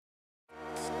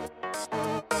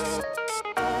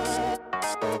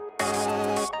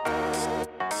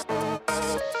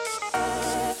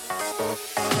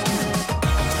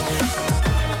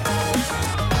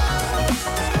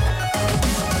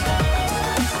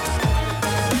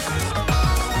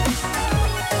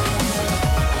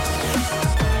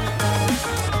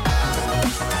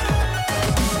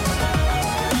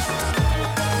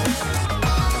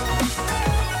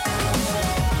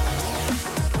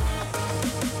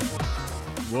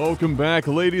Welcome back,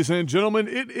 ladies and gentlemen.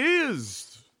 It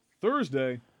is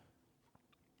Thursday,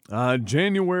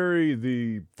 January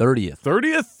the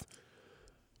 30th.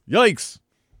 Yikes.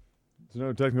 It's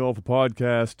another Technical Alpha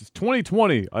podcast. It's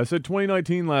 2020. I said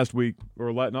 2019 last week,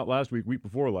 or not last week, week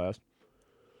before last.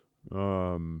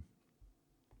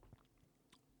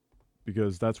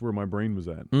 Because that's where my brain was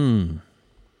at.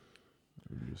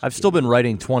 I've still been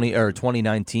writing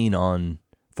 2019 on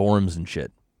forums and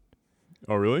shit.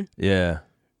 Oh, really? Yeah.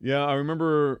 Yeah, I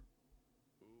remember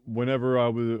whenever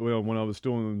when I was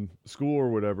still in school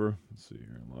or whatever. Let's see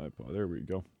here, live pod. There we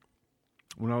go.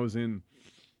 When I was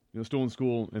still in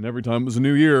school, and every time it was a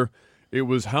new year, it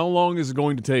was how long is it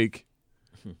going to take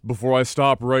before I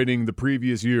stop writing the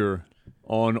previous year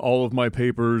on all of my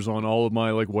papers, on all of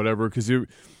my whatever, because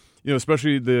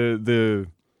especially the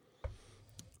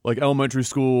elementary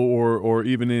school or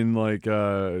even in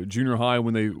junior high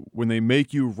when they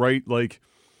make you write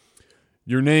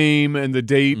your name and the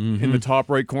date in the top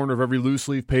right corner of every loose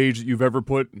leaf page that you've ever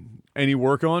put any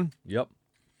work on. Yep.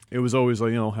 It was always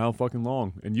how fucking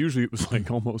long? And usually it was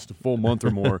almost a full month or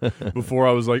more before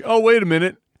I was like, oh, wait a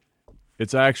minute.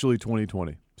 It's actually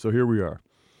 2020. So here we are.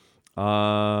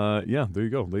 Yeah, there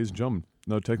you go, ladies and gentlemen.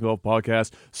 No Technical Alpha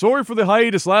podcast. Sorry for the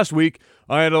hiatus last week.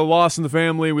 I had a loss in the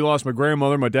family. We lost my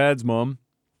grandmother, my dad's mom.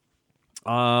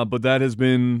 But that has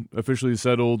been officially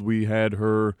settled. We had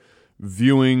her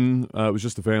viewing. It was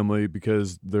just the family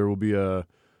because there will be a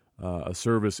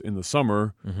service in the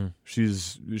summer.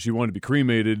 She wanted to be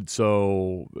cremated,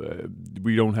 so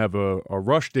we don't have a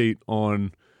rush date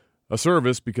on a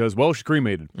service because, well, she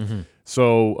cremated.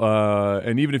 So,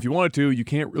 and even if you wanted to, you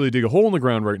can't really dig a hole in the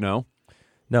ground right now.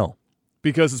 No.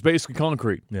 Because it's basically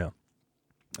concrete. Yeah.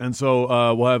 And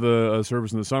so we'll have a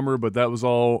service in the summer, but that was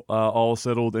all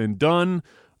settled and done.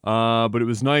 But it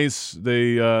was nice.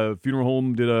 They funeral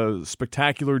home did a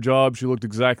spectacular job. She looked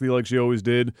exactly like she always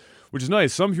did, which is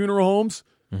nice. Some funeral homes,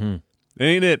 ain't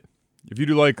it? If you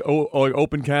do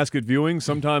open casket viewing,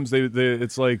 sometimes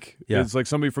it's like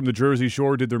somebody from the Jersey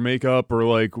Shore did their makeup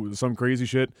or some crazy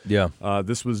shit. Yeah.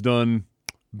 This was done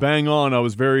bang on. I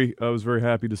was very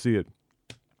happy to see it.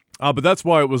 But that's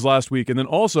why it was last week. And then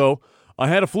also, I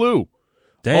had a flu.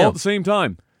 Damn. All at the same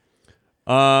time.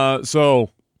 So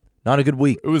not a good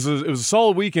week. It was a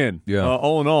solid weekend. Yeah.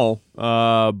 All in all.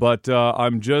 But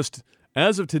I'm just,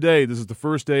 as of today, this is the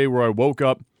first day where I woke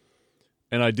up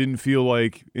and I didn't feel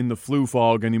like in the flu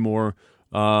fog anymore.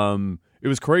 It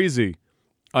was crazy.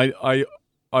 I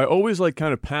always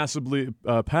kind of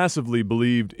passively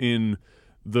believed in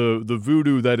the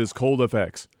voodoo that is cold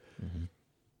FX.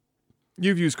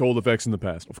 You've used cold effects in the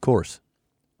past. Of course.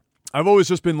 I've always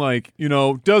just been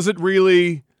does it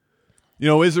really,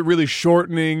 is it really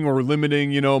shortening or limiting,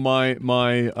 my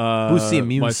boosts the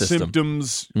immune my system.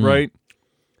 Symptoms, right?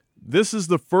 This is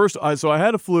the first, so I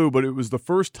had a flu, but it was the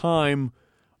first time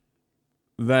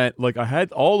that I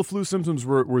had all the flu symptoms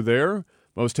were there.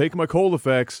 I was taking my cold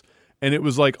effects, and it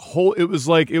was like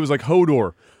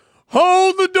Hodor.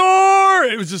 Hold the door!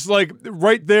 It was just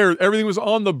right there. Everything was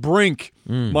on the brink.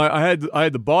 I had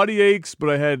the body aches, but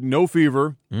I had no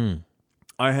fever.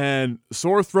 I had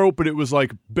sore throat, but it was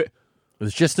it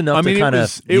was just enough to kind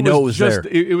of it was there.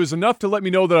 It was enough to let me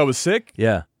know that I was sick.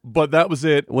 Yeah, but that was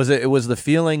it. It was the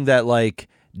feeling that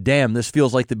damn, this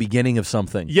feels like the beginning of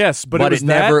something. Yes, but it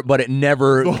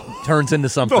never turns into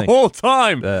something the whole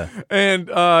time. And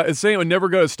it's saying I never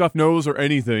got a stuffed nose or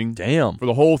anything. Damn, for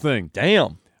the whole thing.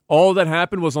 Damn. All that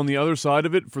happened was on the other side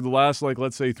of it for the last,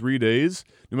 let's say 3 days.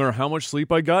 No matter how much sleep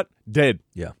I got, dead.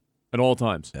 Yeah. At all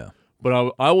times. Yeah.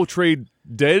 But I will trade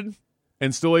dead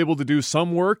and still able to do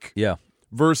some work. Yeah.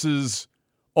 Versus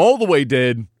all the way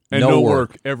dead and no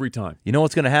work every time. You know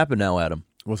what's going to happen now, Adam?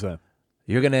 What's that?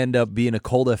 You're going to end up being a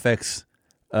cold FX.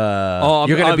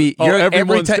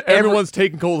 Everyone's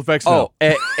taking cold effects now.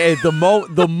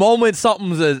 The moment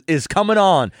something is coming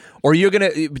on, or you're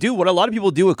gonna do what a lot of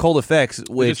people do with cold effects,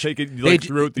 which they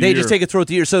just take it throughout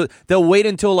the year. So they'll wait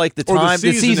until the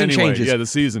season changes. Yeah, the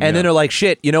season. And then they're like,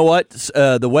 shit, you know what?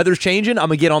 The weather's changing. I'm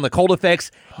gonna get on the cold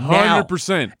effects now.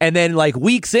 100%. And then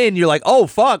weeks in, you're like, oh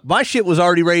fuck, my shit was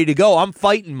already ready to go. I'm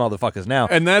fighting motherfuckers now.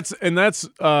 And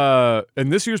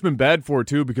this year's been bad for it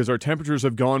too because our temperatures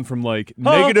have gone from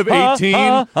negative 18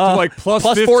 to plus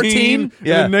 15, 14.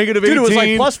 Yeah, and negative 18. Dude, it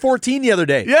was plus 14 the other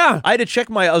day. Yeah, I had to check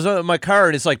I was on my car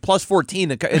and it's plus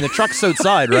 14 and the truck's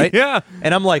outside, right? Yeah.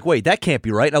 And I'm like, wait, that can't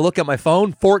be right. And I look at my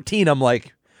phone, 14. I'm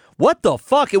like, what the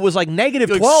fuck? It was negative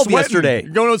 12 sweating. yesterday.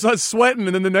 You're going outside sweating,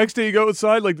 and then the next day you go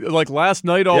outside, like last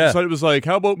night, all of a sudden it was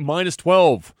how about minus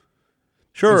 12?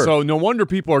 Sure. And so no wonder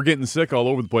people are getting sick all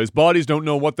over the place. Bodies don't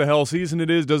know what the hell season it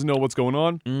is, doesn't know what's going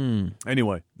on.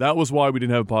 Anyway, that was why we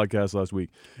didn't have a podcast last week.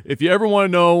 If you ever want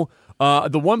to know,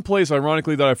 the one place,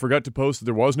 ironically, that I forgot to post that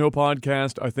there was no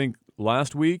podcast, I think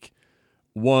last week,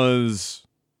 was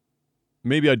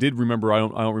maybe I did remember. I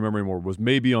don't remember anymore. Was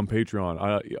maybe on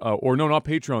Patreon. Or no, not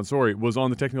Patreon. Sorry, it was on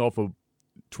the Technical Alpha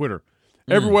Twitter.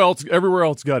 Everywhere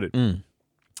else got it.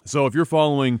 So if you're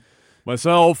following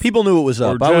myself, people knew it was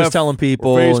up. I was telling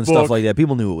people and stuff like that.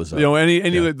 People knew it was up. You know,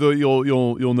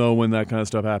 you'll know when that kind of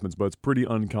stuff happens, but it's pretty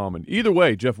uncommon. Either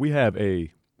way, Jeff, we have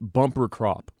a bumper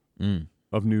crop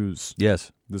of news.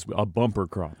 Yes, a bumper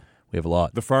crop. We have a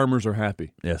lot. The farmers are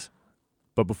happy. Yes,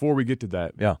 but before we get to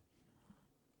that,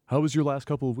 how was your last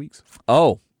couple of weeks?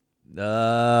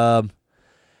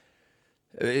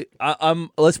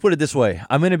 Let's put it this way.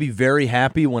 I'm going to be very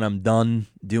happy when I'm done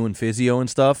doing physio and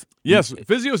stuff. Yes,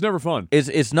 physio is never fun.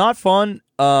 It's not fun.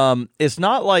 It's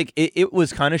not like it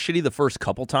was kind of shitty the first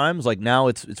couple times. Like now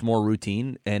it's more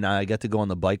routine, and I get to go on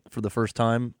the bike for the first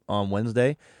time on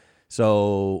Wednesday.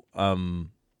 So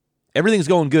everything's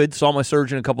going good. Saw my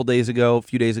surgeon a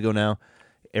few days ago now.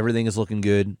 Everything is looking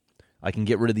good. I can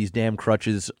get rid of these damn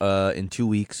crutches in 2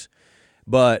 weeks.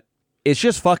 But it's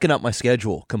just fucking up my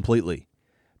schedule completely.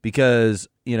 Because,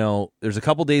 there's a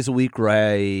couple days a week where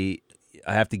I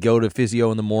have to go to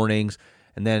physio in the mornings,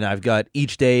 and then I've got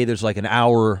each day there's like an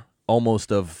hour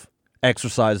almost of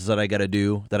exercises that I got to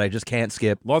do that I just can't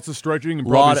skip. Lots of stretching and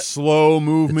probably slow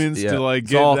movements to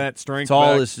get that strength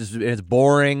back. It's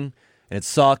boring, and it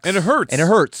sucks. And it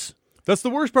hurts. That's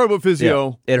the worst part about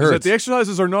physio. Yeah, it hurts. Is that the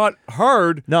exercises are not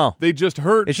hard. No, they just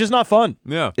hurt. It's just not fun.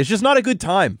 Yeah, it's just not a good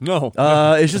time. No,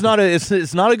 it's just not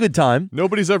it's not a good time.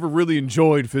 Nobody's ever really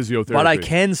enjoyed physiotherapy, but I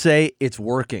can say it's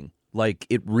working. Like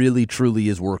it really, truly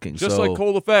is working. Just like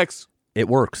cold effects, it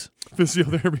works.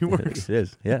 Physiotherapy works. It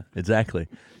is. Yeah, exactly.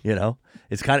 It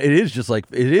is just like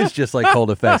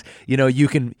cold effects. You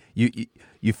can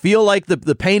you feel like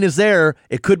the pain is there.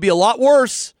 It could be a lot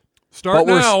worse. Start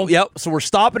now. Yep. So we're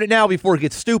stopping it now before it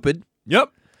gets stupid. Yep.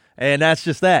 And that's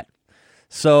just that.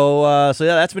 So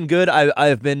yeah, that's been good.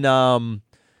 I've been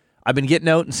getting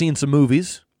out and seeing some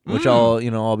movies, which I'll be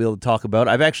able to talk about.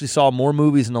 I've actually saw more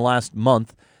movies in the last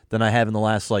month than I have in the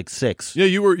last 6. Yeah,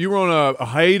 you were on a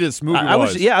hiatus movie. I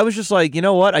was just like, you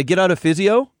know what? I get out of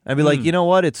physio. I'd be like, you know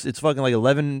what? It's fucking like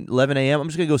 11 a.m. I'm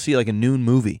just gonna go see like a noon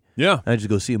movie. Yeah. And I just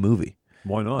go see a movie.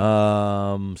 Why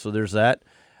not? So there's that.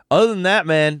 Other than that,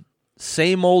 man.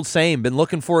 Same old same. Been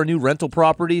looking for a new rental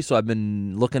property, so I've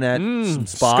been looking at some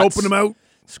spots.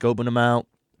 Scoping them out.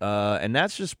 And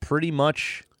that's just pretty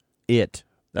much it.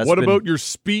 What about your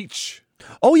speech?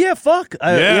 Oh, yeah, fuck.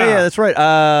 Yeah, that's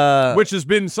right. Which has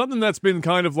been something that's been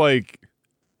kind of like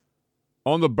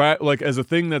on the back, like as a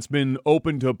thing that's been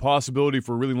open to a possibility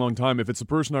for a really long time. If it's a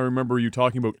person I remember you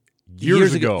talking about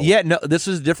years ago. Yeah, no, this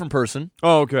is a different person.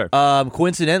 Oh, okay.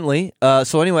 Coincidentally.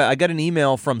 So anyway, I got an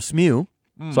email from SMU.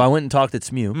 So I went and talked at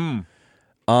SMU.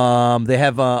 They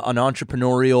have an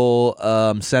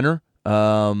entrepreneurial center.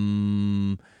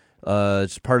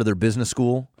 It's part of their business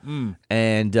school.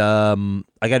 And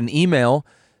I got an email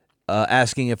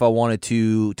asking if I wanted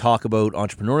to talk about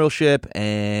entrepreneurship.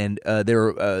 And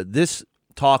this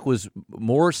talk was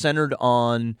more centered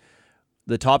on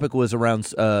the topic was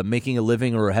around making a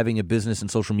living or having a business in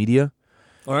social media.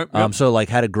 All right. Yep. So like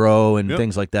how to grow and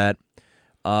things like that.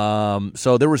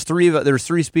 So there was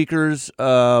three speakers.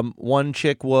 One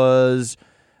chick was,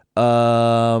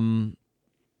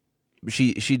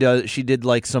 she did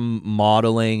like some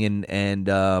modeling and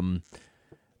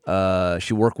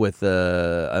she worked with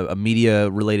a media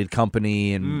related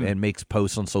company and makes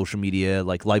posts on social media,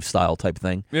 like lifestyle type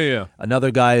thing. Yeah.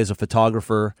 Another guy is a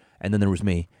photographer, and then there was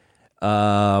me.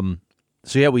 So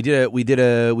yeah, we did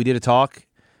a talk.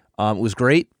 It was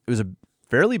great. It was a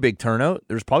fairly big turnout.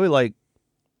 There's probably like,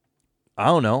 I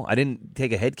don't know. I didn't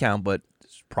take a head count, but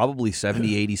it's probably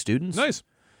 70, 80 students. Nice.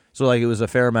 So like it was a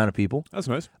fair amount of people. That's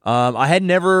nice. I had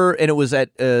never, and it was at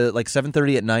like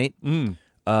 7:30 at night.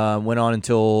 Went on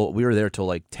until we were there till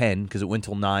like 10 because it went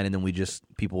till 9, and then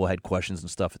people had questions and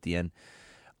stuff at the end.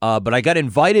 But I got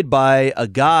invited by a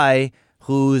guy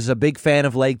who's a big fan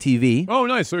of Leg TV. Oh,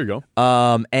 nice. There you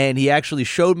go. And he actually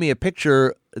showed me a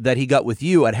picture that he got with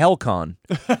you at HellCon.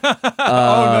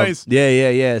 Oh, nice.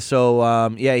 Yeah. So,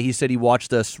 he said he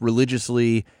watched us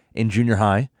religiously in junior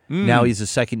high. Now he's a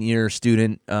second-year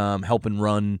student helping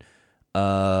run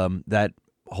that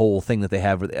whole thing that they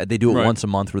have. They do it once a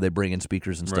month where they bring in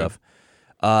speakers and stuff.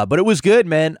 But it was good,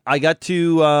 man. I got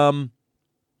to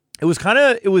it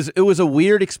was a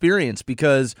weird experience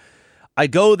because I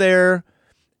go there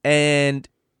and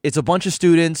it's a bunch of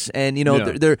students and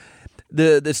they're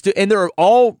and they're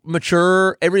all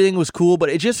mature. Everything was cool, but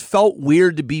it just felt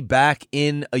weird to be back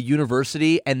in a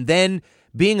university and then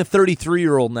being a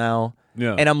 33-year-old now.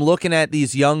 Yeah. And I'm looking at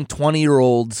these young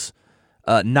 20-year-olds,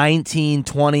 19,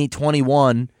 20,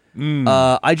 21.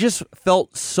 I just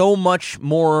felt so much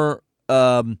more.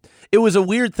 It was a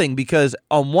weird thing because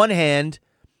on one hand,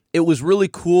 it was really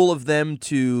cool of them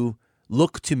to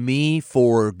look to me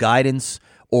for guidance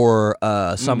or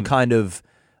some kind of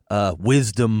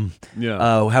wisdom,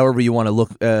 however you want to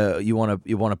look, you want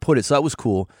to put it. So that was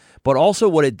cool. But also,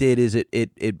 what it did is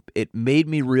it made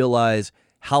me realize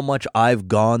how much I've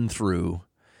gone through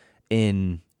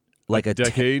in like a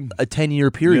decade, a 10-year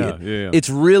period. Yeah.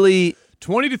 It's really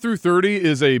 20 through 30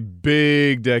 is a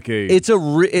big decade. It's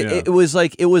it was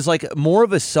like more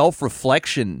of a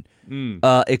self-reflection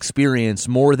experience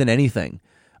more than anything.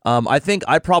 I think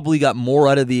I probably got more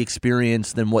out of the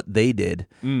experience than what they did.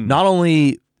 Not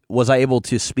only was I able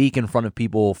to speak in front of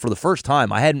people for the first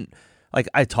time, I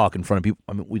talk in front of people.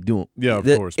 I mean, we do. Yeah, of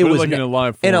course. But It was like in a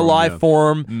live form. in a live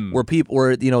form where people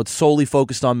were, it's solely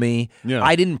focused on me. Yeah.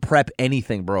 I didn't prep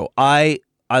anything, bro. I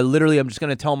literally, I'm just going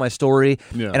to tell my story,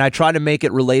 and I try to make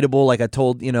it relatable. Like I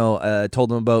told, told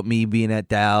them about me being at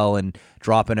Dow and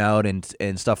dropping out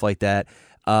and stuff like that.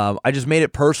 I just made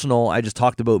it personal. I just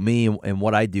talked about me and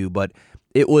what I do, but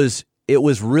it was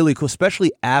really cool,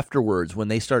 especially afterwards when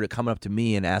they started coming up to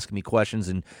me and asking me questions,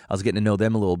 and I was getting to know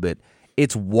them a little bit.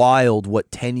 It's wild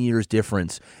what 10 years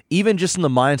difference, even just in the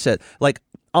mindset. Like,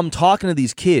 I'm talking to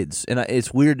these kids, and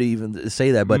it's weird to even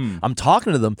say that, but I'm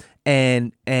talking to them,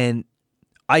 and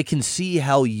I can see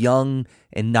how young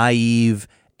and naive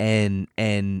and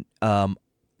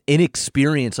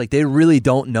inexperienced, like they really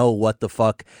don't know what the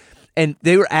fuck. And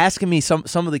they were asking me, some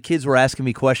of the kids were asking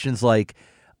me questions like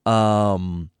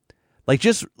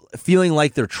just feeling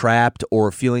like they're trapped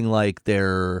or feeling like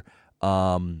they're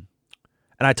and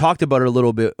I talked about it a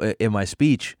little bit in my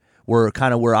speech, where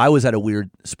I was at a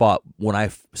weird spot when I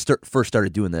first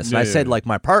started doing this. And I said, like,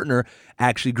 my partner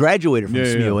actually graduated from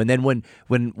SMU. And then when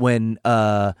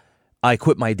I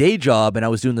quit my day job and I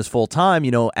was doing this full time,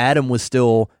 Adam was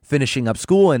still finishing up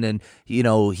school, and then,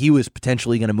 he was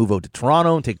potentially going to move out to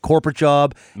Toronto and take a corporate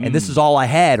job. And this is all I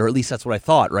had, or at least that's what I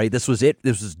thought, right? This was it.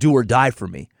 This was do or die for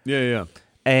me. Yeah.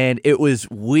 And it was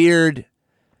weird.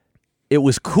 It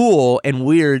was cool and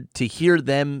weird to hear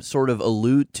them sort of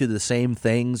allude to the same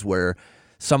things, where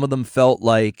some of them felt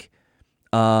like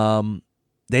they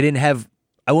didn't have,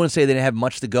 I wouldn't say they didn't have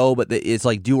much to go, but it's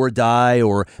like do or die,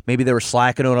 or maybe they were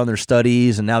slacking out on their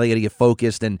studies and now they got to get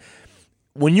focused. And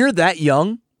when you're that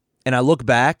young, and I look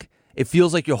back, it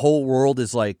feels like your whole world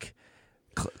is like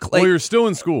well, you're still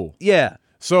in school. Yeah.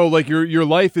 So like your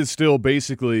life is still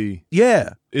basically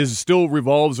still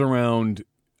revolves around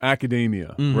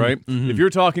academia, right? If you're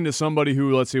talking to somebody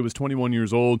who, let's say, was 21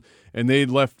 years old and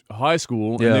they'd left high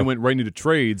school and they went right into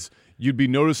trades, you'd be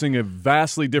noticing a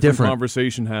vastly different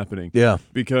conversation happening. Yeah.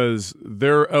 Because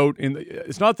they're out in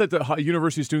it's not that the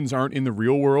university students aren't in the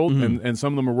real world, and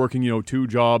some of them are working, 2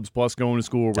 jobs plus going to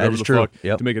school or whatever the fuck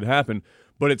to make it happen.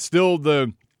 But it's still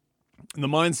the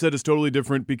mindset is totally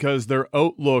different because their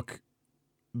outlook,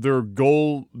 their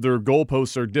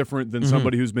goalposts are different than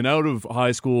somebody who's been out of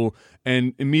high school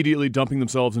and immediately dumping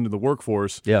themselves into the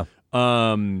workforce. Yeah.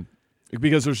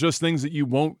 Because there's just things that you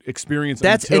won't experience.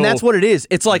 That's what it is.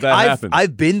 It's like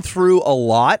I've been through a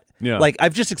lot. Yeah. Like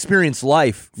I've just experienced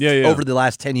life over the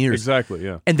last 10 years. Exactly.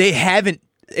 Yeah. And they haven't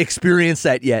experienced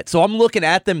that yet. So I'm looking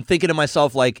at them thinking to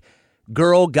myself, like,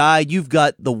 girl, guy, you've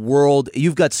got the world.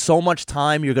 You've got so much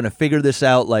time. You're going to figure this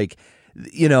out. Like,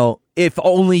 if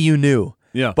only you knew.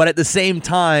 Yeah. But at the same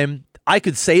time, I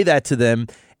could say that to them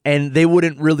and they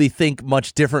wouldn't really think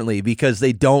much differently because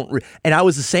they don't. And I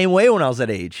was the same way when I was that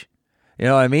age. You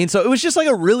know what I mean? So it was just like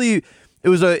it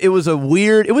was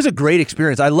a great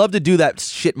experience. I love to do that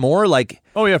shit more. Like,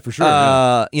 oh yeah, for sure.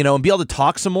 And be able to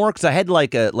talk some more, because I had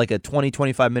like a 20,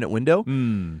 25 minute window.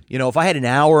 If I had an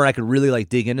hour, I could really like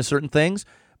dig into certain things.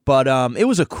 But it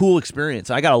was a cool experience.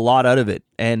 I got a lot out of it.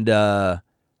 And,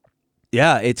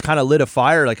 yeah, it's kind of lit a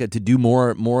fire like to do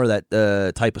more of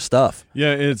that type of stuff.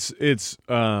 Yeah, it's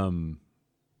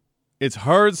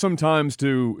hard sometimes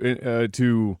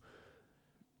to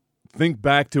think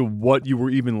back to what you were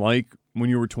even like when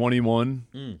you were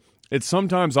 21. It's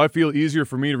sometimes I feel easier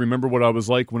for me to remember what I was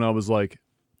like when I was like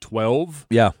 12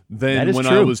 than when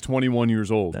I was 21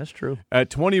 years old. That's true. At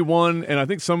 21, and I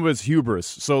think some of it's hubris.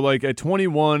 So like at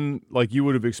 21, like you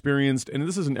would have experienced, and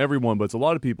this isn't everyone, but it's a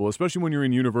lot of people, especially when you're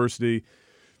in university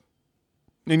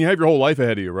and you have your whole life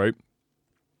ahead of you, right?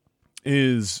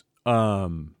 Is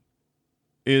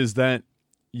that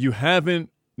you haven't,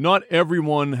 not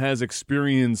everyone has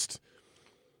experienced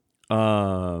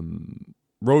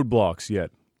roadblocks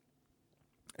yet.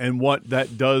 And what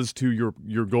that does to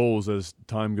your goals as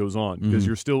time goes on, because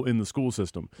you're still in the school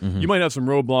system. You might have some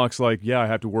roadblocks like, I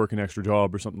have to work an extra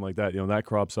job or something like that. That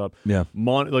crops up. Yeah.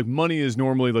 Money is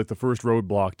normally like the first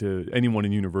roadblock to anyone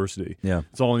in university. Yeah.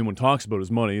 It's all anyone talks about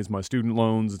is money. It's my student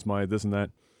loans. It's my this and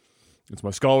that. It's my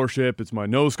scholarship. It's my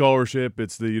no scholarship.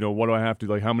 It's the, what do I have to,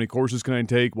 like, how many courses can I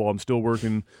take while I'm still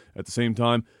working at the same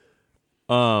time?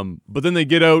 But then they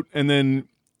get out, and then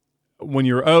when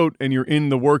you're out and you're in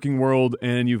the working world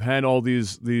and you've had all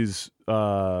these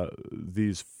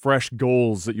fresh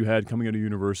goals that you had coming out of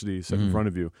university set in front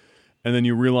of you, and then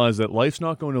you realize that life's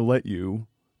not going to let you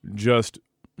just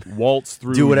waltz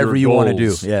through do whatever you want to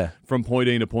do, from point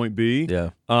A to point B,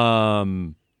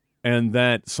 and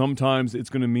that sometimes it's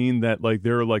going to mean that like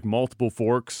there are like multiple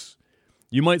forks.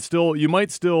 You might still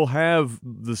have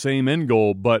the same end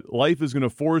goal, but life is going to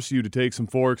force you to take some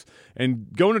forks and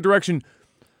go in a direction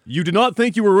you did not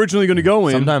think you were originally going to go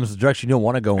in. Sometimes the direction you don't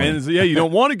want to go in. And you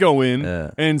don't want to go in.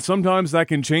 And sometimes that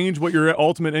can change what your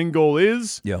ultimate end goal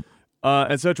is. Yeah.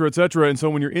 Et cetera, et cetera. And so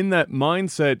when you're in that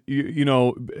mindset,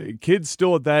 kids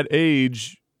still at that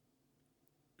age,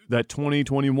 that 20,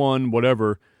 21,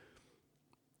 whatever,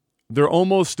 they're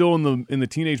almost still in the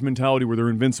teenage mentality where they're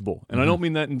invincible. And I don't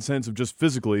mean that in the sense of just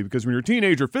physically, because when you're a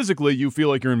teenager, physically, you feel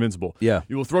like you're invincible. Yeah.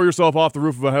 You will throw yourself off the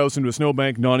roof of a house into a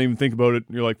snowbank, not even think about it.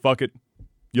 You're like, fuck it.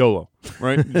 YOLO,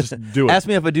 right? Just do it. Ask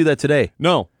me if I do that today.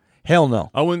 No. Hell no.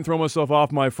 I wouldn't throw myself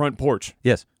off my front porch.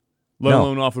 Yes. Let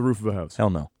alone off the roof of a house. Hell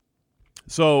no.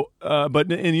 So, but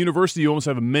in university, you almost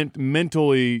have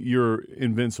mentally you're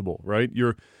invincible, right?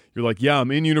 You're like,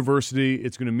 I'm in university.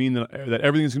 It's going to mean that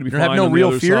everything's going to be fine. You have no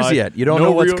real fears yet. You don't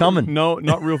know what's coming. No,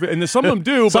 not real fears. And some of them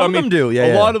do. Some of them do. Yeah.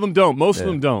 A lot of them don't. Most of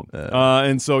them don't.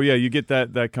 And so, you get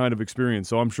that kind of experience.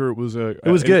 So I'm sure it was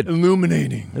good,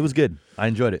 illuminating. It was good. I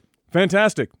enjoyed it.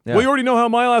 Fantastic. Yeah. Well, you already know how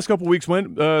my last couple of weeks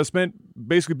went. Spent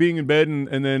basically being in bed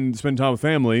and then spend time with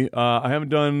family. I haven't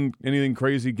done anything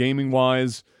crazy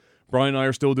gaming-wise. Brian and I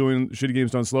are still doing Shitty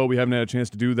Games Done Slow. We haven't had a chance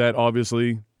to do that,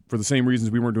 obviously, for the same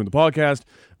reasons we weren't doing the podcast.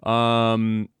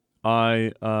 I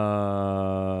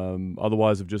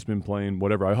otherwise have just been playing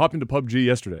whatever. I hopped into PUBG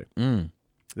yesterday. Then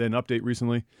an update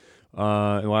recently, in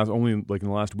the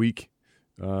last week,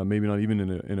 maybe not even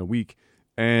in a week,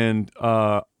 and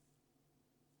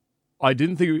I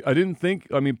didn't think.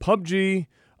 I mean, PUBG.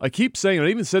 I keep saying. I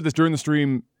even said this during the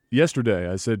stream yesterday.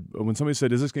 I said when somebody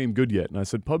said, "Is this game good yet?" and I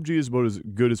said, "PUBG is about as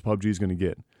good as PUBG is going to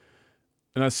get."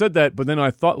 And I said that, but then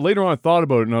later on I thought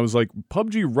about it, and I was like,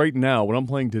 PUBG right now, what I'm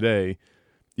playing today,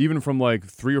 even from like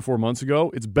 3 or 4 months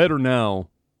ago, it's better now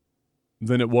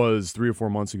than it was 3 or 4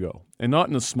 months ago, and not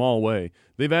in a small way.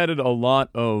 They've added a lot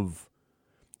of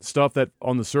stuff that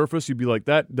on the surface you'd be like,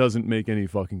 that doesn't make any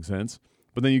fucking sense.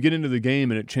 But then you get into the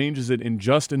game and it changes it in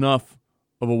just enough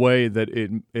of a way that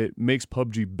it makes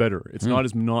PUBG better. It's not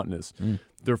as monotonous.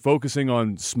 They're focusing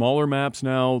on smaller maps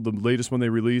now. The latest one they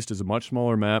released is a much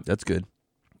smaller map. That's good.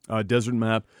 Desert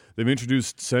map. They've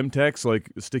introduced Semtex, like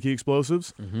sticky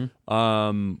explosives.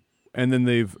 And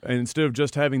then instead of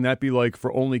just having that be like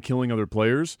for only killing other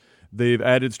players, they've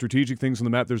added strategic things on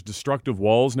the map. There's destructive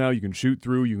walls now you can shoot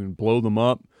through. You can blow them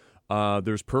up.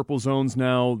 There's purple zones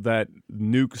now that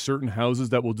nuke certain houses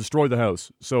that will destroy the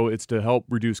house. So it's to help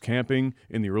reduce camping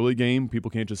in the early game.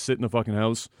 People can't just sit in a fucking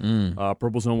house.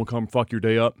 Purple zone will come fuck your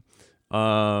day up.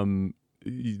 The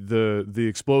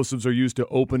explosives are used to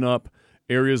open up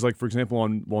areas like, for example,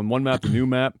 on one map, the new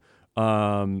map,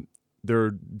 there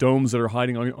are domes that are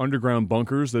hiding underground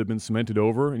bunkers that have been cemented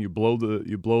over, and you blow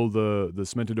the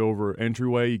cemented over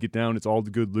entryway. You get down, it's all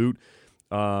the good loot.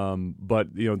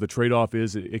 But the trade-off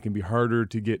is it can be harder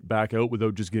to get back out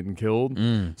without just getting killed.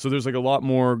 So there's like a lot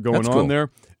more going on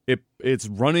there. It's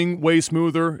running way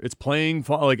smoother. It's playing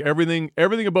like everything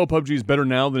about PUBG is better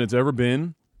now than it's ever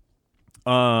been.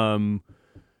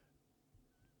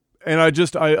 And it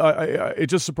just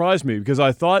surprised me because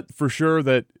I thought for sure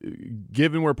that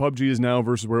given where PUBG is now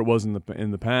versus where it was in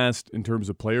the past in terms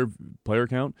of player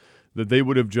count, that they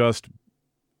would have just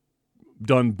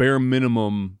done bare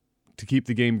minimum to keep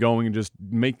the game going and just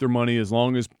make their money as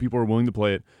long as people are willing to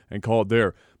play it and call it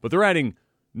there. But they're adding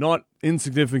not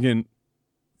insignificant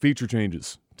feature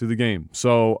changes to the game.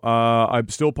 So I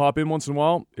still pop in once in a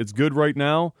while. It's good right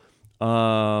now.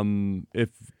 If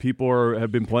people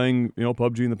have been playing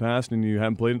PUBG in the past and you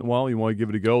haven't played it in a while, you want to give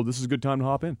it a go, this is a good time to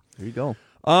hop in. There you go.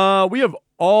 We have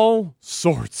all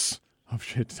sorts of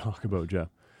shit to talk about, Jeff.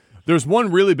 There's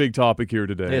one really big topic here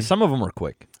today. Yeah, some of them are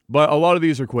quick. But a lot of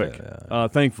these are quick,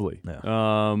 thankfully.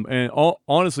 Yeah. And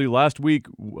honestly, last week,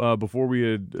 before we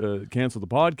had canceled the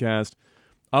podcast,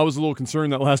 I was a little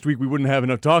concerned that last week we wouldn't have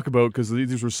enough to talk about because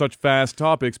these were such fast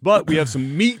topics. But we have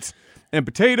some meat and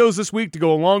potatoes this week to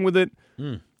go along with it.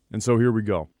 And so here we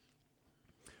go.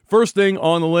 First thing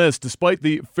on the list,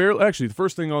 the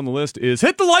first thing on the list is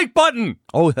hit the like button.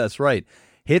 Oh, that's right.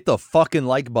 Hit the fucking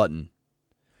like button.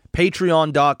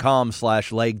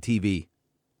 Patreon.com/legtv.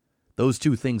 Those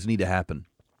two things need to happen.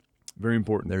 Very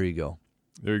important. There you go.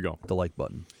 The like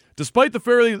button. Despite the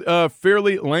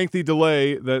fairly lengthy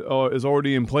delay that is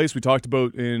already in place, we talked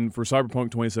about for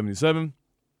Cyberpunk 2077,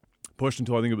 pushed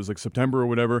until I think it was like September or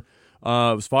whatever. It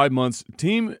was 5 months.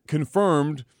 Team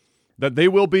confirmed that they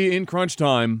will be in crunch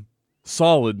time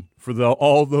solid for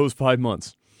all those 5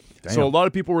 months. Damn. So a lot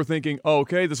of people were thinking,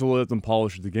 okay, this will let them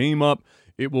polish the game up.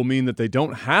 It will mean that they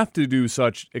don't have to do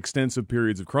such extensive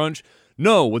periods of crunch.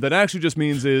 No, what that actually just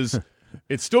means is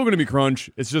it's still going to be crunch.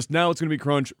 It's just now it's going to be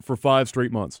crunch for 5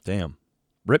 straight months. Damn.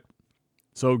 Rip.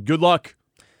 So good luck.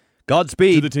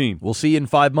 Godspeed to the team. We'll see you in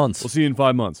 5 months.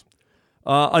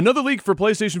 Another leak for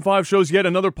PlayStation 5 shows yet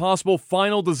another possible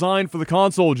final design for the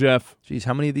console, Jeff. Jeez,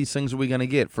 how many of these things are we going to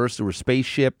get? First there were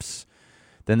spaceships.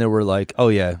 Then there were like, oh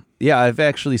yeah. Yeah, I've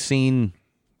actually seen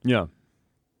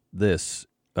this.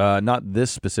 Not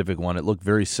this specific one. It looked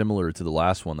very similar to the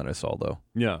last one that I saw, though.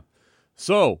 Yeah.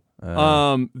 So,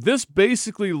 this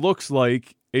basically looks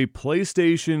like a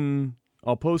PlayStation...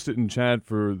 I'll post it in chat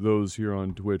for those here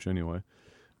on Twitch anyway.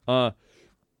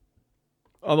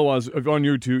 Otherwise, if on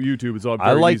YouTube, it's all very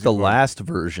I like easy the last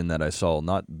version that I saw,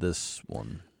 not this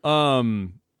one.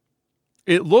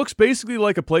 It looks basically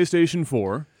like a PlayStation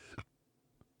 4,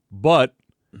 but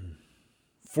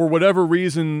for whatever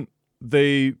reason,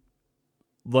 they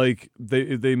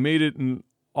made it an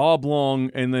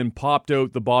oblong and then popped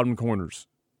out the bottom corners.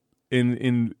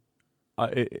 It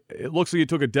looks like it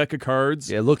took a deck of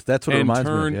cards. Yeah, that's what it reminds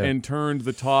me of. Yeah. And turned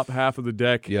the top half of the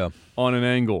deck on an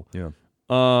angle. Yeah.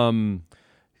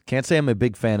 Can't say I'm a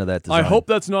big fan of that design. I hope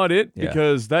that's not it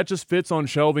because that just fits on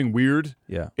shelving weird.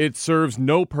 Yeah. It serves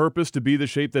no purpose to be the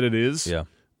shape that it is. Yeah.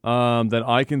 That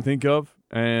I can think of,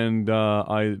 and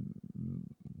I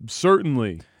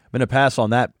certainly I'm gonna pass on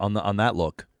that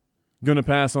look. Gonna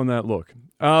pass on that look.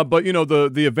 But you know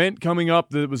the event coming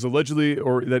up that is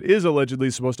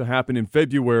allegedly supposed to happen in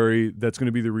February. That's going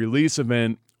to be the release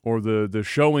event or the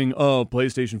showing of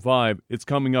PlayStation 5. It's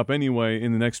coming up anyway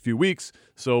in the next few weeks.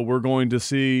 So we're going to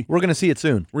see. We're going to see it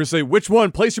soon. We're going to say which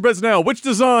one. Place your bets now. Which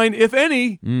design, if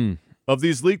any, of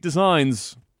these leaked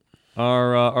designs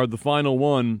are the final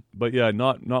one? But yeah,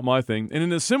 not my thing. And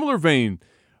in a similar vein,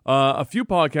 a few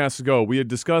podcasts ago, we had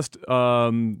discussed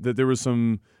that there was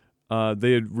some.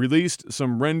 They had released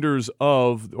some renders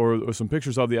of, or some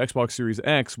pictures of the Xbox Series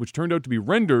X, which turned out to be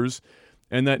renders,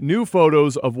 and that new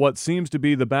photos of what seems to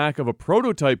be the back of a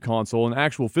prototype console, an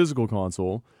actual physical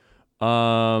console,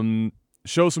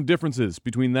 show some differences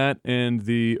between that and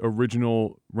the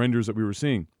original renders that we were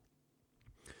seeing.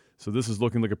 So this is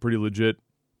looking like a pretty legit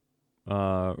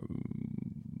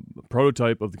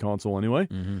prototype of the console anyway.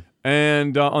 Mm-hmm.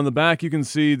 And on the back, you can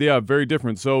see they are very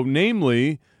different. So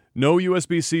namely... no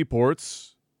USB-C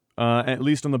ports, at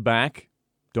least on the back.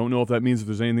 Don't know if that means if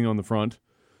there's anything on the front.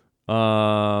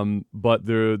 But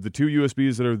the two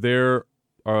USBs that are there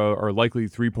are likely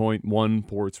 3.1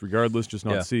 ports regardless, just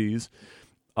not Cs.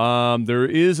 There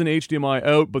is an HDMI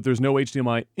out, but there's no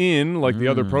HDMI in like the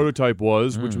other prototype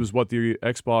was, which was what the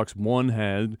Xbox One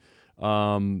had.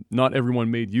 Not everyone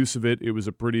made use of it. It was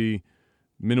a pretty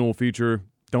minimal feature.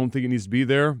 Don't think it needs to be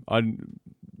there.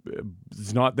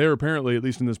 It's not there apparently, at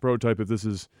least in this prototype, if this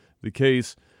is the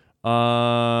case.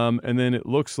 And then it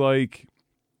looks like,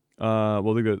 they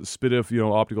got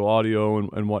SPDIF, optical audio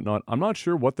and whatnot. I'm not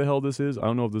sure what the hell this is. I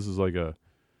don't know if this is like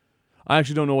I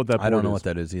actually don't know what that port is. I don't know what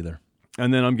that is either.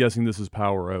 And then I'm guessing this is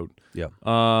power out. Yeah.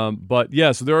 But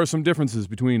yeah, so there are some differences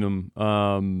between them.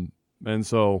 And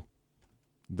so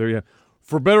there you have.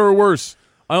 For better or worse,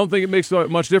 I don't think it makes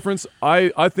much difference.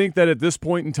 I think that at this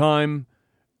point in time,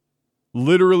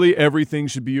 literally everything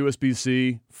should be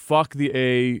USB-C. Fuck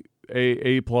the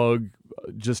A plug.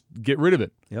 Just get rid of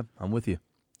it. Yep, I'm with you.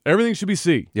 Everything should be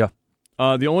C. Yeah.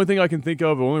 The only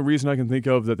reason I can think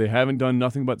of that they haven't done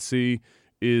nothing but C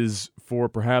is for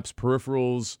perhaps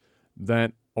peripherals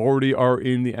that already are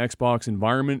in the Xbox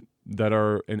environment that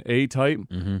are an A type.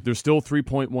 Mm-hmm. There's still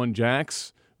 3.1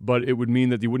 jacks, but it would mean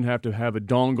that you wouldn't have to have a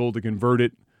dongle to convert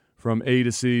it from A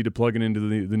to C to plug it into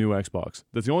the new Xbox.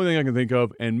 That's the only thing I can think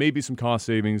of, and maybe some cost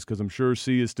savings, because I'm sure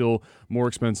C is still more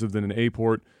expensive than an A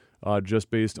port,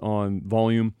 just based on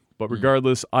volume. But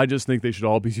regardless, I just think they should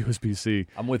all be USB-C.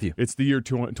 I'm with you. It's the year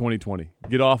 2020.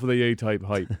 Get off of the A-type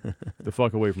hype. The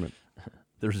fuck away from it.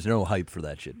 There's no hype for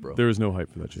that shit, bro. There is no hype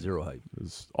for that shit. Zero hype.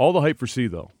 There's all the hype for C,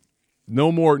 though.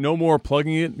 No more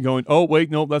plugging it and going, oh,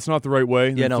 wait, no, that's not the right way.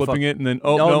 And then flipping it, and then,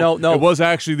 no. It was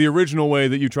actually the original way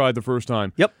that you tried the first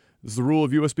time. Yep. This is the rule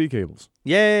of USB cables.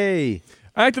 Yay.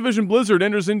 Activision Blizzard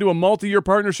enters into a multi-year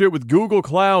partnership with Google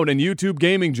Cloud and YouTube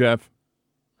Gaming, Jeff.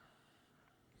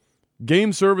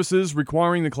 Game services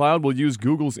requiring the cloud will use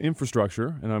Google's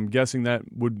infrastructure, and I'm guessing that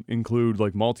would include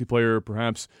like multiplayer,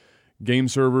 perhaps game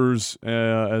servers,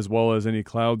 as well as any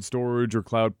cloud storage or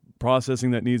cloud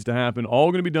processing that needs to happen.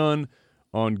 All going to be done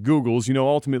on Google's.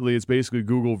 Ultimately, it's basically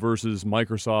Google versus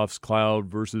Microsoft's cloud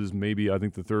versus maybe, I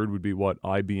think the third would be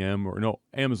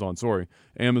Amazon, sorry.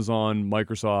 Amazon,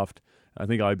 Microsoft. I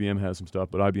think IBM has some stuff,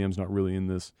 but IBM's not really in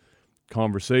this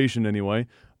conversation anyway.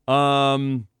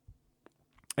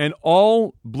 And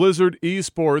all Blizzard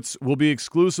esports will be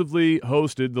exclusively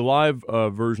hosted, the live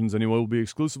versions anyway, will be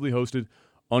exclusively hosted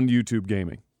on YouTube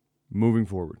Gaming moving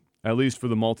forward, at least for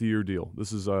the multi-year deal.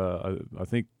 This is, I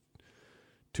think,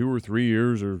 2 or 3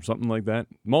 years or something like that.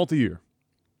 Multi-year.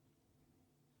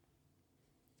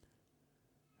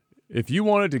 If you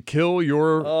wanted to kill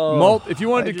your if you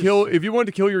wanted to kill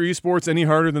your esports any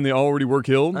harder than they already were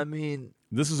killed, I mean,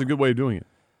 this is a good way of doing it.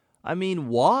 I mean,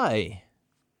 why?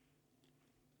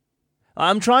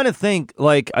 I'm trying to think,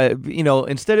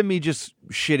 instead of me just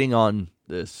shitting on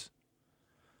this,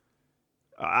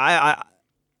 I'm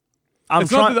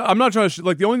not trying to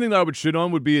the only thing that I would shit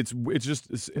on would be it's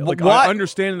I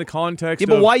understand in the context. Yeah,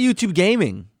 but why YouTube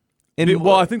Gaming?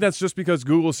 I think that's just because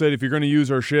Google said if you're going to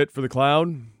use our shit for the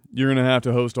cloud, you're going to have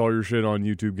to host all your shit on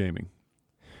YouTube Gaming.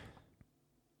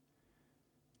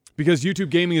 Because YouTube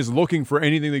Gaming is looking for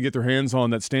anything they get their hands on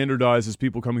that standardizes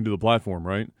people coming to the platform,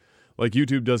 right? Like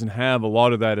YouTube doesn't have a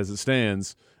lot of that as it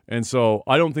stands. And so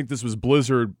I don't think this was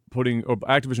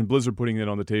Activision Blizzard putting it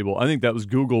on the table. I think that was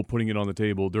Google putting it on the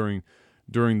table during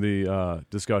the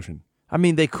discussion. I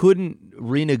mean, they couldn't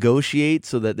renegotiate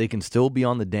so that they can still be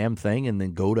on the damn thing and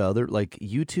then go to other, like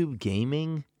YouTube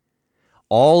Gaming,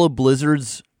 all of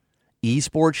Blizzard's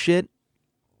esports shit.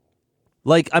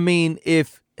 Like, I mean,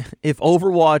 if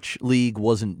Overwatch League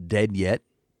wasn't dead yet,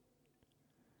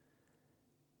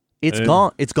 it's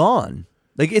gone. It's gone.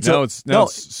 Like now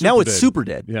it's super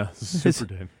dead. Yeah, super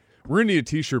dead. We're gonna need a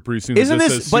T-shirt pretty soon. Isn't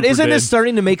this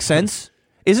starting to make sense?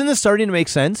 Isn't this starting to make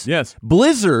sense? Yes.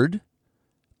 Blizzard,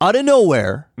 out of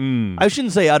nowhere. I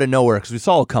shouldn't say out of nowhere because we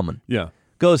saw it coming. Yeah.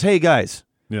 Goes, hey guys.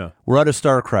 Yeah. We're out of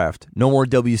StarCraft. No more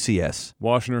WCS.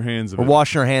 Washing our hands of it. We're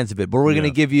washing our hands of it. But we're going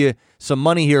to give you some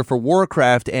money here for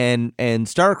Warcraft and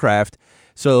StarCraft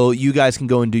so you guys can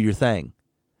go and do your thing.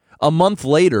 A month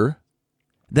later,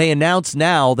 they announce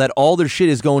now that all their shit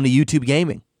is going to YouTube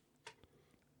Gaming.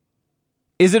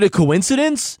 Is it a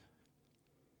coincidence?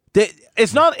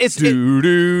 It's not. It's but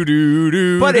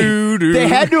they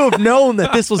had to have known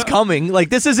that this was coming. Like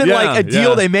this isn't like a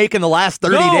deal they make in the last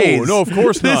 30 days. No, of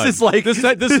course not. This is like this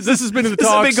has been in the talks. This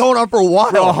has been going on for a while,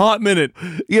 for a hot minute.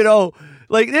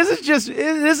 Like this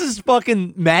is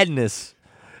fucking madness.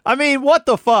 I mean, what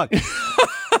the fuck?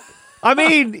 I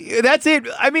mean, that's it.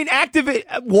 I mean, activate.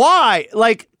 Why?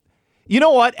 Like, you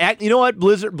know what?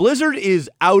 Blizzard is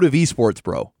out of esports,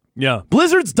 bro. Yeah.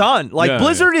 Blizzard's done. Like,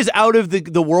 Blizzard is out of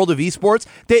the world of esports.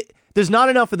 There's not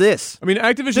enough of this. I mean,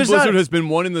 Activision Blizzard has been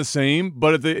one and the same,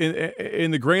 but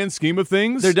in the grand scheme of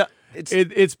things,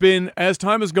 it's been, as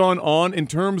time has gone on, in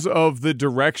terms of the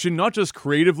direction, not just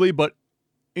creatively, but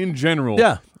in general.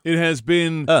 Yeah. It has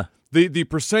been the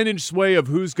percentage sway of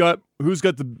who's got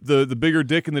the bigger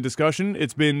dick in the discussion.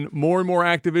 It's been more and more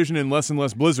Activision and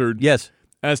less Blizzard. Yes.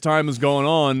 As time has gone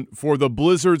on for the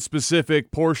Blizzard-specific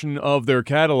portion of their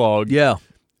catalog. Yeah.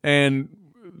 And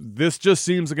this just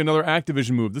seems like another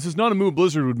Activision move. This is not a move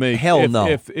Blizzard would make no.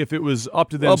 if it was up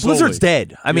to them solely. Blizzard's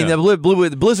dead. I mean,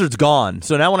 the Blizzard's gone.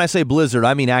 So now when I say Blizzard,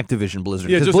 I mean Activision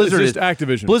Blizzard. Yeah, it's just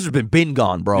Activision. Blizzard's been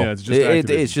gone, bro. Yeah, it's just Activision.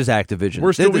 It's just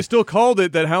Activision. We still called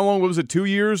it that. How long was it? 2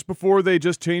 years before they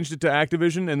just changed it to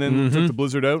Activision and then took the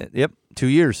Blizzard out? Yep, 2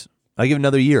 years. I give it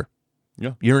another year.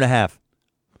 Yeah. Year and a half.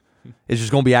 It's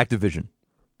just going to be Activision.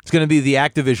 It's going to be the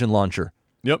Activision launcher.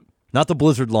 Yep. Not the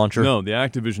Blizzard launcher. No, the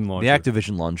Activision launcher. The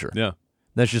Activision launcher. Yeah.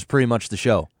 That's just pretty much the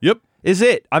show. Yep. Is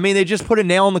it? I mean, they just put a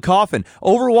nail in the coffin.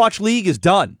 Overwatch League is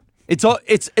done. It's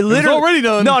literally already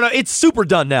done. No, it's super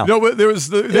done now. No, but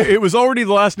it was already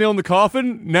the last nail in the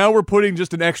coffin. Now we're putting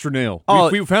just an extra nail.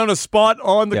 We found a spot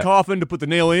on the coffin to put the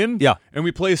nail in. Yeah. And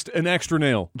we placed an extra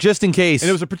nail. Just in case. And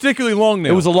it was a particularly long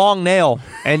nail. It was a long nail,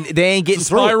 and they ain't getting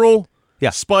through it. Spiral. Yeah.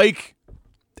 Spike.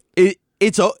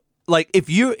 It's if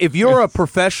you're a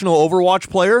professional Overwatch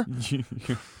player,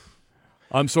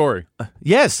 I'm sorry.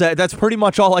 Yes, that's pretty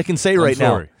much all I can say right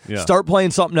sorry. now. Yeah. Start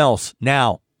playing something else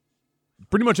now.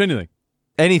 Pretty much anything.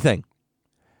 Anything.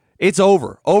 It's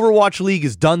over. Overwatch League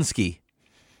is Dunsky.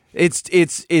 It's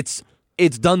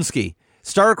Dunsky.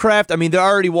 StarCraft, I mean, they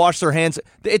already washed their hands.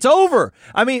 It's over.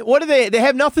 I mean, what do they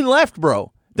have nothing left,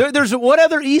 bro. There's what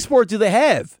other esport do they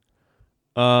have?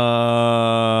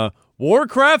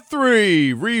 Warcraft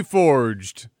 3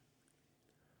 Reforged,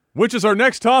 which is our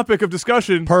next topic of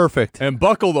discussion. Perfect. And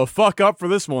buckle the fuck up for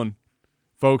this one,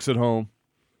 folks at home,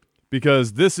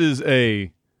 because this is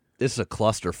a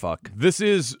clusterfuck.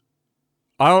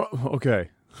 Okay.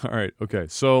 All right. Okay.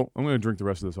 So I'm going to drink the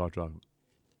rest of this hot chocolate.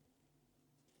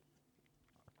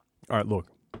 All right. Look,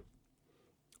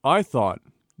 I thought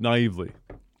naively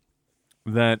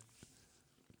that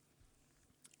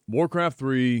Warcraft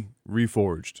 3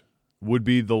 Reforged would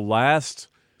be the last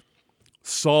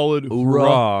solid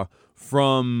hurrah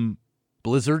from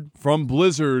Blizzard.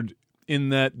 In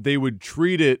that they would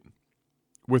treat it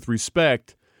with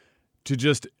respect to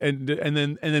just and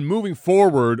then moving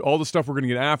forward, all the stuff we're going to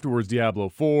get afterwards, Diablo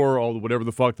 4, all the whatever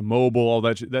the fuck, the mobile, all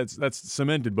that shit, that's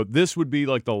cemented. But this would be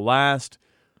like the last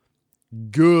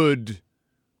good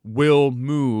will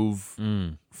move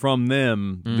from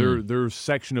them, their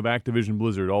section of Activision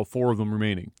Blizzard, all 4 of them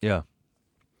remaining. Yeah.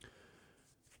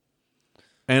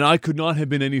 And I could not have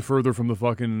been any further from the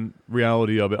fucking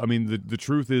reality of it. I mean, the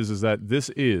truth is that this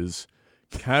is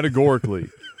categorically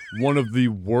one of the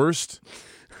worst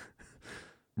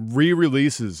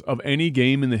re-releases of any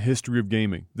game in the history of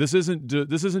gaming. This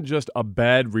isn't just a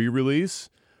bad re-release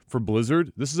for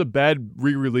Blizzard. This is a bad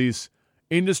re-release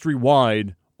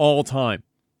industry-wide all time.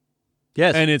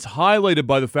 Yes. And it's highlighted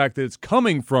by the fact that it's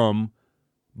coming from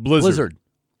Blizzard.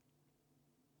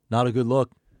 Not a good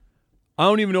look. I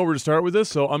don't even know where to start with this,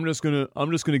 so I'm just gonna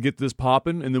get this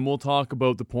popping, and then we'll talk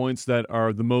about the points that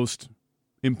are the most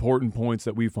important points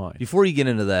that we find. Before you get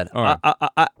into that, all right.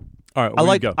 All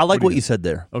right, I like what you said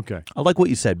there. Okay. I like what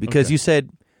you said because you said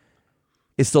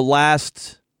it's the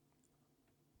last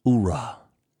hoorah.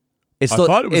 I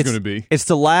thought it was going to be. It's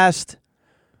the last.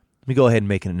 Let me go ahead and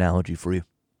make an analogy for you.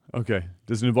 Okay.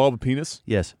 Does it involve a penis?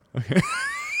 Yes. Okay.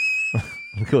 Let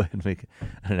me go ahead and make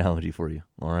an analogy for you.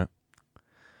 All right.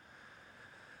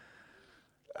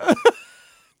 Got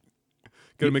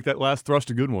to make that last thrust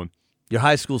a good one. Your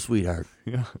high school sweetheart.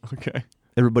 Yeah. Okay.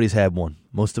 Everybody's had one.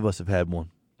 Most of us have had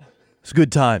one. It's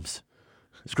good times.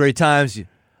 It's great times. A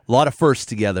lot of firsts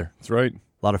together. That's right. A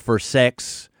lot of first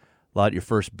sex. A lot of your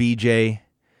first BJ.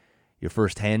 Your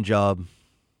first hand job.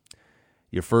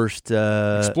 Your first...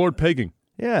 explored pegging.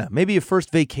 Yeah. Maybe your first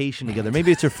vacation together.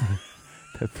 Maybe it's your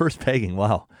first pegging.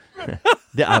 Wow.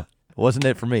 Wasn't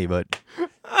it for me, but...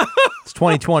 It's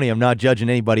 2020. I'm not judging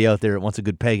anybody out there that wants a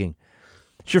good pegging.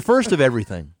 It's your first of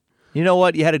everything. You know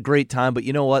what? You had a great time, but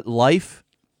you know what? Life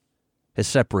has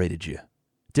separated you.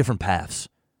 Different paths.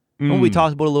 When we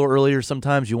talked about a little earlier,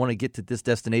 sometimes you want to get to this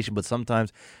destination, but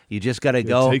sometimes you just got to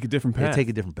go. Take a different path. Take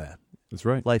a different path. That's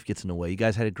right. Life gets in the way. You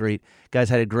guys had a great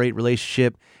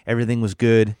relationship. Everything was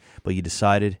good, but you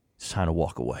decided it's time to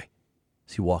walk away.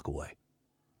 So you walk away.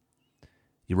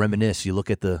 You reminisce. You look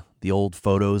at the old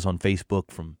photos on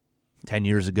Facebook from 10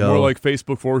 years ago. More like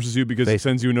Facebook forces you because it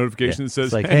sends you a notification that says,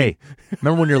 it's like, hey,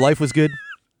 remember when your life was good?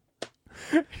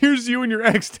 Here's you and your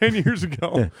ex 10 years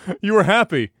ago. You were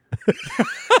happy.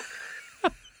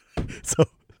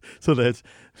 So that's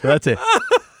it.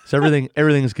 So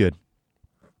everything's good.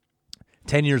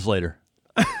 10 years later.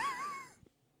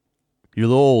 You're a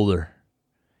little older.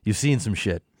 You've seen some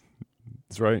shit.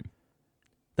 That's right.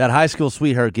 That high school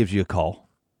sweetheart gives you a call.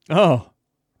 Oh.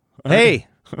 Hey.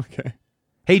 Okay.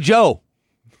 Hey, Joe.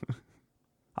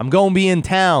 I'm going to be in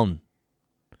town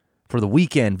for the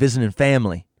weekend visiting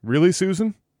family. Really,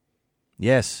 Susan?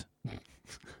 Yes.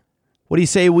 What do you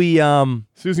say we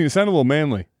Susan, you sound a little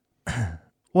manly.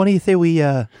 What do you think we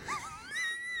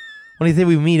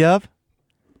meet up?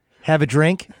 Have a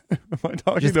drink? Am I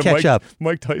talking Just to catch up.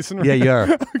 Mike Tyson? Right Yeah, you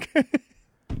are. Okay.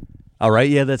 All right,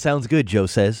 yeah, that sounds good, Joe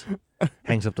says.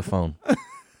 Hangs up the phone.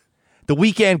 The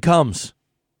weekend comes.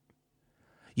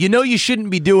 You know you shouldn't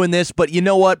be doing this, but you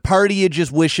know what? Part of you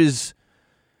just wishes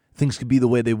things could be the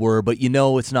way they were, but you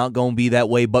know it's not going to be that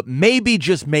way. But maybe,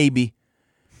 just maybe,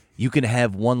 you can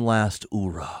have one last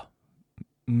oorah.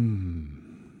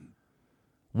 One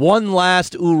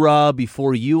last oorah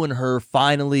before you and her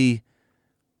finally,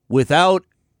 without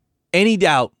any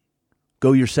doubt,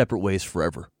 go your separate ways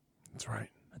forever. That's right.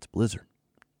 That's Blizzard.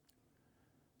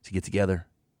 So you get together.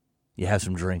 You have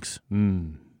some drinks.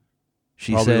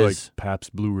 She Probably says, like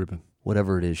Pabst Blue Ribbon.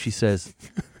 whatever it is, she says,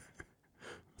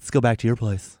 let's go back to your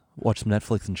place. Watch some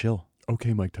Netflix and chill.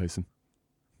 Okay, Mike Tyson.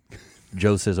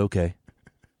 Joe says, okay.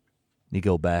 You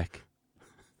go back.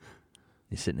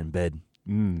 You're sitting in bed,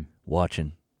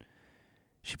 watching.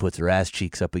 She puts her ass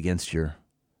cheeks up against your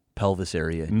pelvis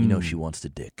area. You know she wants the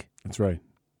dick. That's right.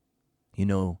 You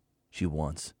know she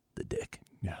wants the dick.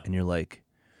 Yeah. And you're like,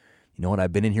 you know what?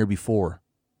 I've been in here before.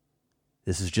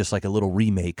 This is just like a little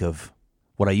remake of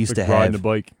what I used to have a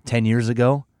bike. 10 years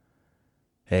ago.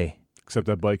 Hey. Except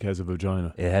that bike has a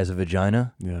vagina. It has a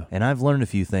vagina. Yeah. And I've learned a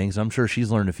few things. I'm sure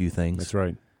she's learned a few things. That's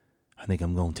right. I think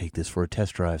I'm going to take this for a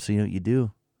test drive. So you know what you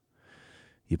do?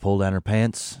 You pull down her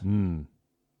pants. You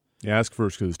ask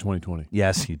first because it's 2020.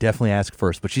 Yes, you definitely ask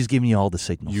first. But she's giving you all the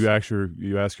signals. You ask her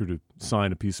to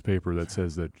sign a piece of paper that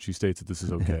says that she states that this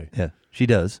is okay. Yeah, she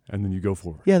does. And then you go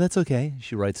for it. Yeah, that's okay.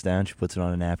 She writes down. She puts it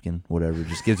on a napkin, whatever.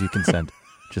 Just gives you consent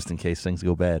just in case things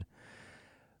go bad.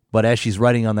 But as she's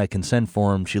writing on that consent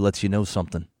form, she lets you know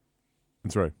something.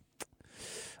 That's right.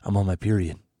 I'm on my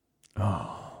period.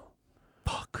 Oh.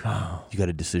 Fuck. Oh. You got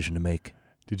a decision to make.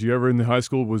 Did you ever in the high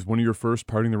school, was one of your first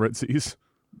parting the Red Seas?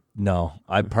 No.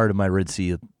 I parted my Red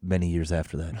Sea many years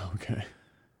after that. Okay.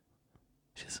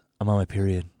 I'm on my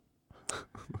period. Okay.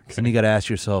 So then you got to ask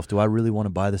yourself, do I really want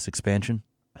to buy this expansion?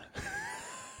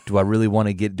 Do I really want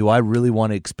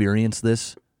to experience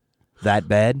this that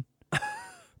bad?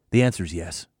 The answer is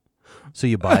yes. So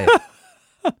you buy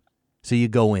it. So you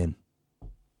go in.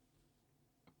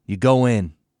 You go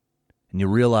in, and you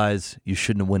realize you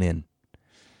shouldn't have went in.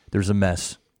 There's a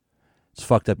mess. It's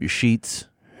fucked up your sheets.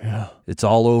 Yeah. It's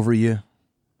all over you.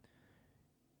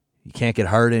 You can't get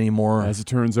hard anymore. As it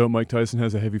turns out, Mike Tyson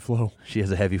has a heavy flow. She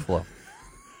has a heavy flow.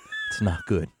 It's not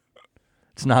good.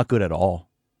 It's not good at all.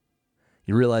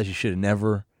 You realize you should have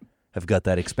never have got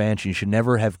that expansion. You should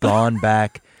never have gone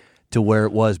back to where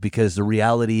it was, because the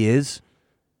reality is,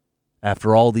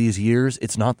 after all these years,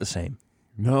 it's not the same.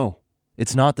 No.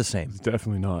 It's not the same. It's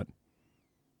definitely not.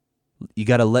 You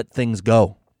got to let things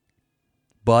go.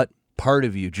 But part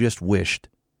of you just wished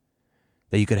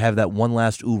that you could have that one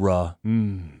last oorah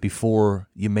before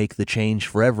you make the change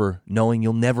forever, knowing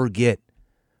you'll never get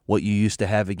what you used to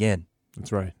have again.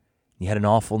 That's right. You had an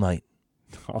awful night.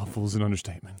 Awful is an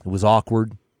understatement. It was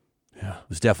awkward. Yeah. It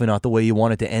was definitely not the way you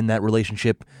wanted to end that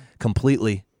relationship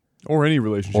completely. Or any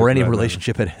relationship. Or any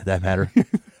relationship at that matter.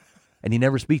 And you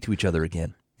never speak to each other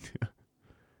again. Yeah.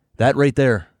 That right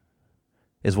there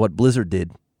is what Blizzard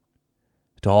did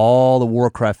to all the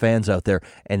Warcraft fans out there.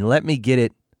 And let me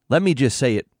just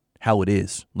say it how it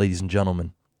is, ladies and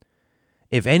gentlemen.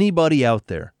 If anybody out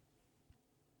there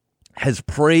has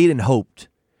prayed and hoped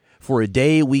for a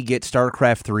day we get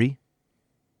StarCraft 3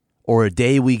 or a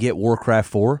day we get Warcraft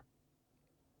 4,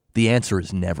 the answer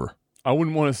is never. I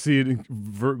wouldn't want to see it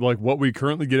like what we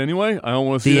currently get anyway. I don't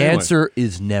want to see the it answer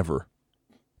is never.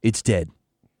 It's dead.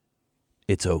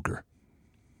 It's ogre.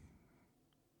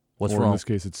 What's or wrong? In this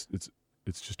case, it's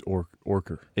just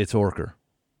orker. It's orker.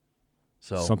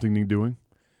 So something need doing.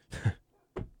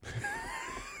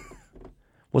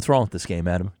 What's wrong with this game,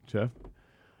 Adam? Jeff?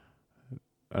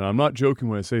 And I'm not joking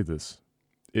when I say this.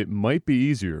 It might be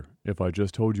easier if I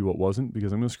just told you what wasn't,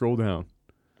 because I'm going to scroll down.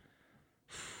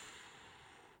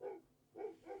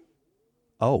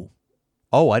 Oh,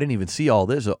 I didn't even see all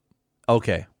this.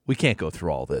 Okay, we can't go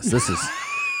through all this. This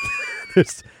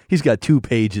is... he's got 2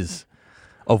 pages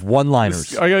of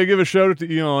one-liners. I got to give a shout-out to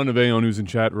Eon of Aeon, who's in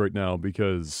chat right now,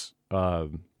 because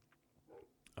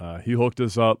he hooked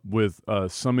us up with a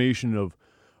summation of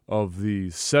the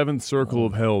 7th circle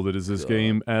of hell that is this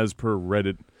game as per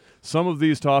Reddit. Some of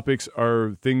these topics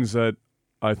are things that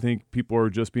I think people are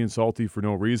just being salty for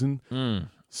no reason.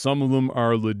 Some of them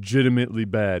are legitimately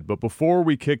bad. But before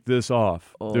we kick this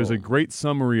off, there's a great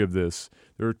summary of this.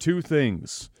 There are 2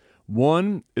 things.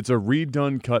 One, it's a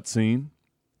redone cutscene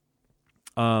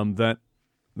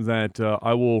that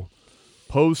I will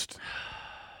post.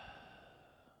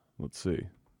 Let's see.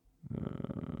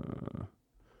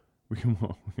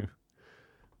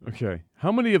 Okay.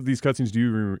 How many of these cutscenes do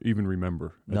you even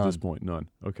remember at this point? None.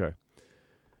 Okay.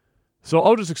 So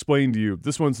I'll just explain to you.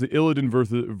 This one's the Illidan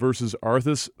versus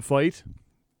Arthas fight,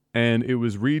 and it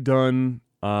was redone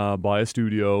by a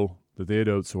studio that they had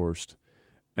outsourced,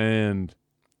 and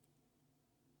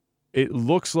it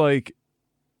looks like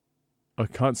a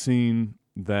cutscene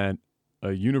that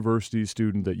a university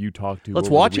student that you talked to Let's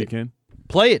over watch the weekend.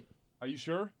 Play it. Are you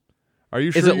sure? Are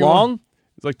you sure? Is it long?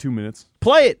 It's like 2 minutes.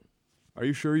 Play it. Are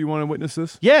you sure you want to witness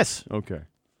this? Yes. Okay.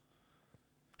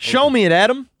 Show me it,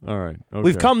 Adam. All right. Okay.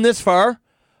 We've come this far.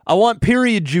 I want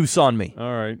period juice on me.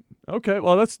 All right. Okay.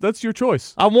 Well, that's your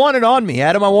choice. I want it on me,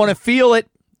 Adam. I want to feel it.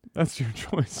 That's your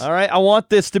choice. All right. I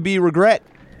want this to be regret.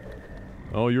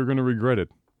 Oh, you're going to regret it.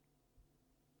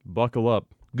 Buckle up.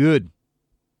 Good.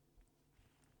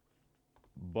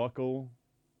 buckle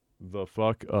the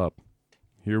fuck up.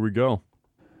 Here we go.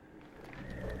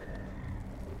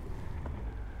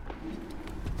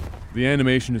 The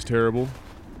animation is terrible.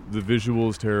 The visual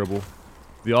is terrible.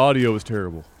 The audio is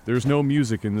terrible. There's no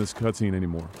music in this cutscene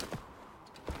anymore.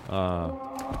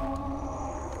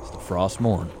 It's the Frost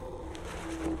Morn.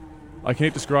 I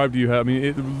can't describe to you how... I mean,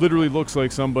 it literally looks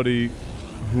like somebody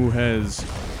who has...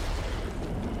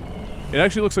 It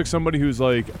actually looks like somebody who's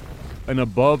like an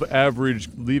above average,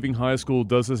 leaving high school,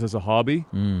 does this as a hobby,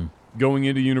 going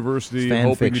into university,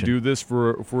 hoping to do this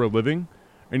for a living.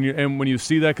 And when you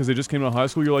see that, because they just came out of high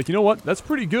school, you're like, you know what? That's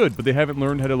pretty good, but they haven't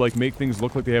learned how to like make things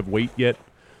look like they have weight yet.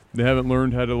 They haven't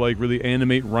learned how to like really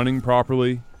animate running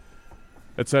properly,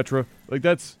 etc. Like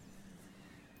that's...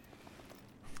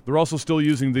 They're also still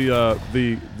using the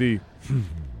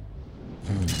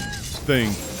thing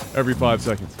every 5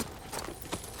 seconds.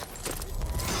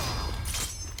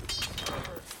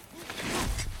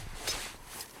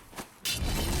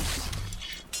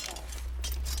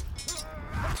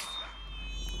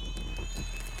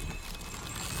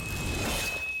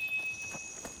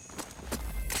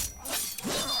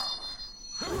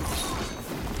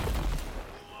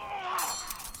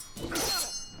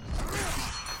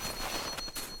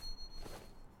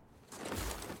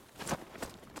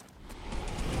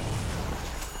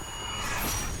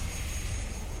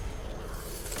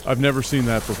 I've never seen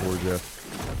that before, Jeff.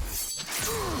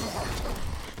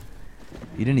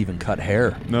 He didn't even cut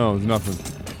hair. No, there's nothing.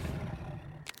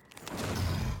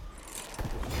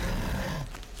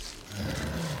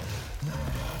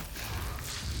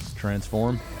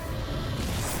 Transform.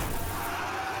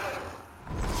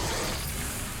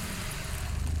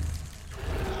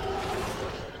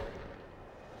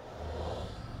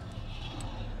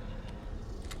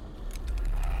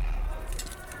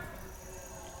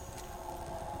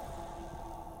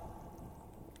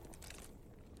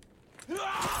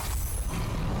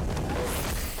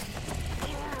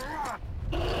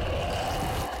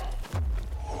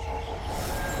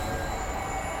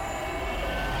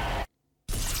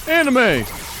 Anime!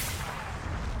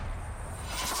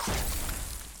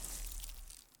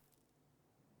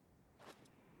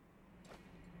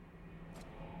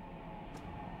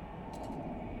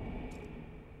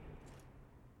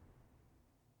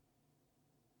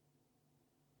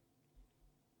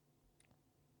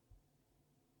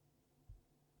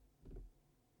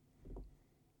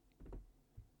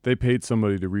 They paid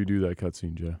somebody to redo that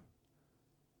cutscene, Jeff.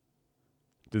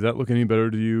 Did that look any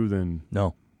better to you than...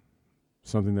 No.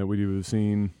 Something that we would have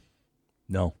seen?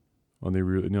 No. On the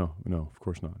no, of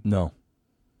course not. No.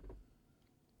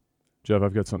 Jeff,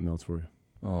 I've got something else for you.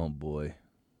 Oh boy.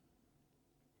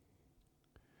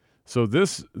 So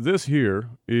this here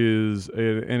is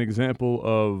an example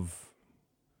of,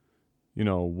 you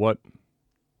know, what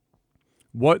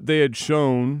they had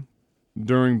shown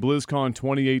during BlizzCon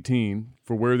 2018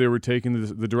 for where they were taking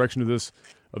the direction of this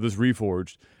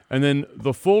Reforged, and then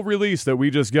the full release that we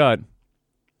just got.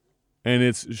 And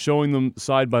it's showing them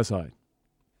side by side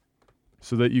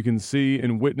so that you can see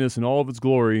and witness in all of its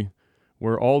glory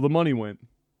where all the money went.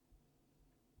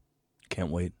 Can't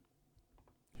wait.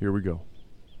 Here we go.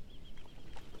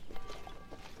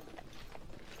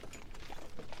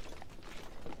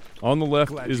 On the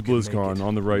left is BlizzCon.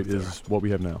 On the right is what we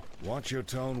have now. Watch your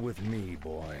tone with me,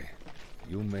 boy.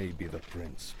 You may be the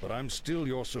prince, but I'm still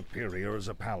your superior as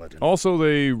a paladin. Also,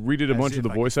 they redid a bunch of the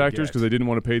voice actors because they didn't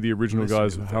want to pay the original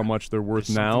guys how much they're worth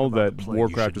now that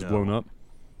Warcraft is blown up.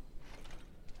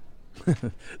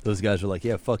 Those guys are like,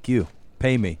 yeah, fuck you.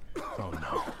 Pay me. Oh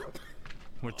no.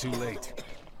 We're too late.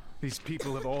 These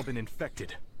people have all been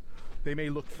infected. They may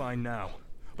look fine now,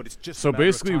 but it's just so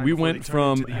basically we went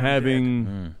from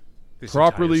having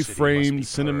properly framed,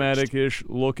 cinematic-ish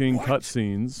looking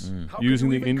cutscenes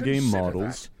using the in-game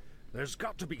models There's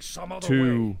got to be some other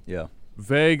to way.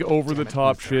 vague,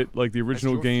 over-the-top shit like the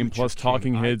original game plus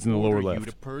talking heads in the lower left. You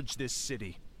to purge this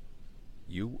city.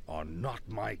 You are not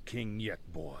my king yet,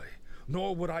 boy.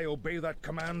 Nor would I obey that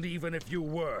command even if you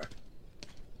were.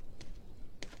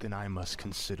 Then I must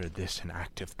consider this an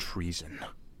act of treason.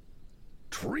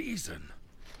 Treason?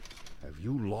 Have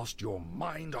you lost your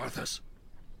mind, Arthas?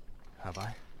 Have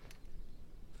I?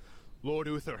 Lord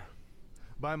Uther,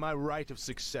 by my right of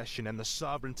succession and the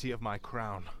sovereignty of my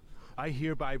crown, I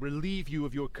hereby relieve you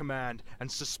of your command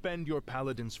and suspend your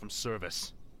paladins from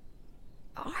service.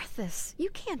 Arthas, you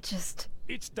can't just...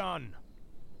 It's done.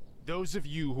 Those of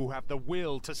you who have the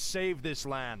will to save this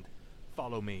land,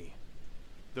 follow me.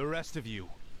 The rest of you,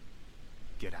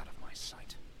 get out of my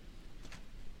sight.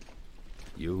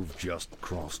 You've just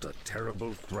crossed a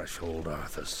terrible threshold,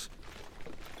 Arthas.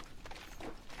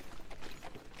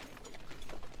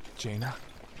 Jaina.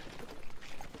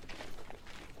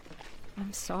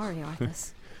 I'm sorry,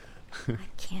 Arthas. I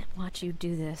can't watch you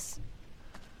do this.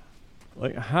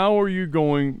 Like, how are you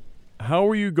going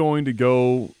to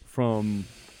go from...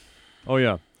 Oh,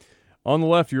 yeah. On the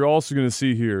left, you're also going to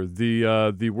see here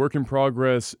the work in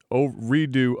progress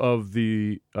redo of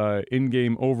the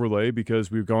in-game overlay,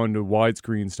 because we've gone to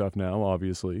widescreen stuff now,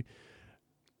 obviously.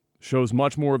 Shows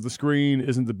much more of the screen,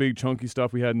 isn't the big chunky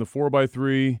stuff we had in the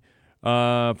 4x3.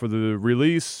 For the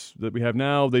release that we have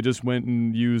now, they just went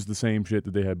and used the same shit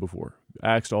that they had before.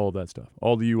 Axed all of that stuff.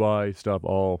 All the UI stuff,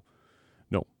 no.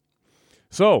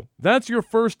 So, that's your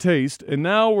first taste, and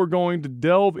now we're going to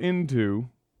delve into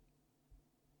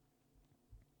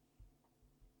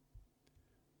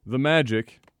the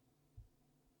magic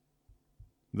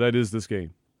that is this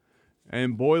game.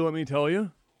 And boy, let me tell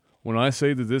you, when I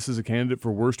say that this is a candidate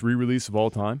for worst re-release of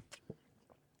all time,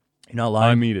 You're not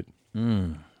lying. I mean it.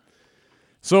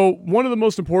 So one of the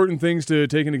most important things to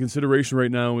take into consideration right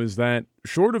now is that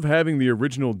short of having the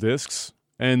original discs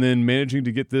and then managing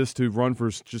to get this to run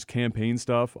for just campaign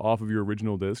stuff off of your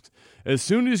original discs, as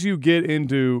soon as you get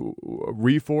into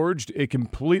Reforged, it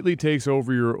completely takes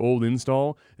over your old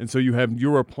install, and so you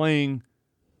are playing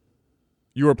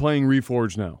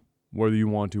Reforged now, whether you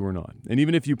want to or not. And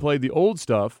even if you play the old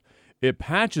stuff, it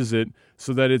patches it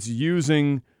so that it's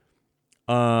using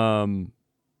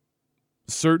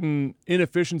certain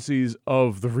inefficiencies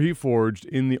of the Reforged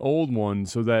in the old one,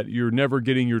 so that you're never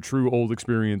getting your true old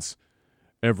experience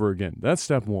ever again. That's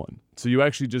step one. So you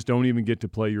actually just don't even get to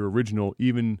play your original,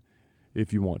 even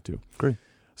if you want to. Great.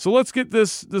 So let's get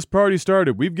this party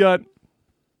started. We've got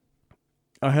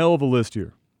a hell of a list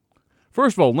here.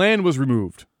 First of all, land was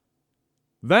removed.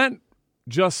 That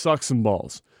just sucks some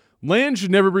balls. Land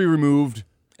should never be removed,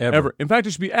 ever. In fact,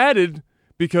 it should be added,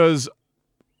 because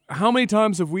how many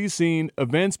times have we seen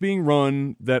events being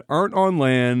run that aren't on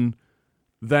LAN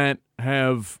that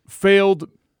have failed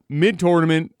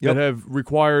mid-tournament, that have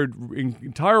required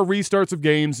entire restarts of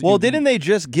games? Well, didn't they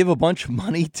just give a bunch of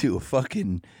money to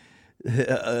fucking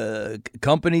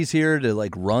companies here to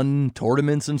like run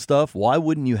tournaments and stuff? Why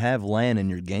wouldn't you have LAN in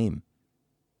your game?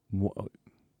 You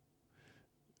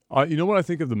know what I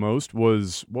think of the most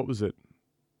was, what was it?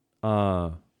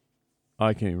 I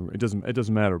can't remember. It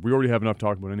doesn't matter. We already have enough to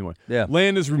talk about anyway. Yeah.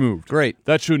 LAN is removed. Great.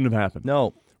 That shouldn't have happened.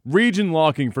 No. Region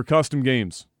locking for custom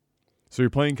games. So you're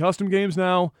playing custom games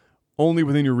now only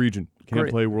within your region. Can't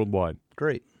play worldwide.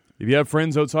 Great. If you have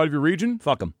friends outside of your region,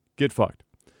 Fuck them. get fucked.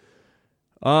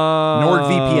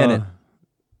 NordVPN it.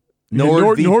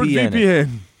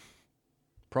 NordVPN.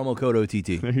 Promo code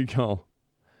OTT. There you go.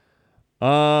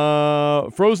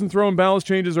 Frozen Throne balance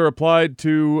changes are applied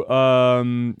to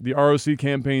the ROC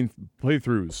campaign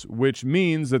playthroughs, which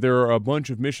means that there are a bunch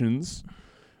of missions.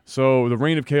 So the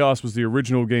Reign of Chaos was the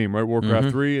original game, right?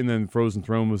 Warcraft 3, and then Frozen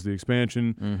Throne was the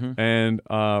expansion. And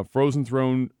Frozen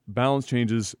Throne balance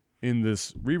changes in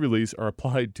this re-release are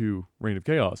applied to Reign of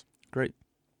Chaos. Great.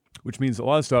 Which means a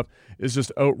lot of stuff is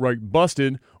just outright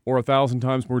busted or 1,000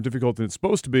 times more difficult than it's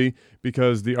supposed to be,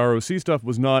 because the ROC stuff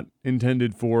was not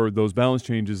intended for those balance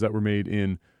changes that were made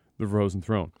in the Frozen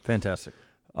Throne. Fantastic.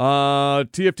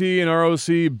 TFT and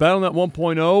ROC Battle.net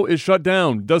 1.0 is shut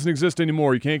down. Doesn't exist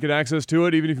anymore. You can't get access to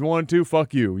it. Even if you wanted to,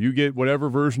 fuck you. You get whatever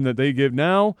version that they give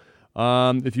now.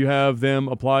 If you have them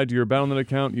applied to your Battle.net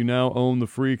account, you now own the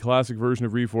free classic version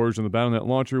of Reforged on the Battle.net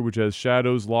launcher, which has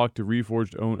shadows locked to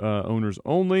Reforged owners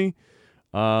only,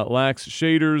 lacks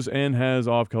shaders, and has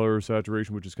off-color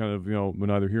saturation, which is kind of,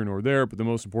 neither here nor there. But the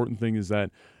most important thing is that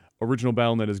original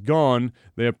Battle.net is gone.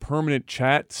 They have permanent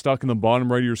chat stuck in the bottom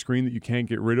right of your screen that you can't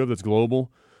get rid of. That's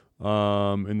global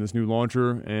in this new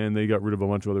launcher, and they got rid of a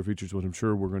bunch of other features, which I'm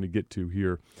sure we're going to get to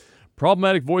here.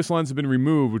 Problematic voice lines have been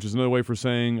removed, which is another way for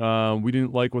saying we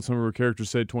didn't like what some of our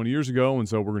characters said 20 years ago, and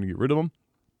so we're going to get rid of them.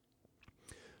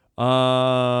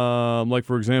 Like,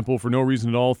 for example, for no reason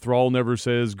at all, Thrall never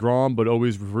says Grom, but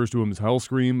always refers to him as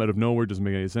Hellscream out of nowhere. Doesn't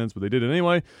make any sense, but they did it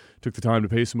anyway. Took the time to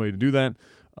pay somebody to do that.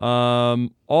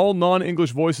 All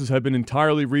non-English voices have been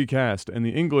entirely recast, and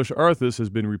the English Arthas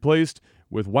has been replaced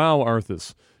with WoW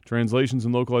Arthas. Translations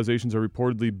and localizations are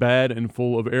reportedly bad and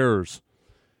full of errors.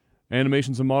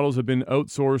 Animations and models have been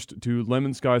outsourced to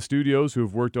Lemon Sky Studios, who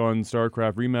have worked on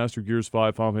StarCraft Remastered, Gears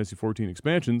 5, Final Fantasy 14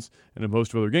 expansions, and a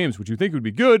host of other games, which you think would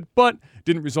be good, but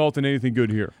didn't result in anything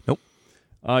good here. Nope.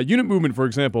 Unit movement, for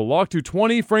example, locked to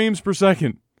 20 frames per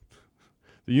second.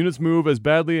 The units move as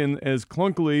badly and as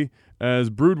clunkily as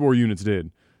Brood War units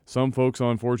did. Some folks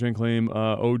on 4chan claim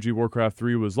OG Warcraft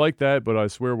 3 was like that, but I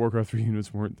swear Warcraft 3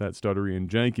 units weren't that stuttery and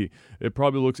janky. It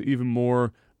probably looks even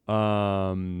more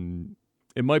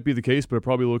it might be the case, but it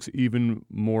probably looks even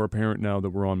more apparent now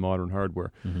that we're on modern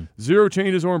hardware. Zero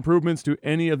changes or improvements to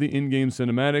any of the in-game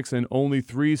cinematics, and only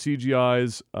 3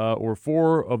 CGIs or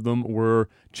 4 of them were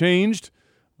changed.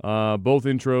 Both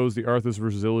intros, the Arthas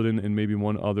versus Illidan, and maybe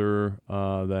one other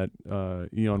that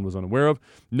Eon was unaware of.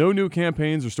 No new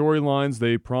campaigns or storylines.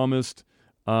 They promised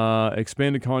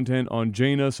expanded content on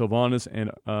Jaina, Sylvanas,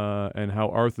 and how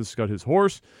Arthas got his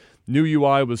horse. New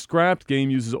UI was scrapped.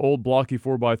 Game uses old blocky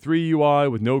 4x3 UI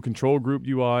with no control group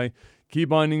UI. Key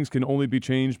bindings can only be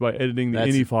changed by editing the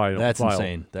ini file. That's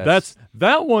insane.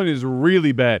 That one is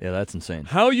really bad. Yeah, that's insane.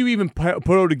 How you even put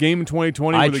out a game in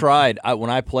 2020? I tried.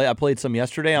 I played some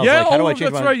yesterday. I was like, how do I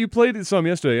change that's right. You played it some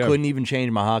yesterday. Yeah. Couldn't even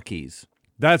change my hotkeys.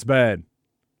 That's bad.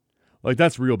 Like,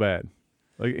 that's real bad.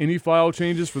 Like, any file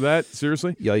changes for that?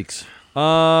 Seriously? Yikes.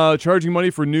 Charging money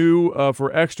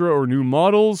for extra or new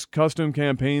models. Custom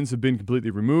campaigns have been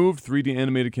completely removed. 3D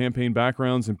animated campaign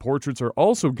backgrounds and portraits are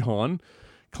also gone.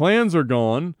 Clans are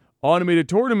gone. Automated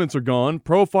tournaments are gone.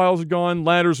 Profiles are gone.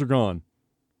 Ladders are gone.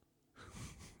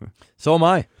 So am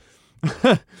I.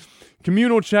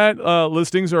 Communal chat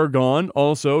listings are gone.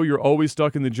 Also, you're always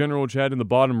stuck in the general chat in the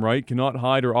bottom right. Cannot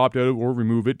hide or opt out of or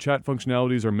remove it. Chat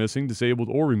functionalities are missing, disabled,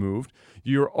 or removed.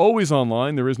 You're always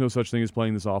online. There is no such thing as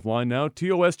playing this offline now.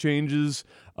 TOS changes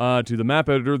to the map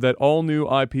editor that all new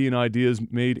IP and ideas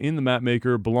made in the map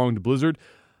maker belong to Blizzard.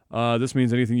 This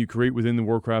means anything you create within the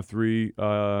Warcraft 3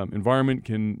 environment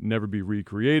can never be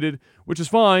recreated, which is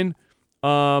fine.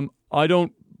 I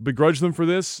don't begrudge them for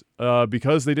this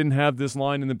because they didn't have this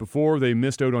line in it before. They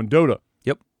missed out on Dota.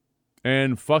 Yep.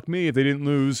 And fuck me if they didn't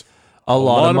lose a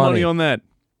lot of money on that.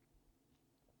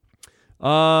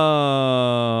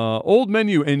 Old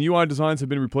menu and UI designs have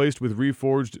been replaced with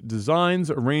Reforged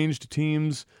designs. Arranged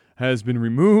teams has been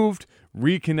removed.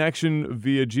 Reconnection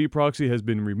via G-Proxy has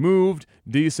been removed.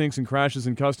 Desyncs and crashes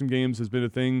in custom games has been a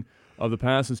thing of the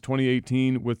past since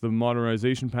 2018 with the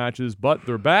modernization patches, but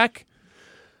they're back.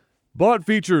 Bot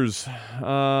features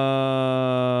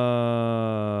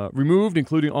removed,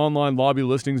 including online lobby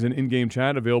listings and in-game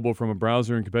chat available from a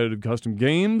browser and competitive custom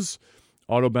games.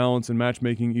 Auto balance and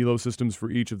matchmaking ELO systems for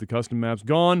each of the custom maps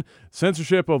gone.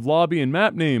 Censorship of lobby and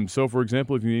map names. So, for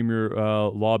example, if you name your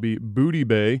lobby Booty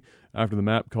Bay after the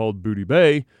map called Booty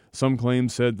Bay, some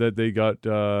claims said that they got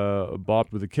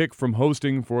bopped with a kick from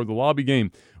hosting for the lobby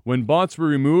game. When bots were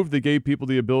removed, they gave people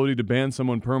the ability to ban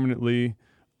someone permanently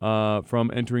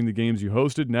from entering the games you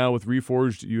hosted. Now with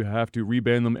Reforged, you have to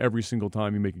reban them every single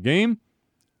time you make a game.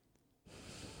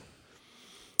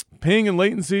 Ping and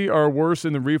latency are worse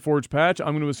in the Reforged patch.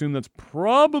 I'm going to assume that's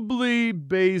probably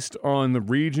based on the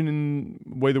region and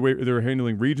the way they're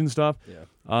handling region stuff.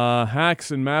 Yeah.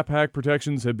 Hacks and map hack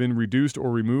protections have been reduced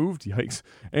or removed. Yikes.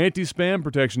 Anti-spam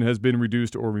protection has been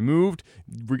reduced or removed.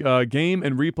 Game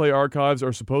and replay archives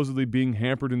are supposedly being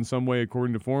hampered in some way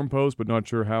according to forum posts, but not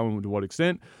sure how and to what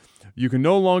extent. You can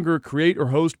no longer create or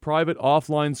host private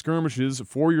offline skirmishes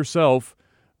for yourself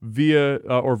via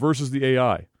or versus the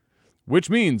AI.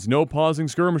 Which means no pausing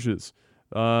skirmishes.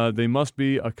 They must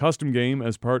be a custom game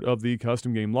as part of the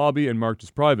custom game lobby and marked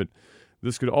as private.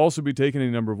 This could also be taken in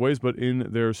a number of ways, but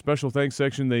in their special thanks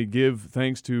section, they give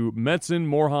thanks to Metzen,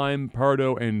 Morheim,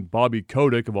 Pardo, and Bobby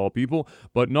Kotick, of all people,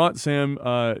 but not Sam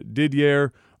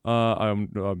Didier.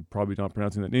 I'm probably not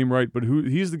pronouncing that name right, but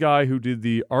he's the guy who did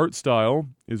the art style,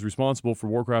 is responsible for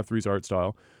Warcraft 3's art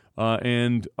style,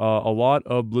 and a lot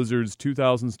of Blizzard's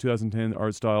 2000s, 2010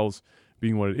 art styles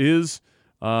being what it is.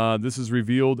 This is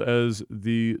revealed as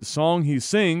the song he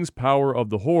sings, Power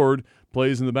of the Horde,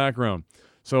 plays in the background.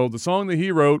 So the song that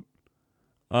he wrote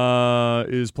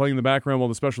is playing in the background while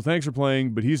the special thanks are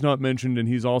playing, but he's not mentioned, and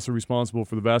he's also responsible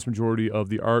for the vast majority of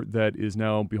the art that is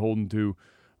now beholden to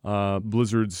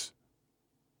Blizzard's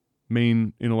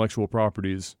main intellectual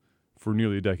properties for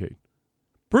nearly a decade.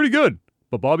 Pretty good.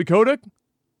 But Bobby Kotick,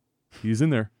 he's in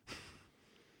there.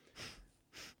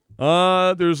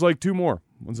 There's like 2 more.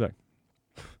 One sec.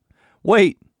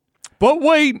 Wait. But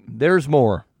wait. There's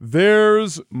more.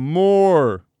 There's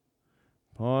more.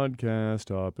 Podcast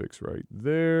topics right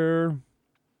there.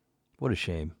 What a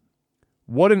shame.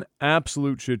 What an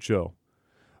absolute shit show.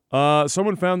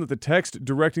 Someone found that the text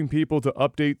directing people to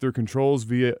update their controls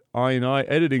via INI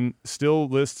editing still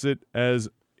lists it as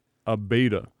a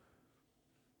beta.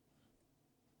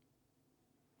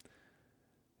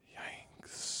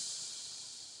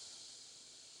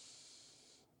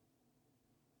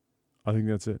 I think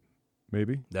that's it.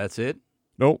 Maybe. That's it?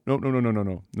 No. They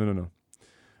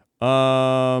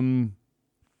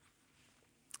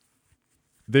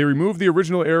removed the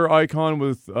original error icon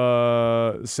with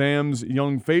Sam's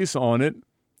young face on it.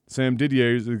 Sam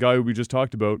Didier is the guy who we just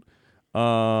talked about.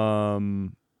 or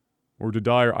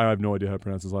Dadier, I have no idea how to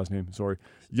pronounce his last name, sorry,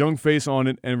 young face on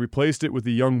it and replaced it with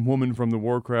the young woman from the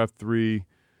Warcraft 3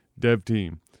 dev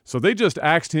team. So they just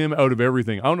axed him out of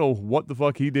everything. I don't know what the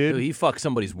fuck he did. Dude, he fucked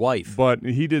somebody's wife. But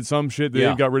he did some shit.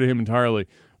 They got rid of him entirely.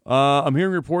 I'm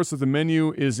hearing reports that the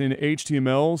menu is in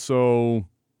HTML, so...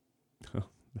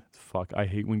 fuck, I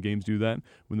hate when games do that.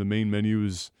 When the main menu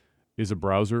is a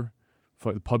browser.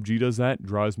 PUBG does that.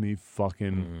 Drives me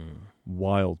fucking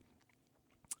wild.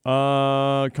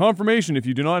 Confirmation. If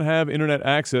you do not have internet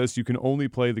access, you can only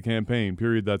play the campaign.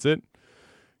 Period. That's it.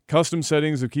 Custom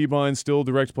settings of keybinds still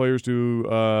direct players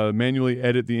to manually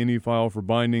edit the INI file for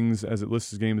bindings as it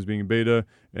lists the game as being in beta.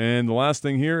 And the last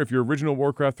thing here, if your original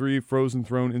Warcraft 3 Frozen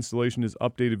Throne installation is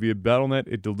updated via Battle.net,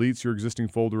 it deletes your existing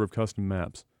folder of custom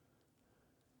maps.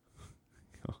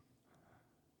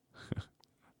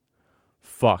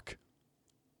 Fuck.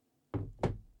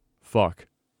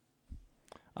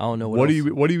 I don't know what are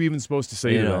you even supposed to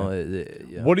say to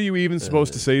that? What are you even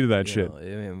supposed to say to that shit?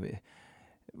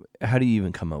 How do you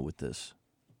even come out with this?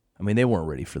 I mean, they weren't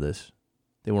ready for this.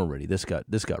 They weren't ready. This got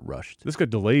rushed. This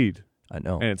got delayed. I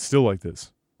know. And it's still like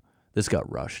this. This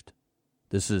got rushed.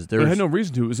 They had no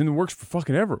reason to. It was in the works for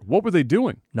fucking ever. What were they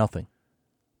doing? Nothing.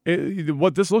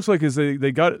 What this looks like is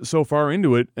they got so far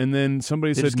into it, and then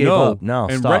somebody said no,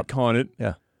 and stop. retcon it,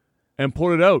 yeah, and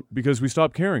pull it out because we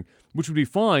stopped caring. Which would be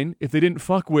fine if they didn't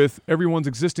fuck with everyone's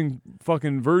existing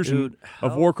fucking version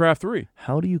of Warcraft 3.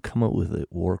 How do you come up with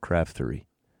Warcraft 3?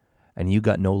 And you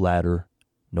got no ladder,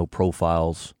 no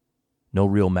profiles, no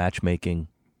real matchmaking.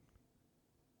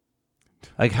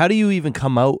 Like, how do you even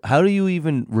come out? How do you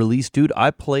even release? Dude, I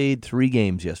played 3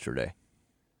 games yesterday.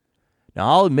 Now,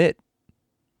 I'll admit,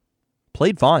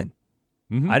 played fine.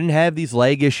 Mm-hmm. I didn't have these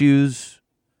lag issues.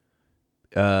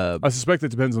 I suspect it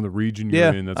depends on the region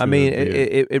you're in. I mean,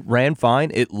 it ran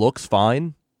fine. It looks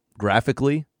fine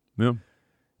graphically. Yeah.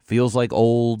 Feels like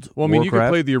old Well, I mean, Warcraft. you could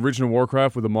play the original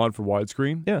Warcraft with a mod for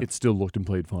widescreen. Yeah. It still looked and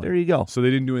played fine. There you go. So they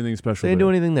didn't do anything special. They didn't do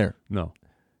anything there. No.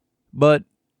 But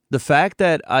the fact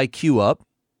that I queue up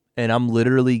and I'm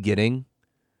literally getting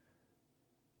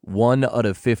 1 out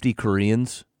of 50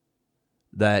 Koreans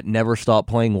that never stop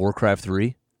playing Warcraft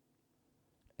 3,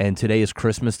 and today is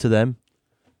Christmas to them,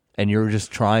 and you're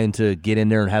just trying to get in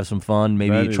there and have some fun,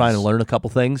 maybe trying to learn a couple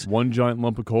things. One giant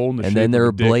lump of coal in the and shape then they're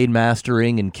of a dick. blade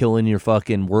mastering and killing your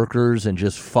fucking workers and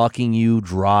just fucking you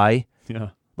dry. Yeah.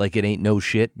 Like it ain't no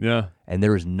shit. Yeah. And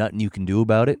there is nothing you can do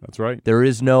about it. That's right. There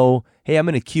is no, hey, I'm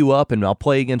going to queue up and I'll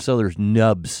play against others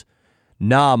nubs.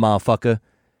 Nah, motherfucker.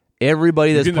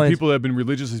 Everybody that's playing... the people that have been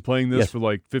religiously playing this for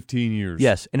like 15 years.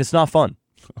 Yes, and it's not fun.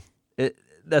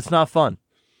 That's not fun.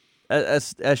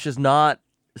 That's just not...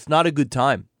 It's not a good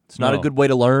time. It's not a good way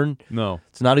to learn. No.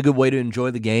 It's not a good way to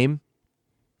enjoy the game.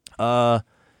 It's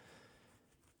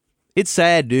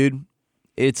sad, dude.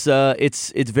 It's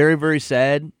very, very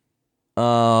sad.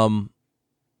 Honestly,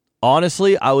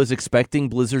 I was expecting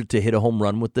Blizzard to hit a home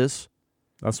run with this.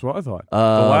 That's what I thought. The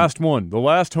last one. The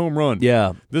last home run.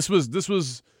 Yeah. This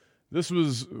was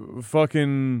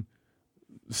fucking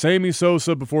Sammy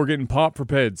Sosa before getting popped for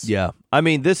peds. Yeah. I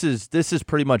mean, this is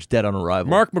pretty much dead on arrival.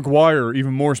 Mark McGuire,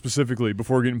 even more specifically,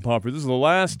 before getting popped. This is the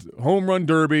last home run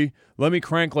derby. Let me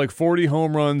crank like 40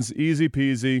 home runs, easy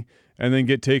peasy, and then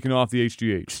get taken off the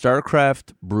HGH.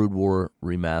 StarCraft Brood War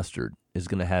Remastered is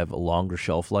going to have a longer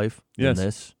shelf life than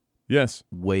this. Yes.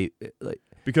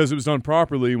 Because it was done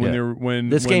properly when they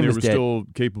were still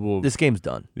capable of... This game's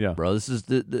done. Yeah. Bro, this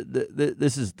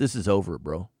is over,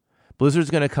 bro. Blizzard's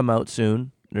going to come out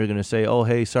soon. They're going to say, "Oh,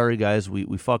 hey, sorry guys, we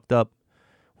fucked up.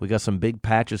 We got some big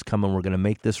patches coming. We're going to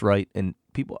make this right." And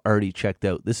people already checked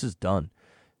out. This is done.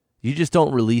 You just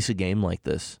don't release a game like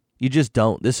this. You just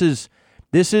don't. This is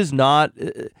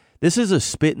a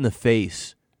spit in the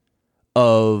face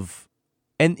of...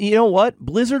 And you know what?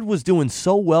 Blizzard was doing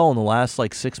so well in the last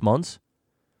 6 months.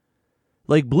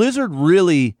 Like Blizzard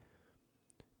really,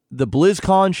 the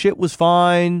BlizzCon shit was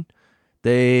fine.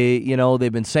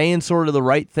 They've been saying sort of the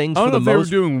right things for the most. I don't know if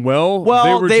they were doing well.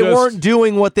 Well, they weren't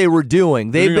doing what they were doing.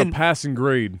 They've been a passing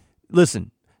grade. Listen,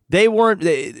 they weren't.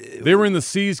 They were in the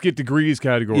C's get degrees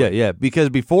category. Yeah. Because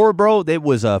before, bro,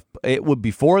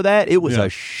 before that, it was a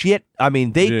shit. I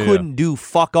mean, they couldn't do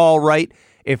fuck all right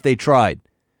if they tried.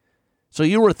 So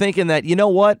you were thinking that, you know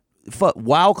what?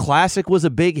 WoW Classic was a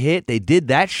big hit. They did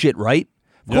that shit right.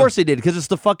 Of course they did, because it's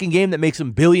the fucking game that makes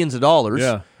them billions of dollars.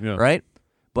 Yeah. Right?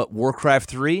 But Warcraft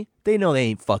 3, they know they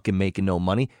ain't fucking making no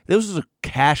money. This is a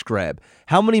cash grab.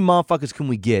 How many motherfuckers can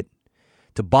we get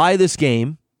to buy this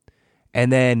game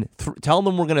and then tell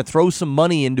them we're going to throw some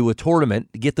money into a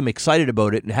tournament to get them excited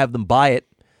about it and have them buy it,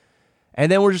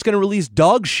 and then we're just going to release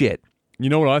dog shit? You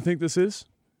know what I think this is?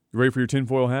 You ready for your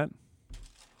tinfoil hat?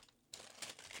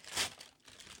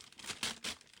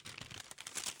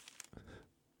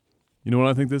 You know what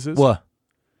I think this is? What?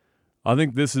 I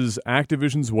think this is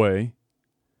Activision's way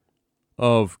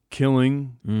of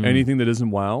killing anything that isn't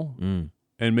WoW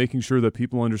and making sure that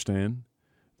people understand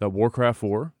that Warcraft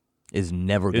 4 Is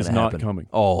never going to is happen. not coming.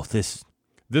 Oh, this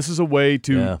is a way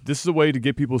to Yeah.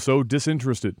 get people so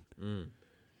disinterested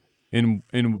in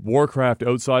Warcraft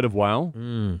outside of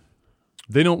WoW.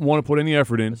 They don't want to put any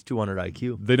effort in. That's 200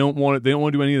 IQ. They don't want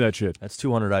to do any of that shit. That's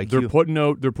 200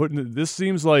 IQ. They're putting this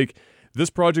seems like this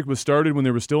project was started when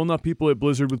there were still enough people at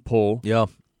Blizzard with pull Yeah.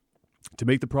 to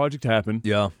make the project happen.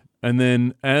 Yeah. And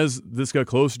then as this got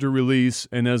closer to release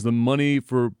and as the money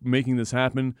for making this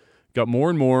happen got more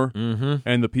and more,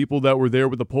 and the people that were there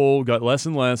with the pull got less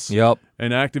and less, Yep.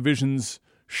 and Activision's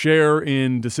share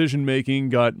in decision-making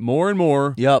got more and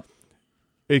more, Yep.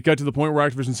 it got to the point where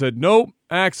Activision said, nope,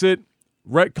 axe it,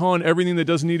 retcon everything that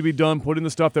doesn't need to be done, put in the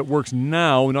stuff that works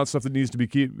now, and not stuff that needs to be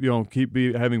keep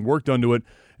having work done to it,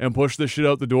 and push this shit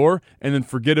out the door, and then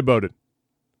forget about it.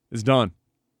 It's done.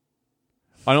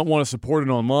 I don't want to support it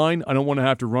online. I don't want to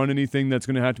have to run anything that's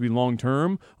going to have to be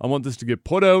long-term. I want this to get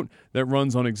put out that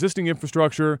runs on existing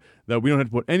infrastructure that we don't have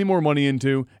to put any more money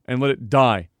into and let it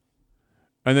die.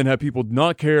 And then have people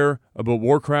not care about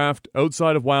Warcraft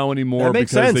outside of WoW anymore That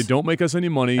makes because sense. they don't make us any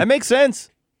money That makes sense.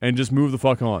 and just move the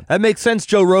fuck on. That makes sense,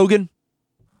 Joe Rogan.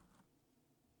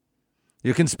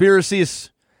 Your conspiracy is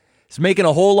making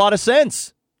a whole lot of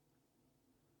sense.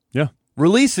 Yeah.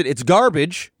 Release it. It's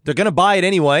garbage. They're going to buy it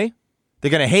anyway. They're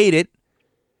going to hate it.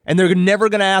 And they're never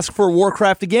going to ask for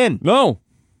Warcraft again. No.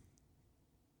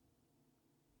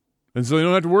 And so you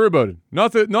don't have to worry about it.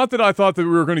 Not that I thought that we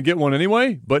were going to get one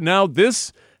anyway, but now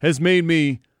this has made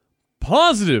me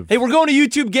positive. Hey, we're going to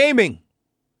YouTube Gaming.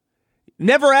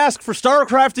 Never ask for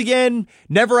StarCraft again.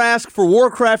 Never ask for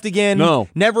Warcraft again. No.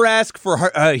 Never ask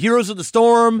for Heroes of the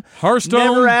Storm. Hearthstone.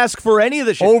 Never ask for any of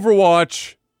the shit.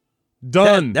 Overwatch.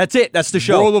 Done. That's it. That's the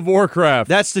show. World of Warcraft.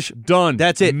 That's the done.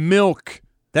 That's it. Milk.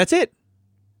 That's it.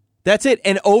 That's it.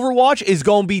 And Overwatch is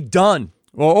going to be done.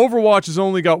 Well, Overwatch has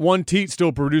only got one teat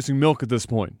still producing milk at this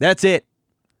point. That's it.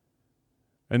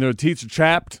 And their teats are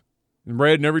chapped and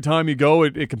red, and every time you go,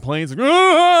 it complains. Like,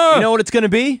 "Ah!" You know what it's going to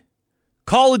be?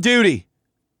 Call of Duty.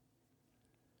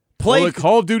 Well, the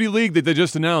Call of Duty League that they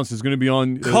just announced is going to be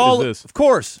on is this. Of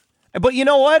course. But you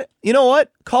know what? You know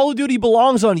what? Call of Duty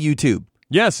belongs on YouTube.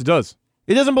 Yes, it does.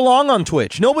 It doesn't belong on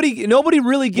Twitch. Nobody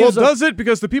really gives does it?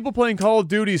 Because the people playing Call of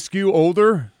Duty skew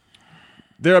older.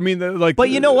 They're like, but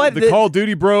you know what? The Call of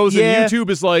Duty bros Yeah. and YouTube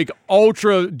is like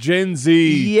ultra Gen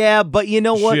Z. Yeah, but you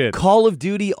know what? Shit. Call of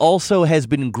Duty also has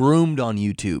been groomed on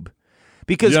YouTube.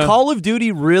 Because Yeah. Call of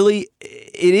Duty really,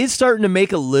 it is starting to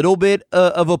make a little bit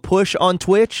of a push on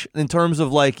Twitch in terms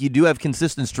of like you do have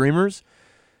consistent streamers.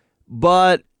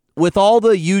 But with all the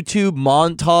YouTube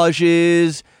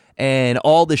montages and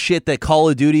all the shit that Call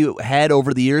of Duty had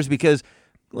over the years, because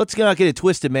let's not get it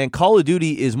twisted, man. Call of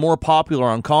Duty is more popular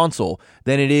on console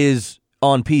than it is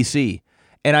on PC.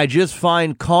 And I just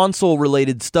find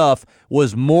console-related stuff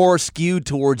was more skewed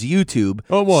towards YouTube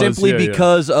Oh, it was. simply Yeah, yeah.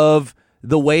 because of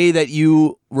the way that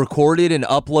you recorded and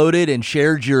uploaded and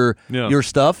shared your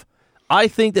stuff. I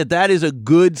think that is a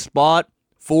good spot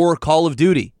for Call of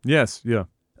Duty. Yes, yeah.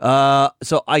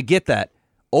 So I get that.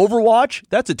 Overwatch,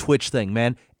 that's a Twitch thing,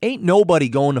 man. Ain't nobody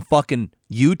going to fucking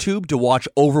YouTube to watch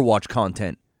Overwatch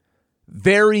content.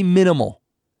 Very minimal.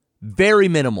 Very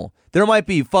minimal. There might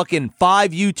be fucking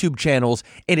 5 YouTube channels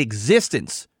in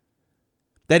existence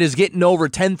that is getting over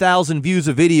 10,000 views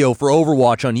a video for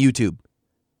Overwatch on YouTube.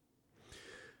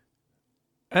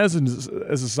 As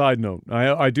a side note,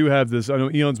 I do have this. I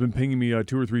know Eon's been pinging me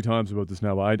 2 or 3 times about this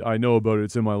now. But I know about it.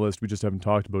 It's in my list. We just haven't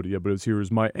talked about it yet. But it's here.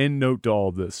 Is my end note to all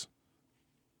of this.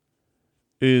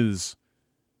 Is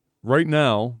right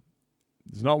now,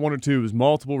 it's not 1 or 2, there's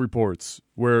multiple reports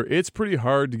where it's pretty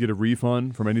hard to get a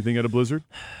refund from anything out of Blizzard.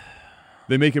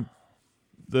 They make it,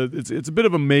 it's a bit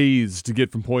of a maze to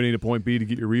get from point A to point B to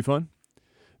get your refund.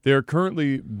 They are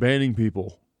currently banning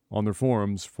people on their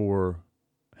forums for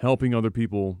helping other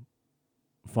people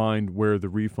find where the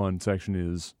refund section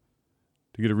is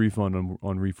to get a refund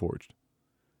on Reforged.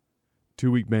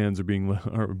 2-week bans are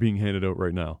being handed out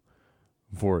right now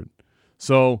for it.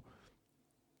 So,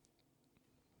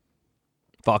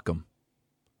 Fuck them.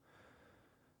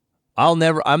 I'm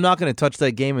not going to touch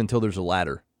that game until there's a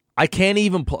ladder. I can't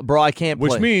even, bro, I can't play.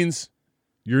 which means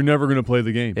you're never going to play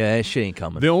the game. Yeah, that shit ain't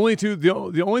coming. The only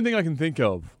thing I can think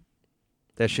of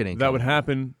That shit ain't that coming. would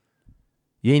happen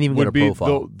You ain't even got a would be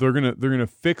profile. they're gonna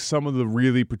fix some of the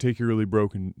really particularly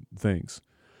broken things.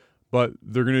 but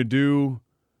they're going to do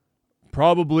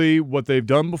probably what they've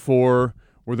done before,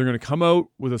 where they're going to come out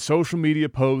with a social media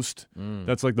post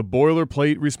that's like the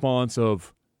boilerplate response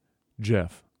of,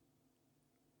 Jeff,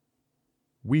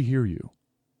 we hear you.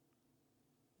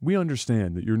 We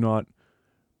understand that you're not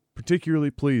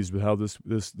particularly pleased with how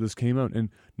this came out, and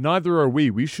neither are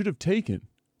we. We should have taken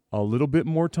a little bit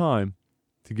more time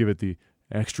to give it the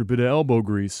extra bit of elbow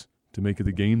grease to make it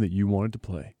the game that you wanted to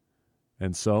play.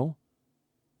 And so,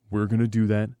 we're going to do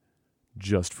that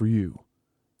just for you.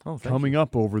 Coming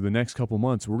up over the next couple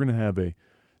months, we're going to have a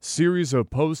series of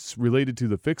posts related to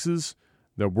the fixes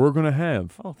that we're going to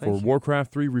have for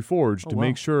Warcraft 3 Reforged to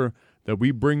make sure that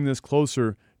we bring this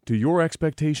closer to your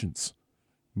expectations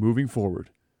moving forward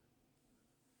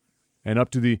and up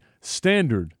to the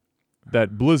standard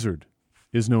that Blizzard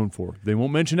is known for. They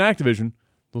won't mention Activision.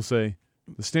 They'll say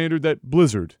the standard that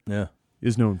Blizzard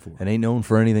is known for. It ain't known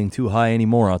for anything too high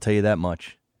anymore, I'll tell you that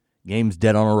much. Game's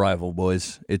dead on arrival,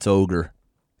 boys. It's ogre.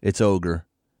 It's ogre.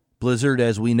 Blizzard,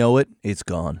 as we know it, it's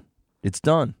gone. It's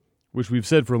done. Which we've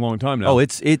said for a long time now. Oh,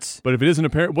 it's. But if it isn't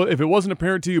apparent, well, if it wasn't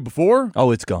apparent to you before,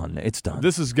 it's gone. It's done.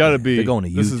 This has got to be. They're going to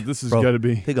YouTube. This has got to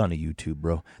be. They're going to YouTube,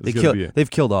 bro. They've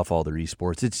killed off all their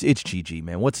esports. It's GG,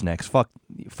 man. What's next? Fuck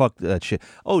that shit.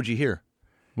 Oh, did you hear?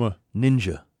 What?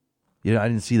 Ninja. Yeah, I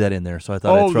didn't see that in there, so I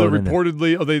thought I'd throw it in there.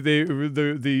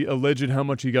 Reportedly, the alleged how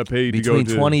much he got paid between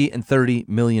to go to $20 and $30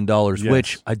 million,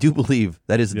 which I do believe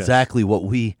that is exactly what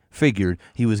we figured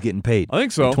he was getting paid. I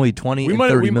think so. Between $20 and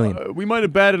 $30 million. We might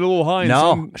have batted a little high.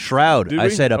 No, Shroud. I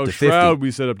said up to 50. Shroud,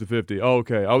 we said up to 50. Oh,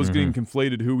 okay. I was getting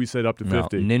conflated. Who we said up to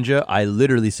 50? Ninja, I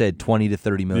literally said 20 to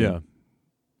 30 million. Yeah,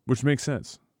 which makes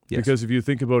sense. Yes. Because if you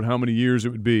think about how many years it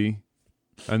would be,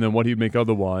 and then what he'd make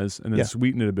otherwise, and then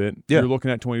sweeten it a bit, you're looking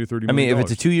at 20 to 30 million. I mean,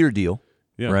 if it's a 2-year deal,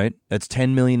 right, that's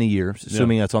 $10 million a year,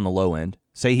 assuming that's on the low end.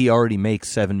 Say he already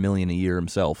makes $7 million a year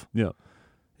himself. Yeah.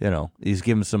 He's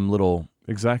giving some little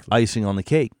icing on the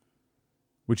cake.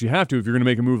 Which you have to if you're going to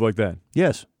make a move like that.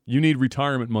 Yes. You need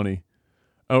retirement money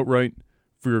outright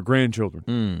for your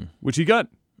grandchildren, which he got.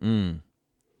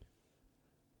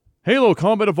 Halo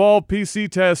Combat Evolved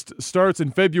PC test starts in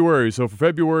February. So for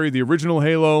February, the original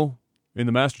Halo in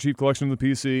the Master Chief Collection of the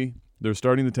PC, they're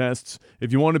starting the tests.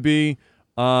 If you want to be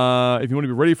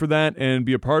ready for that and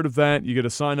be a part of that, you got to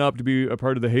sign up to be a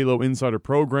part of the Halo Insider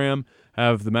program,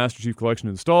 have the Master Chief Collection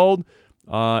installed,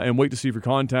 and wait to see if you're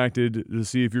contacted to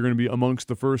see if you're going to be amongst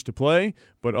the first to play.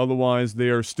 But otherwise, they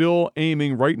are still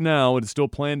aiming right now. It's still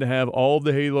planned to have all of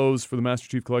the Halos for the Master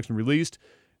Chief Collection released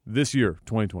this year,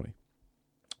 2020.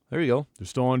 There you go. They're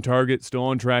still on target, still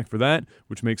on track for that,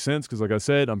 which makes sense because, like I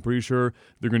said, I'm pretty sure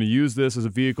they're going to use this as a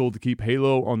vehicle to keep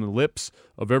Halo on the lips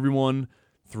of everyone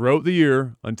throughout the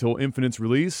year until Infinite's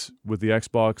release with the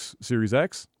Xbox Series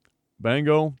X.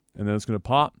 Bango, and then it's going to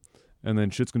pop, and then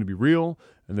shit's going to be real,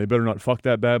 and they better not fuck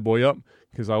that bad boy up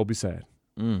because I will be sad.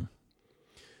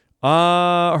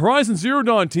 Horizon Zero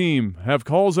Dawn team have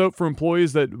calls out for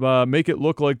employees that make it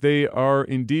look like they are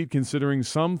indeed considering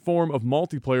some form of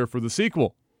multiplayer for the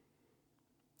sequel.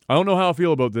 I don't know how I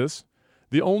feel about this.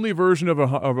 The only version of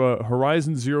a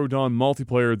Horizon Zero Dawn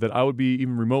multiplayer that I would be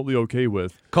even remotely okay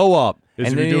with co-op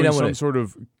is if you're doing some sort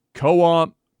of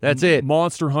co-op. That's it.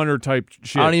 Monster Hunter type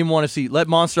shit. I don't even want to see. Let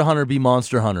Monster Hunter be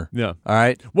Monster Hunter. Yeah. All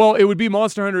right. Well, it would be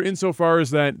Monster Hunter insofar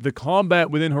as that the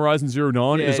combat within Horizon Zero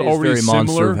Dawn is already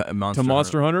similar to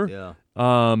Monster Hunter.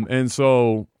 Yeah. And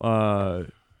so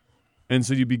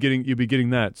you'd be getting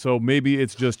that. So maybe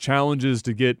it's just challenges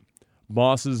to get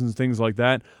bosses and things like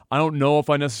that. I don't know if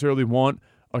I necessarily want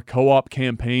a co-op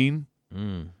campaign,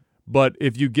 but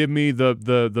if you give me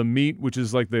the meat, which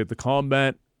is like the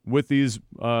combat with these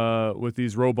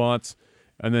robots,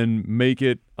 and then make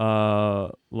it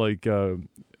like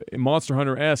Monster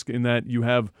Hunter-esque in that you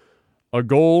have a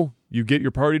goal, you get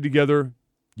your party together,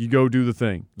 you go do the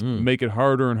thing, make it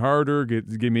harder and harder,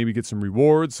 maybe get some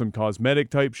rewards, some cosmetic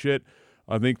type shit.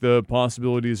 I think the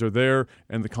possibilities are there,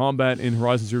 and the combat in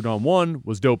Horizon Zero Dawn 1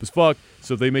 was dope as fuck,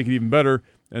 so if they make it even better,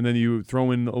 and then you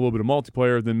throw in a little bit of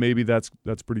multiplayer, then maybe that's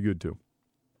pretty good too.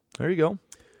 There you go.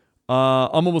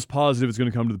 I'm almost positive it's going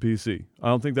to come to the PC. I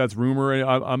don't think that's rumor.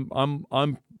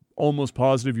 I'm almost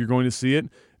positive you're going to see it,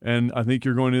 and I think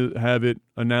you're going to have it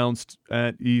announced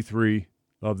at E3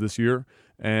 of this year,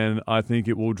 and I think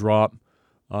it will drop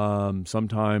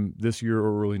sometime this year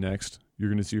or early next. You're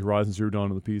going to see Horizon Zero Dawn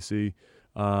on the PC,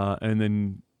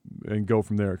 and go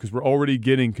from there, because we're already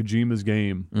getting Kojima's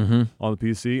game on the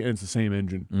PC, and it's the same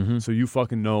engine. So you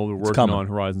fucking know they're working on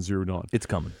Horizon Zero Dawn. It's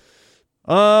coming.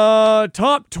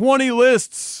 Top 20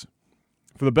 lists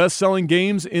for the best-selling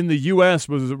games in the U.S.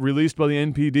 was released by the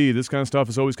NPD. This kind of stuff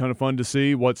is always kind of fun to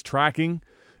see what's tracking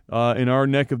in our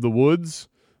neck of the woods.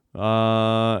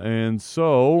 And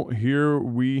so here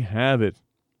we have it.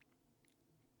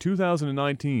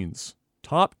 2019's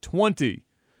top 20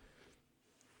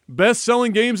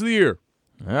 best-selling games of the year.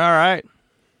 All right.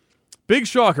 Big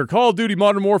shocker, Call of Duty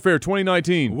Modern Warfare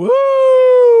 2019.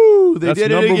 Woo! They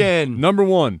did it again. Number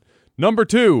 1. Number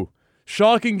 2,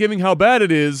 shocking given how bad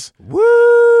it is, Woo!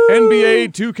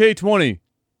 NBA 2K20.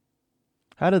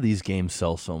 How do these games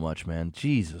sell so much, man?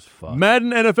 Jesus fuck.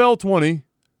 Madden NFL 20.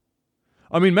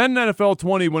 I mean, Madden NFL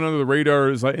 20 went under the radar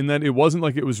in that it wasn't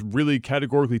like it was really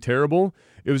categorically terrible.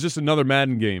 It was just another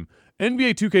Madden game.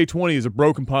 NBA 2K20 is a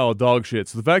broken pile of dog shit,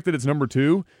 so the fact that it's number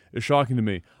 2 is shocking to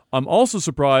me. I'm also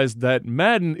surprised that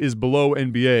Madden is below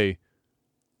NBA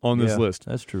on this list.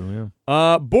 That's true,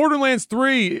 yeah. Borderlands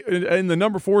 3 in the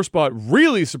number 4 spot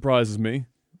really surprises me.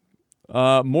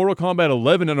 Mortal Kombat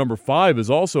 11 at number 5 is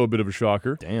also a bit of a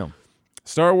shocker. Damn.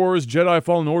 Star Wars Jedi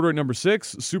Fallen Order at number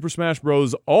 6, Super Smash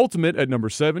Bros. Ultimate at number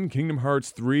 7, Kingdom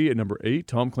Hearts 3 at number 8,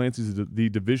 Tom Clancy's The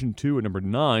Division 2 at number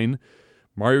 9,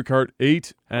 Mario Kart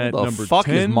 8 at number 10. The fuck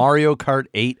is Mario Kart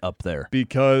 8 up there?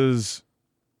 Because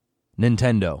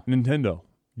Nintendo.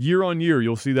 Year on year,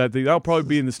 you'll see that. That'll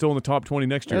probably be still in the top 20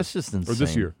 next year. That's just insane. Or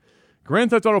this year.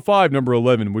 Grand Theft Auto 5, number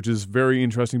 11, which is very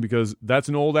interesting because that's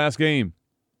an old-ass game.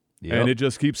 Yep. And it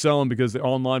just keeps selling because the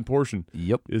online portion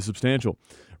is substantial.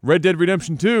 Red Dead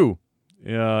Redemption 2.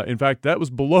 In fact, that was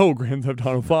below Grand Theft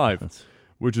Auto 5,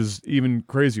 which is even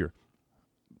crazier.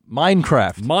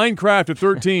 Minecraft at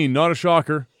 13, not a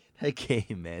shocker. That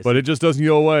game, man. But it just doesn't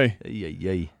go away.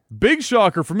 Yay. Big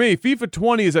shocker for me. FIFA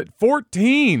 20 is at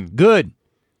 14. Good.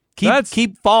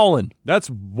 Keep falling. That's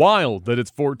wild that it's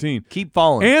 14. Keep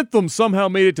falling. Anthem somehow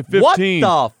made it to 15. What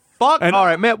the fuck? And all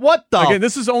right, man. What the? Again,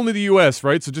 this is only the U.S.,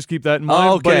 right? So just keep that in mind.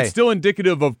 Oh, okay. But it's still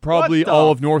indicative of probably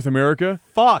all of North America.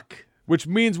 Fuck. Which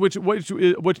means, which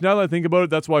now that I think about it,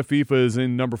 that's why FIFA is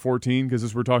in number 14,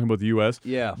 because we're talking about the U.S.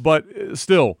 Yeah. But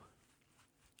still,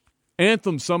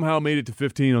 Anthem somehow made it to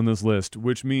 15 on this list,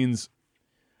 which means,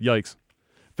 yikes.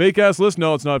 Fake-ass list?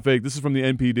 No, it's not fake. This is from the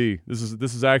NPD. This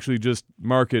is actually just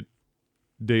market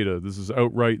data. This is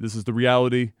outright. This is the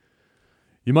reality.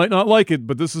 You might not like it,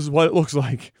 but this is what it looks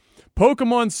like.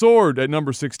 Pokemon Sword at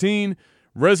number 16.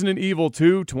 Resident Evil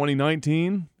 2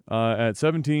 2019 at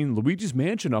 17. Luigi's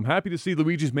Mansion. I'm happy to see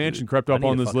Luigi's Mansion crept up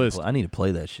on this list. I need to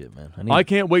play that shit, man. I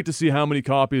can't wait to see how many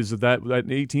copies of that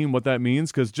at 18, what that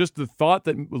means, because just the thought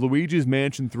that Luigi's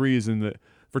Mansion 3 is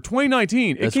for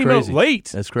 2019, it came out late.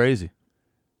 That's crazy.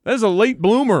 That is a late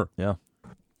bloomer. Yeah.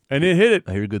 And it hit it.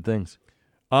 I hear good things.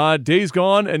 Days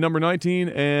Gone at number 19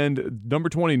 and number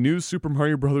 20, New Super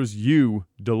Mario Bros. U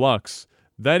Deluxe.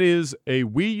 That is a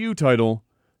Wii U title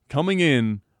coming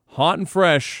in hot and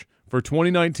fresh for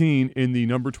 2019 in the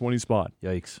number 20 spot.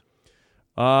 Yikes.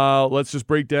 Let's just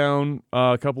break down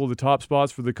a couple of the top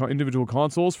spots for the individual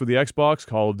consoles. For the Xbox,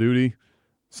 Call of Duty.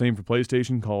 Same for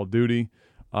PlayStation, Call of Duty.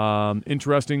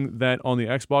 Interesting that on the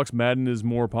Xbox, Madden is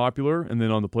more popular, and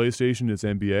then on the PlayStation, it's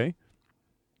NBA.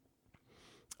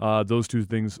 Those two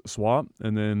things swap,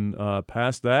 and then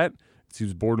past that, it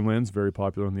seems Borderlands very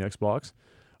popular on the Xbox.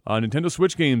 Nintendo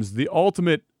Switch games, the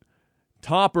ultimate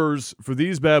toppers for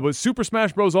these bad boys: Super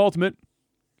Smash Bros. Ultimate,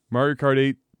 Mario Kart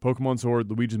 8, Pokemon Sword,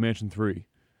 Luigi's Mansion 3,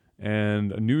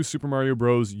 and a new Super Mario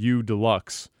Bros. U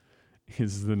Deluxe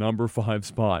is the number 5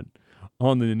 spot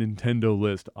on the Nintendo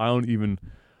list.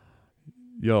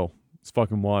 It's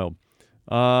fucking wild.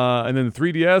 And then the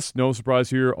 3DS, no surprise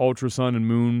here, Ultra Sun and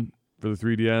Moon for the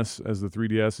 3DS, as the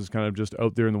 3DS is kind of just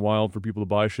out there in the wild for people to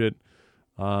buy shit.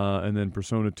 And then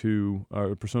Persona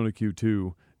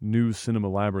Q2, New Cinema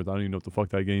Labyrinth. I don't even know what the fuck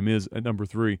that game is, at number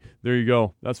 3. There you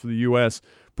go. That's for the U.S.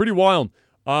 Pretty wild.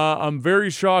 I'm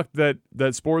very shocked that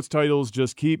sports titles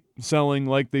just keep selling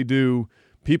like they do.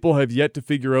 People have yet to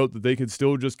figure out that they could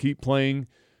still just keep playing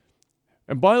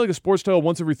and buy like a sports title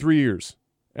once every 3 years.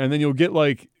 And then you'll get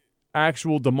like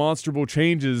actual demonstrable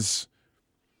changes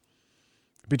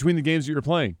between the games that you're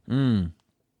playing.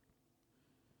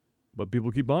 But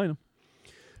people keep buying them.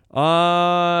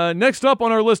 Next up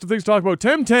on our list of things to talk about,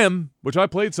 Temtem, which I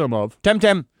played some of.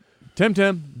 Temtem,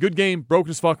 good game, broken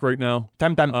as fuck right now.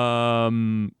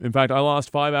 Temtem. In fact, I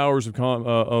lost 5 hours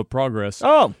of progress.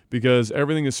 Oh, because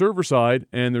everything is server side,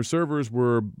 and their servers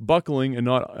were buckling and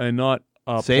not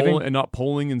saving,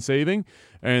 polling and saving,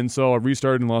 and so I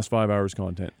restarted and lost 5 hours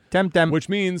content. Temtem, which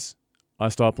means I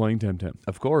stopped playing Temtem.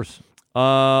 Of course.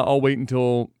 I'll wait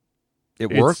until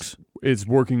it works. It's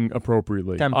working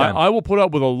appropriately. Temtem. I will put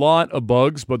up with a lot of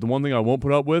bugs, but the one thing I won't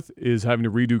put up with is having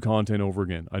to redo content over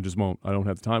again. I just won't. I don't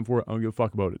have the time for it. I don't give a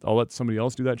fuck about it. I'll let somebody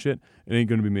else do that shit. It ain't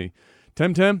going to be me.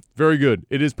 Temtem, very good.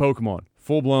 It is Pokemon.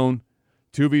 Full-blown,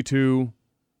 2v2,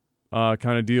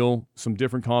 kind of deal, some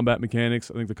different combat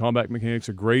mechanics. I think the combat mechanics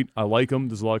are great. I like them.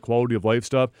 There's a lot of quality of life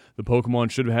stuff the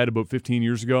Pokemon should have had about 15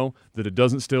 years ago that it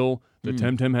doesn't still, that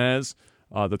Temtem has.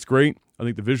 That's great. I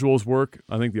think the visuals work.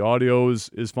 I think the audio is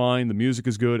fine. The music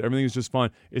is good. Everything is just fine.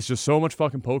 It's just so much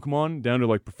fucking Pokemon, down to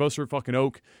like Professor fucking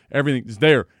Oak. Everything is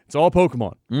there. It's all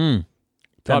Pokemon.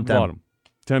 Top to bottom.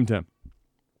 Temtem.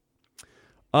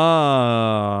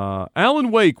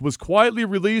 Alan Wake was quietly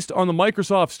released on the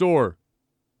Microsoft Store.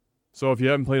 So if you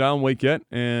haven't played Alan Wake yet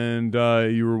and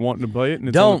you were wanting to play it and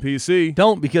it's on the PC.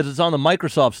 Don't, because it's on the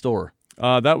Microsoft Store.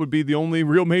 That would be the only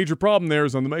real major problem there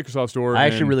is on the Microsoft Store. I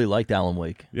actually really liked Alan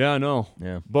Wake. Yeah, I know.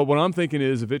 Yeah. But what I'm thinking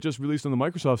is if it just released on the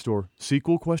Microsoft Store,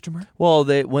 sequel, question mark? Well,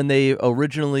 when they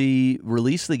originally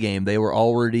released the game, they were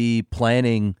already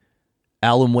planning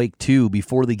Alan Wake 2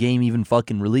 before the game even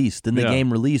fucking released. Then the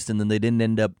game released, and then they didn't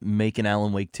end up making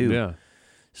Alan Wake 2. Yeah.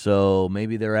 So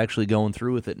maybe they're actually going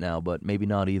through with it now, but maybe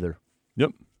not either.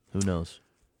 Yep. Who knows?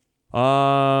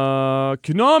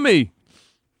 Konami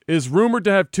is rumored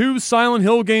to have 2 Silent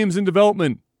Hill games in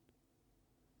development.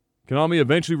 Konami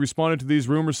eventually responded to these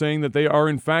rumors, saying that they are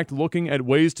in fact looking at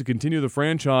ways to continue the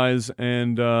franchise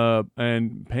and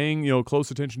paying close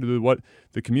attention to what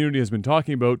the community has been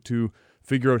talking about to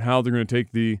figure out how they're going to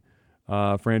take the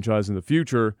franchise in the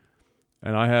future.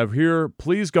 And I have here,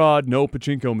 please God, no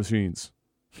pachinko machines.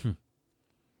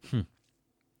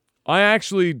 I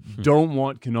actually don't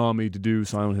want Konami to do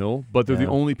Silent Hill, but they're the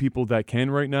only people that can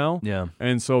right now. Yeah.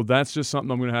 And so that's just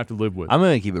something I'm going to have to live with. I'm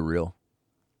going to keep it real.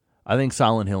 I think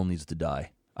Silent Hill needs to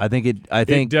die. I think It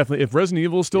definitely, if Resident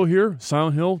Evil is still here,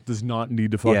 Silent Hill does not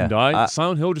need to fucking die.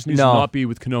 Silent Hill just needs to not be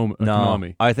with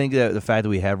Konami. I think that the fact that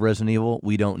we have Resident Evil,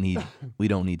 we don't need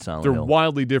Silent Hill. They're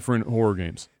wildly different horror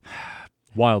games.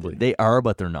 Wildly. They are,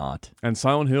 but they're not. And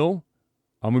Silent Hill,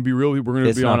 I'm going to be we're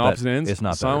going to be on opposite ends. It's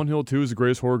not Silent Hill 2 is the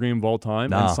greatest horror game of all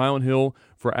time. Nah. And Silent Hill,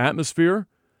 for atmosphere,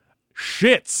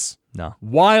 shits. No.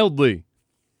 Wildly.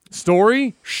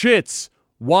 Story, shits.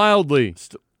 Wildly.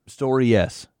 Story,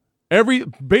 yes.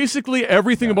 Basically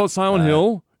everything about Silent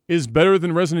Hill is better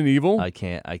than Resident Evil. I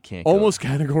can't. Almost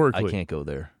categorically. I can't go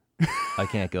there. I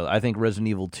can't go. I think Resident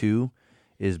Evil 2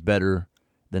 is better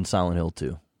than Silent Hill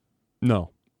 2.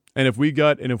 No. And if we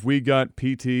got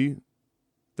PT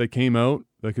that came out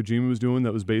that Kojima was doing,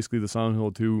 that was basically the Silent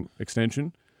Hill 2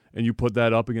 extension, and you put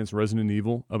that up against Resident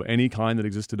Evil of any kind that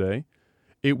exists today,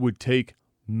 it would take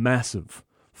massive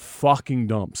fucking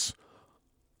dumps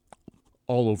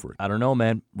all over it. I don't know,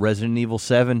 man. Resident Evil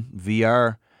 7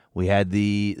 VR. We had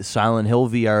the Silent Hill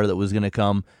VR that was going to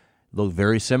come. Looked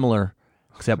very similar,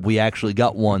 except we actually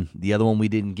got one. The other one we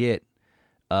didn't get.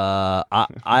 I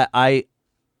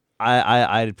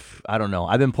don't know.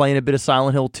 I've been playing a bit of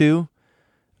Silent Hill 2.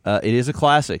 It is a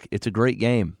classic. It's a great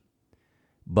game,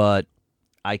 but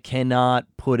I cannot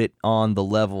put it on the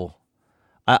level.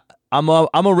 I'm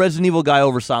a Resident Evil guy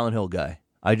over Silent Hill guy.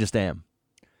 I just am.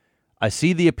 I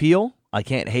see the appeal. I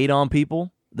can't hate on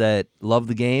people that love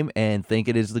the game and think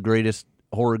it is the greatest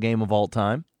horror game of all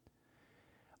time.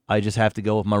 I just have to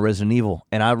go with my Resident Evil.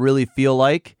 And I really feel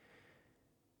like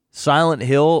Silent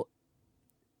Hill,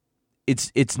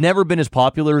 it's never been as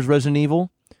popular as Resident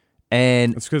Evil.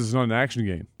 And that's because it's not an action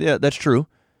game. Yeah, that's true.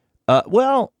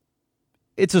 Well,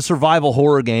 it's a survival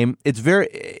horror game. It's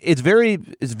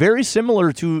very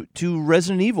similar to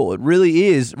Resident Evil. It really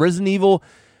is. Resident Evil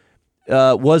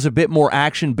was a bit more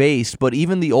action-based, but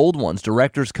even the old ones,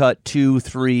 Director's Cut 2,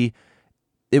 3,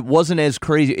 it wasn't as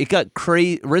crazy. It got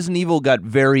Resident Evil got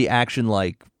very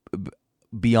action-like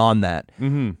beyond that.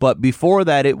 Mm-hmm. But before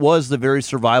that, it was the very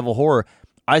survival horror.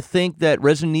 I think that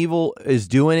Resident Evil is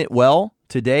doing it well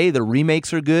today. The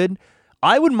remakes are good.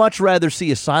 I would much rather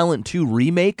see a Silent 2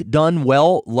 remake done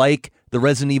well like the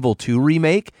Resident Evil 2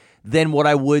 remake than what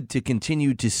I would to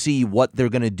continue to see what they're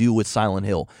going to do with Silent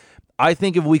Hill. I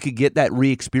think if we could get that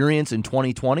re-experience in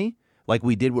 2020, like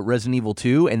we did with Resident Evil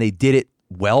 2, and they did it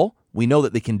well, we know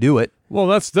that they can do it. Well,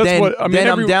 that's then, what I mean. Then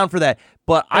I'm down for that.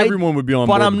 But everyone would be on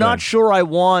board. But I'm not sure I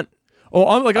want.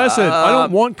 Like I said, I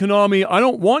don't want Konami. I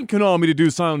don't want Konami to do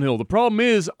Silent Hill. The problem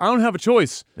is I don't have a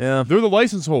choice. Yeah, they're the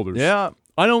license holders. Yeah,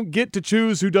 I don't get to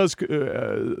choose who does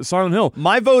Silent Hill.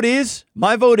 My vote is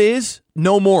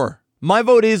no more. My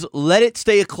vote is let it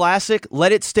stay a classic,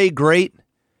 let it stay great,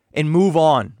 and move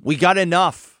on. We got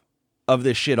enough of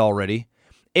this shit already.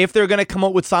 If they're going to come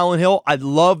up with Silent Hill, I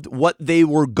loved what they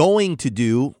were going to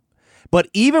do, but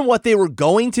even what they were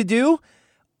going to do,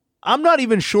 I'm not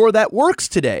even sure that works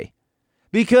today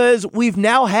because we've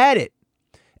now had it.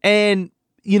 And,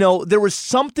 there was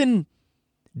something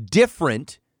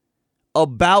different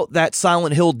about that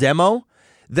Silent Hill demo,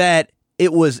 that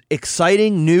it was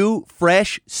exciting, new,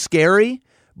 fresh, scary,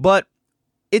 But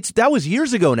that was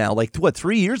years ago now. Like, what,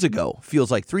 3 years ago? Feels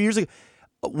like 3 years ago.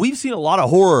 We've seen a lot of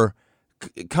horror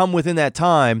come within that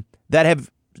time that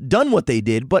have done what they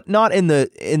did, but not in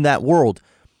that world.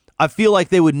 I feel like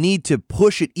they would need to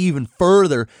push it even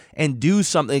further and do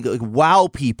something like wow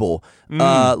people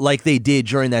like they did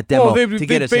during that demo. Well,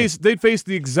 they'd face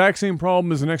the exact same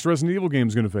problem as the next Resident Evil game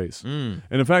is going to face. And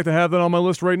in fact, I have that on my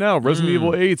list right now. Resident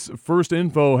Evil 8's first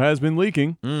info has been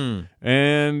leaking,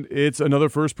 and it's another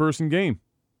first-person game.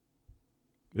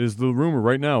 Is the rumor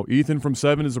right now. Ethan from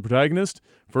 7 is the protagonist.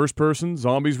 First person,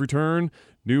 zombies return.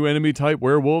 New enemy type,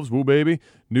 werewolves, woo baby.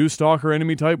 New stalker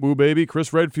enemy type, woo baby.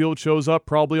 Chris Redfield shows up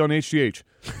probably on HGH.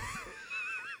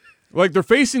 Like, they're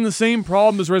facing the same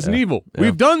problem as Resident Evil. Yeah.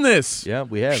 We've done this. Yeah,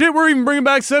 we have. Shit, we're even bringing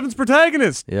back 7's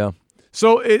protagonist. Yeah.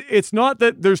 So it's not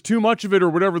that there's too much of it or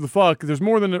whatever the fuck. There's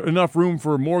more than enough room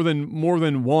for more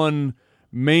than one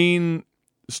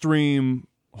mainstream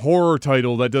horror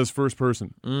title that does first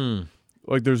person.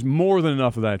 Like, there's more than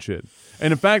enough of that shit.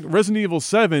 And in fact, Resident Evil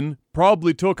 7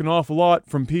 probably took an awful lot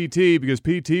from PT because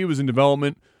PT was in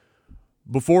development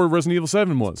before Resident Evil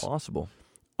 7 was. It's possible.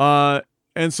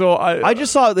 And so I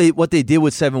just saw what they did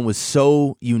with 7 was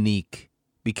so unique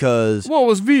because... Well, it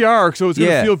was VR, so it's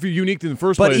going to feel unique in the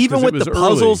first place. But even with the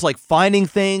puzzles, early. like finding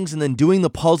things and then doing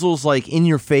the puzzles like in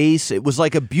your face, it was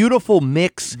like a beautiful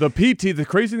mix. The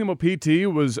crazy thing about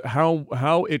PT was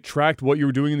how it tracked what you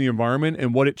were doing in the environment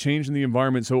and what it changed in the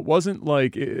environment. So it wasn't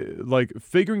like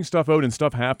figuring stuff out and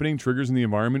stuff happening, triggers in the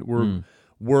environment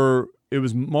were it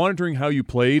was monitoring how you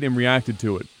played and reacted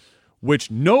to it,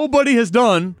 which nobody has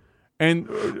done, and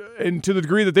to the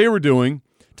degree that they were doing,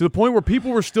 to the point where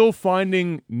people were still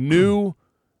finding new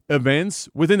events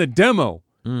within a demo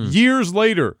years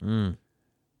later.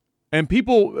 And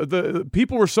people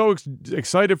were so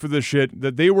excited for this shit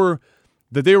that they were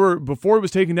before it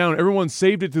was taken down, everyone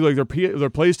saved it to like their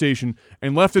PlayStation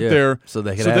and left it there so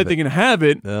they can have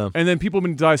it. Yeah. And then people have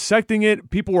been dissecting it.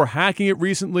 People were hacking it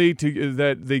recently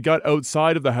that they got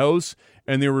outside of the house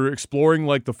and they were exploring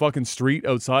like the fucking street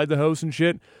outside the house and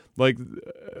shit. Like,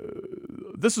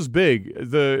 this is big.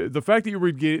 The fact that you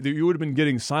would have been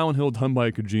getting Silent Hill done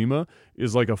by Kojima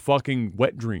is like a fucking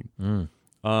wet dream.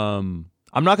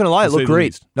 I'm not gonna lie, it looked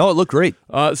great. No, it looked great.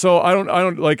 So I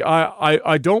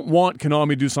don't want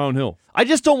Konami to do Silent Hill. I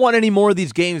just don't want any more of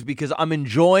these games because I'm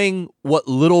enjoying what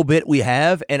little bit we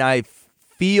have, and I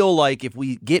feel like if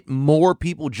we get more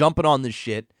people jumping on this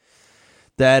shit,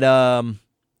 that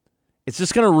it's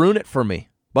just gonna ruin it for me.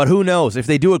 But who knows? If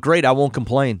they do it great, I won't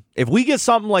complain. If we get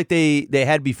something like they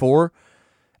had before,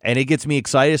 and it gets me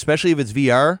excited, especially if it's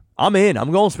VR, I'm in.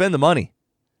 I'm going to spend the money.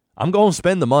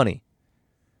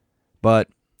 But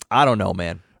I don't know,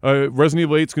 man. Resident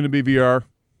Evil 8 is going to be VR.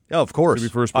 Oh, of course. It's going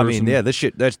to be first person. I mean, yeah, this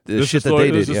shit that they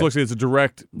did. This looks like it's a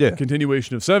direct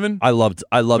continuation of 7. I loved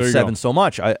 7 so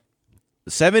much.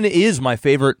 7 is my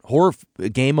favorite horror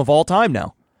game of all time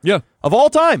now. Yeah, of all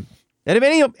time, and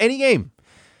of any game.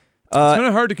 It's kind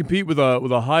of hard to compete with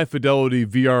a high fidelity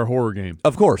VR horror game.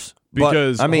 Of course,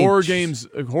 because horror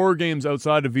games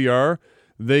outside of VR,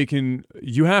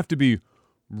 you have to be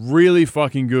really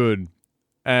fucking good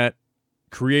at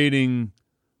creating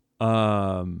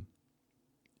that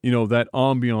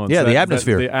ambiance. Yeah, the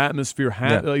atmosphere. The atmosphere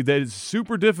that is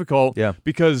super difficult. Yeah.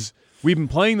 Because we've been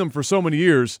playing them for so many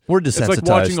years. We're desensitized. It's like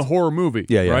watching a horror movie.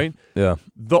 Yeah. Right? Yeah.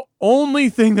 The only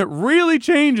thing that really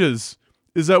changes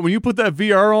is that when you put that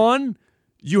VR on,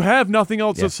 you have nothing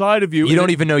else outside of you. You don't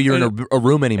even know you're in a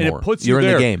room anymore. And it puts you're you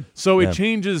there. in the game. So it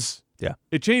changes. Yeah.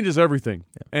 It changes everything,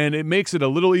 and it makes it a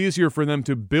little easier for them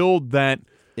to build that.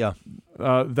 Yeah.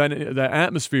 That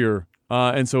atmosphere,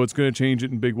 and so it's going to change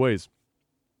it in big ways.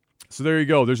 So there you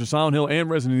go. There's a Silent Hill and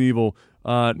Resident Evil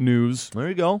news. There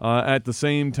you go. At the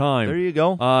same time. There you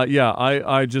go.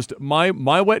 I just my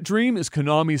wet dream is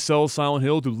Konami sells Silent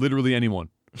Hill to literally anyone.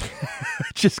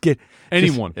 Just get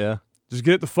anyone. Just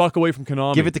get it the fuck away from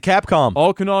Konami. Give it to Capcom.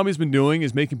 All Konami's been doing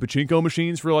is making pachinko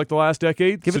machines for like the last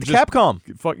decade. Give it to Capcom.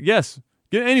 Yes.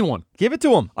 Get anyone. Give it to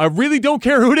them. I really don't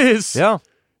care who it is. Yeah.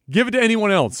 Give it to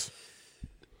anyone else.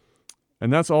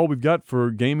 And that's all we've got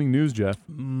for gaming news, Jeff.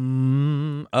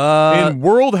 In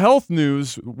World Health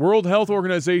news, World Health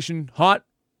Organization, hot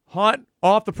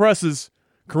off the presses,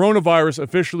 coronavirus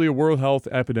officially a World Health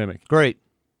epidemic. Great.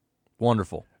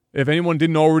 Wonderful. If anyone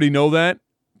didn't already know that,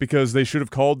 because they should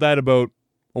have called that about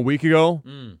a week ago,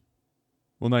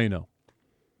 well, now you know.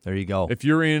 There you go. If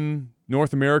you're in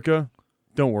North America,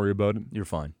 don't worry about it. You're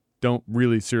fine. Don't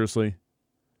really, seriously.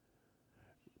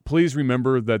 Please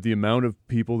remember that the amount of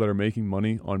people that are making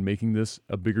money on making this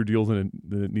a bigger deal than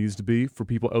it needs to be for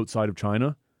people outside of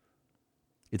China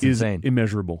is insane. Insane.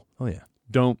 Immeasurable. Oh, yeah.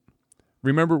 Don't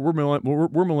Remember, we're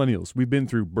millennials. We've been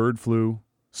through bird flu,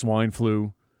 swine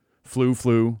flu,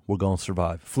 flu. We're going to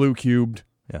survive. Flu cubed.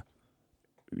 Yeah.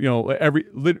 You know,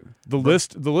 the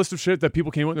list of shit that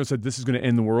people came out and said this is going to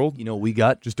end the world. You know what we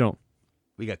got? Just don't.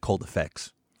 We got cold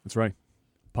effects. That's right.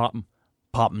 Pop them.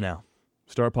 Pop them now.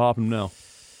 Start popping them now.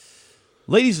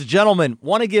 Ladies and gentlemen,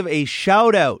 want to give a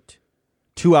shout out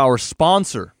to our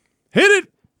sponsor. Hit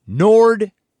it!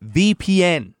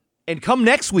 NordVPN. And come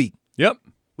next week, Yep.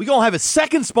 we're going to have a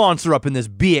second sponsor up in this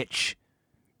bitch.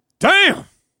 Damn!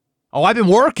 Oh, I've been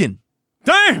working.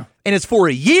 Damn! And it's for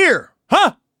a year.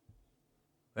 Huh?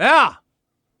 Yeah.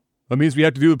 That means we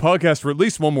have to do the podcast for at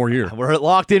least one more year. We're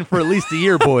locked in for at least a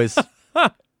year, boys.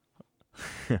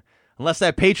 Unless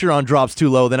that Patreon drops too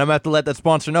low, then I'm going to have to let that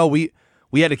sponsor know we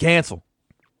had to cancel.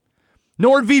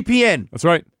 NordVPN. That's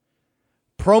right.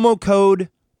 Promo code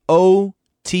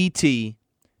OTT.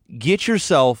 Get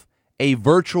yourself a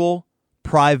virtual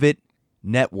private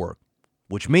network,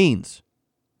 which means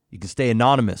you can stay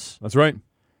anonymous. That's right. You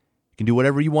can do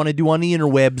whatever you want to do on the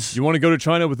interwebs. You want to go to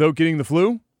China without getting the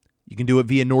flu? You can do it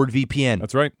via NordVPN.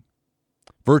 That's right.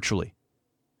 Virtually.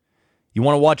 You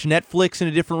want to watch Netflix in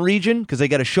a different region because they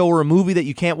got a show or a movie that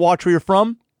you can't watch where you're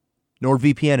from?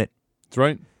 NordVPN it. That's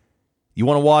right. You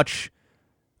want to watch,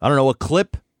 I don't know, a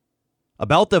clip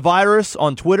about the virus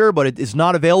on Twitter, but it is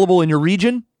not available in your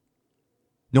region?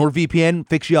 NordVPN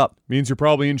fix you up. Means you're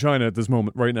probably in China at this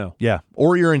moment right now. Yeah.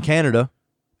 Or you're in Canada,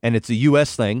 and it's a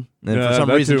U.S. thing, and Yeah, for some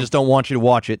that reason too. just don't want you to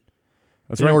watch it.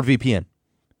 That's It's right. NordVPN.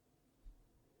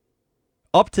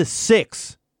 Up to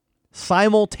 6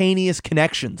 simultaneous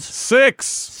connections.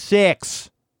 6.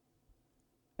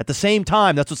 At the same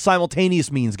time. That's what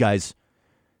simultaneous means, guys.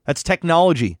 That's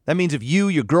technology. That means if you,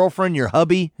 your girlfriend, your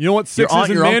hubby, You know what your 6 aunt, is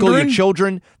in your uncle, Mandarin? your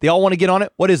children, they all want to get on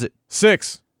it. What is it?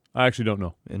 6. I actually don't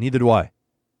know. And neither do I.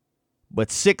 But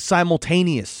 6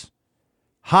 simultaneous,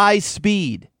 high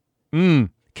speed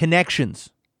connections.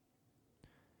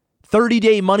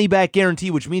 30-day money-back guarantee,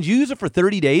 which means you use it for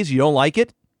 30 days, you don't like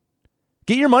it,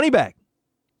 get your money back.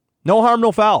 No harm,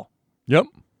 no foul. Yep.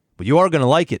 But you are going to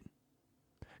like it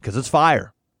because it's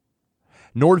fire.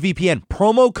 NordVPN,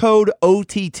 promo code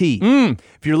OTT.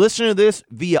 If you're listening to this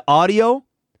via audio,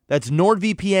 that's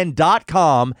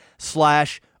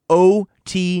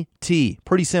nordvpn.com/OTT.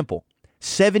 Pretty simple.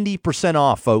 70%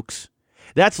 off, folks.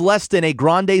 That's less than a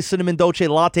grande cinnamon dolce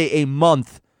latte a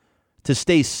month to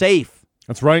stay safe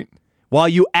That's right. while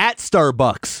you at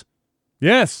Starbucks.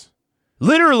 Yes.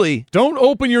 Literally. Don't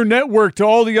open your network to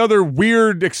all the other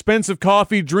weird, expensive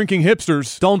coffee drinking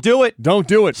hipsters. Don't do it. Don't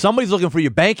do it. Somebody's looking for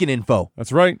your banking info.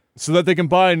 That's right. So that they can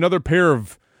buy another pair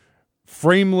of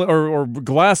frameless or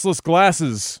glassless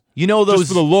glasses. You know those just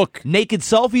for the look. naked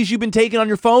selfies you've been taking on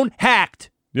your phone? Hacked.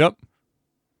 Yep.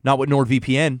 Not with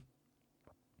NordVPN.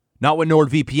 Not with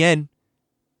NordVPN.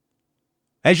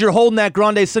 As you're holding that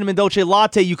grande cinnamon dolce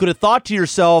latte, you could have thought to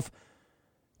yourself,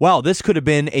 wow, this could have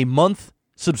been a month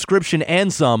subscription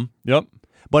and some. Yep.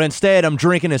 But instead, I'm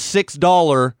drinking a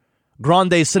 $6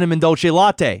 grande cinnamon dolce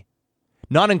latte,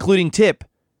 not including tip.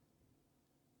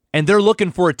 And they're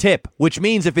looking for a tip, which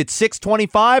means if it's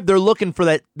 $6.25, they're looking for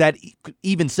that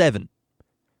even 7.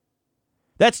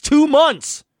 That's 2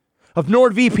 months of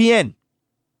NordVPN,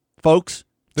 folks.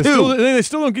 They 2.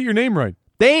 still don't get your name right.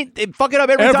 They fuck it up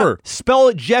every Ever. time. Spell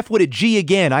it Jeff with a G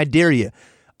again. I dare you.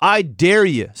 I dare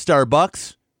you,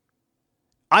 Starbucks.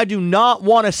 I do not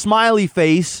want a smiley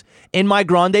face in my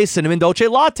grande cinnamon dolce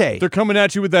latte. They're coming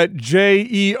at you with that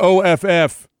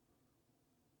JEOFF.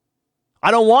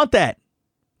 I don't want that.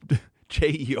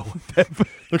 JEOFF.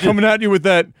 They're coming at you with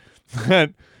that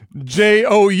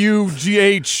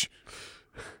JOUGH.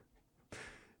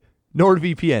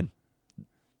 NordVPN.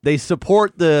 They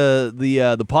support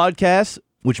the podcast,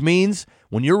 which means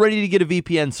when you're ready to get a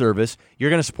VPN service, you're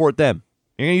going to support them.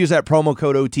 You're going to use that promo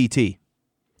code OTT.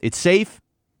 It's safe.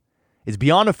 It's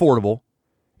beyond affordable.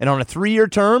 And on a 3-year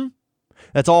term,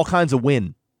 that's all kinds of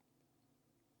win.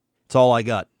 That's all I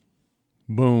got.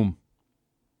 Boom.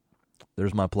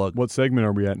 There's my plug. What segment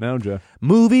are we at now, Jeff?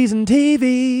 Movies and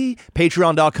TV.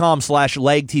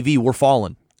 Patreon.com/LagTV. We're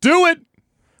falling. Do it!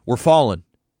 We're falling.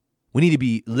 We need to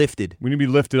be lifted. We need to be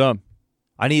lifted up.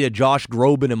 I need a Josh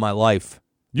Groban in my life.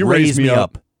 You raise me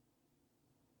up.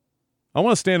 I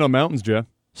want to stand on mountains, Jeff.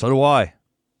 So do I.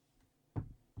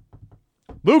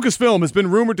 Lucasfilm has been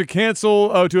rumored to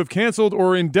have canceled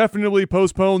or indefinitely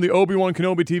postponed the Obi Wan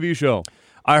Kenobi TV show.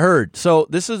 I heard. So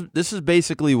this is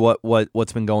basically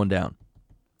what's been going down.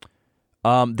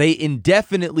 They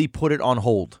indefinitely put it on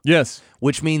hold. Yes.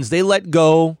 Which means they let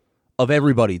go of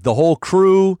everybody, the whole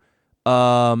crew,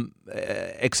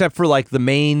 except for like the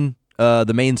main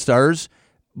stars.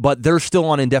 but they're still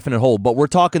on indefinite hold. But we're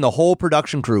talking the whole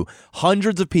production crew,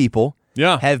 hundreds of people.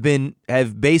 Yeah. have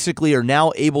basically are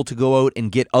now able to go out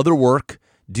and get other work,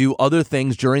 do other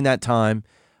things during that time.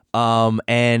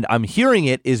 And I'm hearing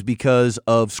it is because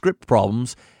of script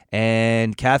problems.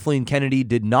 And Kathleen Kennedy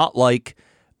did not like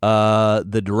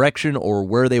the direction or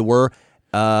where they were.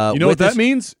 You know what that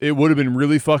means? It would have been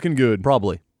really fucking good.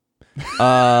 Probably.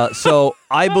 So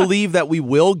I believe that we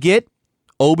will get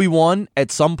Obi-Wan at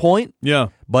some point. Yeah.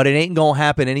 But it ain't going to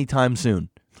happen anytime soon.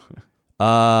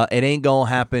 It ain't going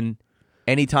to happen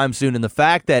anytime soon. And the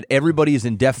fact that everybody is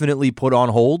indefinitely put on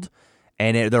hold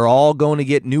and they're all going to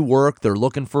get new work, they're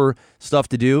looking for stuff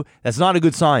to do, that's not a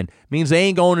good sign. It means they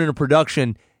ain't going into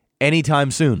production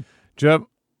anytime soon. Jeff,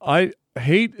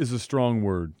 hate is a strong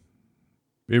word.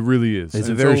 It really is. It's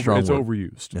a very strong word. It's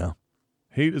overused. Yeah.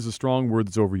 Hate is a strong word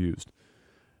that's overused.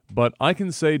 But I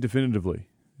can say definitively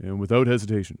and without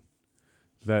hesitation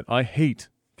that I hate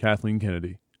Kathleen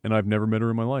Kennedy, and I've never met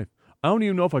her in my life. I don't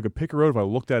even know if I could pick her out if I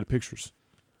looked at pictures.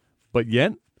 But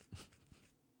yet,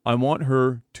 I want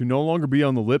her to no longer be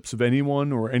on the lips of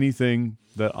anyone or anything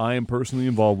that I am personally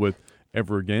involved with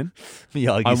ever again.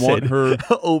 Yeah, like I want her.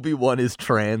 Obi-Wan is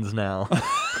trans now.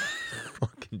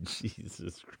 Fucking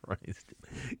Jesus Christ.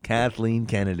 Kathleen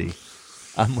Kennedy.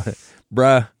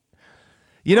 Bruh.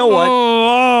 You know what?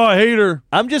 Oh, I hate her.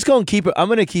 I'm just going to keep it. I'm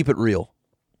going to keep it real.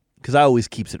 Because I always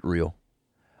keeps it real.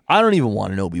 I don't even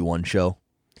want an Obi-Wan show.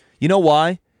 You know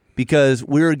why? Because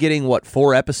we're getting,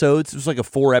 4 episodes? It was like a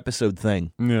 4-episode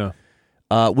thing. Yeah.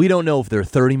 We don't know if they're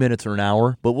 30 minutes or an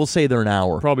hour, but we'll say they're an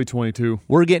hour. Probably 22.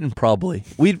 We're getting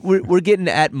we're getting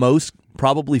at most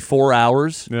probably 4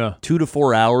 hours. Yeah. 2 to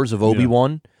 4 hours of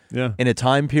Obi-Wan. Yeah. In a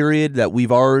time period that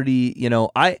we've already,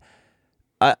 I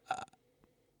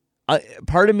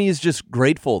part of me is just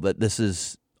grateful that this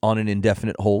is on an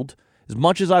indefinite hold. As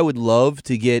much as I would love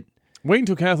to get... Wait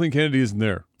until Kathleen Kennedy isn't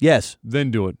there. Yes.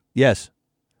 Then do it. Yes.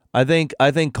 I think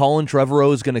Colin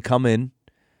Trevorrow is going to come in.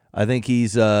 I think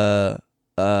he's Trevorrow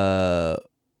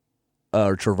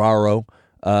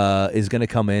is going to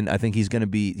come in. I think he's going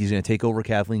to take over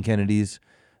Kathleen Kennedy's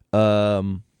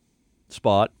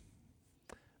spot.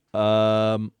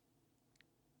 And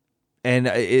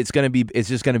it's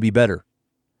just going to be better.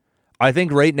 I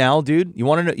think right now, dude, you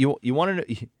want to know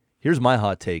here's my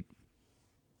hot take.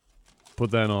 Put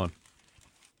that on.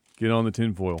 Get on the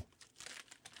tinfoil.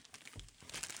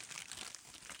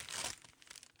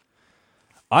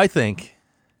 I think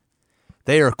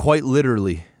they are quite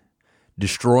literally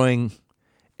destroying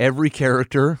every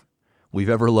character we've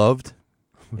ever loved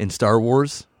in Star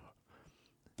Wars.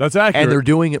 That's accurate. And they're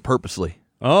doing it purposely.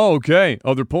 Oh, okay.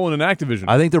 Oh, they're pulling an Activision.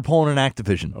 I think they're pulling an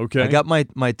Activision. Okay. I got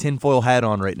my tinfoil hat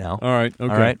on right now. All right.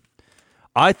 Okay. All right.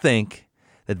 I think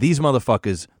that these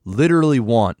motherfuckers literally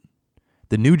want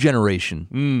the new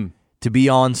generation to be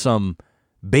on some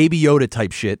Baby Yoda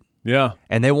type shit. Yeah.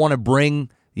 And they want to bring,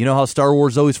 you know how Star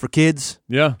Wars is always for kids?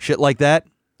 Yeah. Shit like that.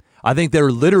 I think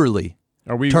they're literally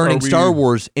turning Star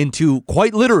Wars into,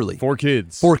 quite literally, for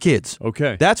kids. For kids.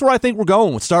 Okay. That's where I think we're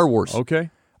going with Star Wars. Okay.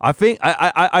 I think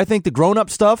the grown-up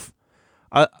stuff,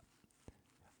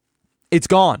 it's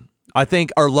gone. I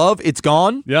think our love, it's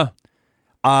gone. Yeah.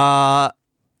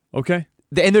 Okay.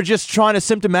 And they're just trying to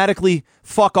symptomatically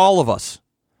fuck all of us.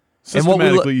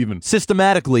 Systematically even.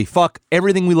 Systematically fuck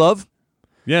everything we love.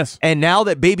 Yes. And now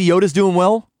that Baby Yoda's doing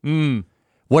well,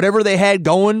 whatever they had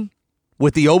going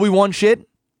with the Obi-Wan shit,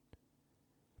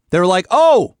 they're like,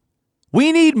 oh,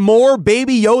 we need more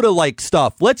Baby Yoda-like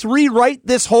stuff. Let's rewrite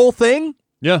this whole thing.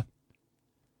 Yeah.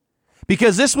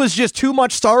 Because this was just too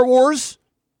much Star Wars.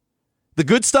 The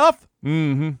good stuff.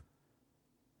 Mm-hmm.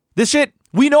 This shit,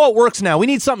 we know it works now. We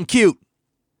need something cute.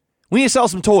 We need to sell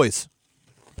some toys.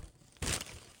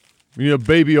 We need a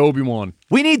baby Obi-Wan.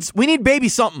 We need baby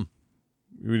something.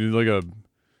 We need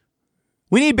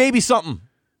We need baby something.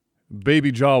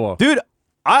 Baby Jawa. Dude,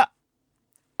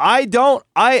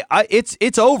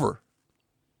 it's over.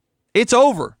 It's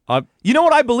over. You know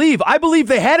what I believe? I believe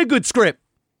they had a good script.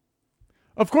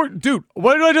 Of course, dude,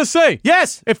 what did I just say?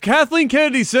 Yes. If Kathleen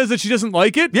Kennedy says that she doesn't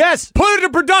like it, yes, put it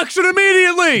in production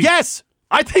immediately. Yes.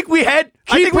 I think we had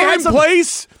Keep her in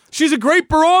place. She's a great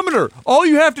barometer. All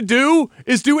you have to do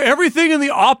is do everything in the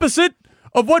opposite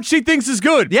of what she thinks is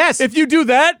good. Yes. If you do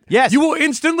that, yes, you will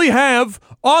instantly have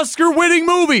Oscar-winning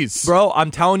movies. Bro,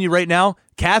 I'm telling you right now,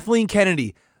 Kathleen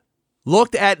Kennedy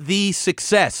looked at the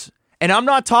success. And I'm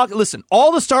not talking, listen,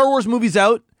 all the Star Wars movies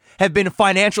out have been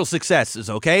financial successes,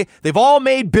 okay? They've all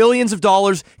made billions of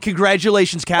dollars.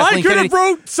 Congratulations, Kathleen Kennedy. I could have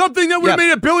wrote something that would have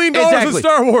made $1 billion in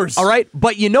Star Wars. All right,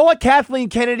 but you know what Kathleen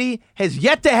Kennedy has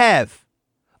yet to have?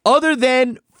 Other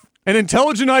than... An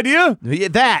intelligent idea?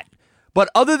 That. But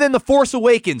other than The Force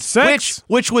Awakens, Sex.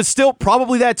 which was still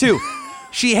probably that too,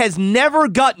 she has never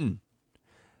gotten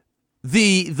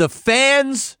the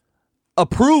fans'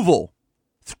 approval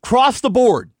across the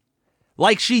board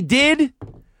like she did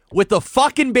with the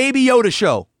fucking Baby Yoda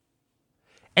show.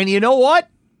 And you know what?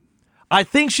 I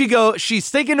think she's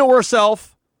thinking to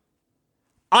herself,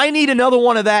 I need another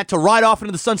one of that to ride off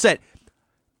into the sunset.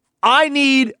 I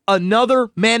need another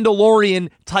Mandalorian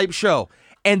type show.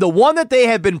 And the one that they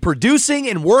have been producing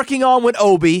and working on with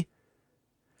Obi,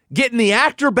 getting the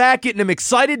actor back, getting him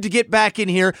excited to get back in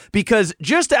here, because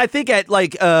just I think at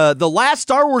like the last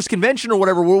Star Wars convention or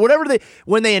whatever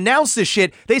when they announced this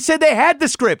shit, they said they had the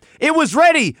script. It was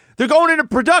ready. They're going into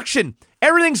production.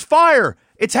 Everything's fire.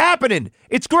 It's happening.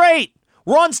 It's great.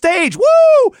 We're on stage.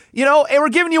 Woo! You know, and we're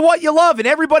giving you what you love, and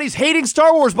everybody's hating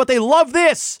Star Wars, but they love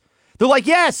this. They're like,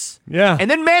 yes. Yeah. And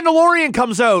then Mandalorian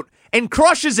comes out and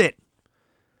crushes it.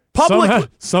 Publicly.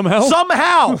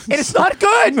 Somehow. And it's not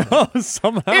good. No,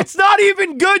 somehow. It's not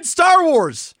even good Star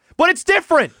Wars, but it's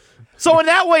different. So in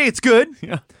that way, it's good.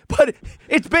 Yeah. But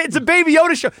it's a Baby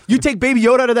Yoda show. You take Baby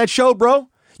Yoda out of that show, bro,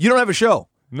 you don't have a show.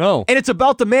 No. And it's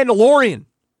about the Mandalorian.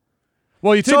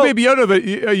 Well, you take Baby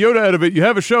Yoda out of it, you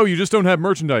have a show, you just don't have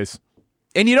merchandise.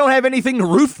 And you don't have anything to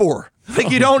root for. Like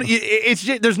you don't. It's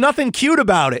just, there's nothing cute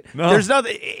about it. No. There's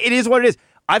nothing. It is what it is.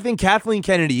 I think Kathleen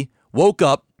Kennedy woke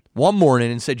up one morning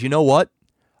and said, "You know what?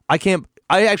 I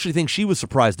actually think she was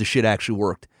surprised the shit actually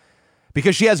worked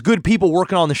because she has good people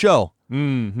working on the show."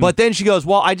 Mm-hmm. But then she goes,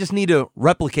 "Well, I just need to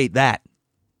replicate that."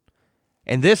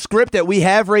 And this script that we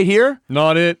have right here,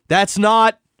 not it. That's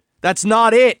not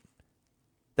it.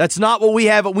 That's not what we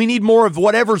have. We need more of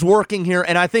whatever's working here,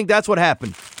 and I think that's what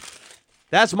happened.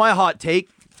 That's my hot take.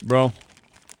 Bro.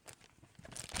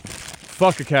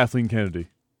 Fuck a Kathleen Kennedy.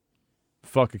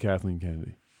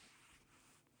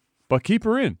 But keep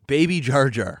her in. Baby Jar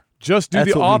Jar. Just do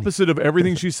That's the what we opposite of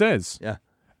everything she says. Yeah.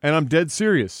 And I'm dead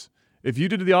serious. If you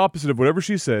did the opposite of whatever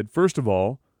she said, first of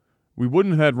all, we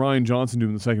wouldn't have had Rian Johnson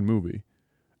doing the second movie.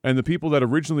 And the people that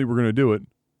originally were going to do it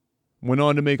went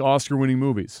on to make Oscar-winning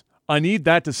movies. I need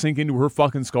that to sink into her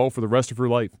fucking skull for the rest of her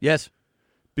life. Yes.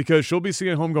 Because she'll be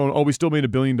sitting at home going, oh, we still made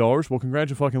 $1 billion? Well,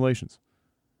 congratulations.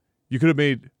 You could have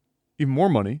made even more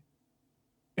money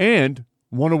and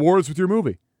won awards with your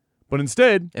movie. But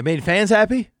instead... It made fans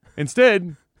happy?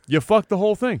 Instead, you fucked the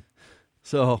whole thing.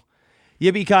 So,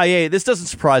 yippee-ki-yay. This doesn't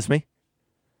surprise me.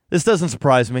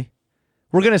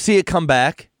 We're going to see it come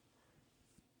back.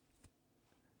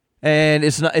 And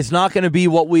it's not going to be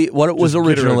what it was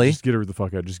originally. Just get her the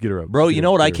fuck out. Just get her out. Bro, you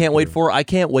know what I can't wait for? I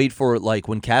can't wait for like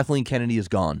when Kathleen Kennedy is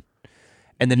gone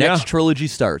and the next trilogy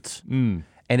starts. And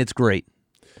it's great.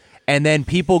 And then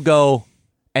people go,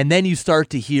 and then you start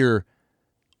to hear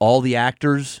all the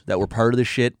actors that were part of the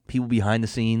shit, people behind the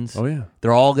scenes. Oh, yeah.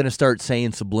 They're all going to start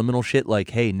saying subliminal shit like,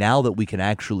 hey, now that we can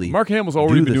actually Mark Hamill's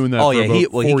already been doing that for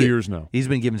about 4 years now. He's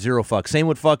been giving zero fucks. Same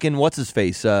with fucking,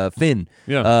 what's-his-face, Finn.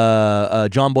 Yeah.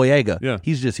 John Boyega. Yeah.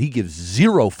 He gives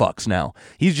zero fucks now.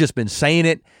 He's just been saying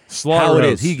it how it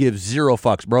is. He gives zero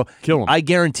fucks, bro. Kill him. I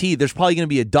guarantee there's probably going to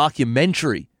be a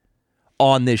documentary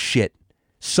on this shit.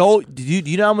 So, do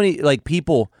you know how many like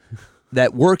people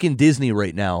that work in Disney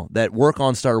right now, that work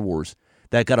on Star Wars,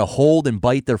 that got to hold and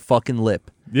bite their fucking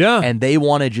lip? Yeah. And they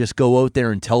want to just go out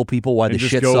there and tell people why the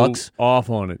shit go sucks? Off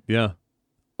on it, yeah.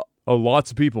 Oh,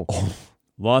 lots of people.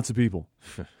 Lots of people.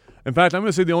 In fact, I'm going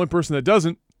to say the only person that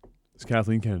doesn't is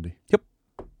Kathleen Kennedy. Yep.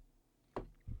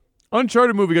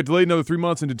 Uncharted movie got delayed another 3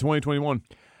 months into 2021.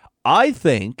 I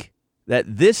think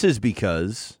that this is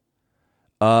because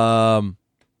Tom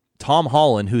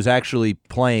Holland, who's actually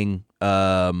playing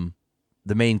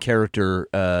the main character,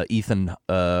 Ethan,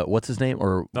 what's his name?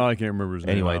 Or I can't remember his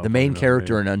name. Anyway, the main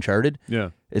character in Uncharted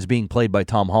is being played by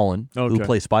Tom Holland, who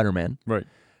plays Spider-Man. Right.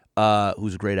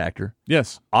 Who's a great actor.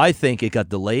 Yes. I think it got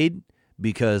delayed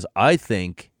because I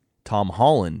think Tom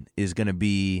Holland is going to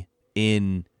be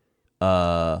in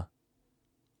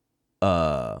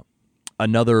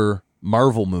another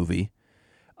Marvel movie.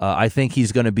 I think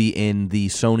he's going to be in the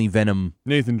Sony Venom.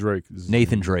 Nathan Drake.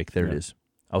 There it is.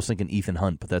 I was thinking Ethan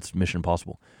Hunt, but that's Mission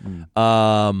Impossible.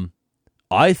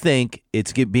 I think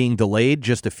it's being delayed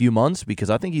just a few months because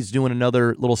I think he's doing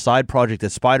another little side project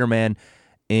as Spider-Man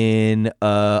in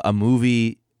a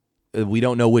movie. We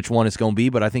don't know which one it's going to be,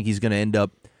 but I think he's going to end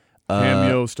up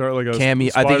cameo, start like a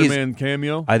Spider-Man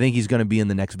cameo. I think he's going to be in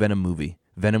the next Venom movie,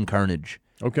 Venom Carnage.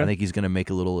 Okay. I think he's going to make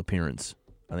a little appearance.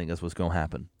 I think that's what's going to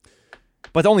happen.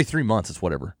 But only 3 months, it's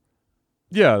whatever.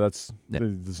 Yeah, that's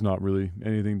not really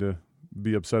anything to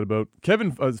be upset about.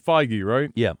 Kevin Feige,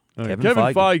 right? Yeah. Kevin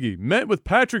Feige met with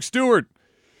Patrick Stewart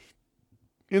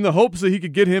in the hopes that he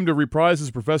could get him to reprise his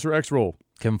Professor X role.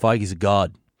 Kevin Feige's a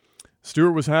god.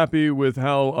 Stewart was happy with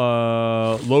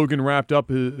how Logan wrapped up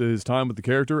his time with the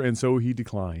character, and so he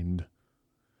declined.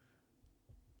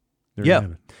 There you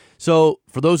have it. So,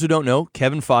 for those who don't know,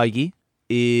 Kevin Feige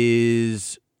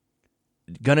is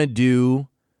going to do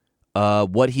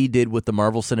what he did with the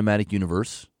Marvel Cinematic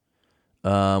Universe.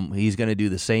 He's going to do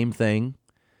the same thing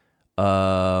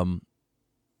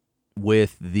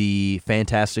with the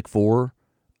Fantastic Four,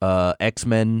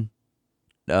 X-Men,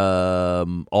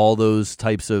 all those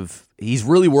types of... He's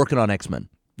really working on X-Men.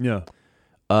 Yeah.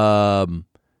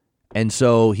 And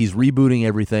so he's rebooting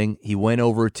everything. He went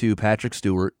over to Patrick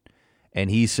Stewart, and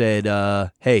he said,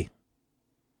 hey,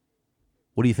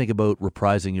 what do you think about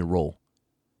reprising your role?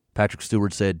 Patrick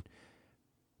Stewart said,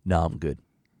 no, I'm good.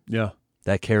 Yeah.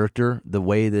 That character, the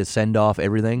way they send off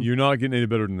everything, You're not getting any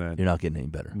better than that. you're not getting any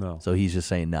better. No. So he's just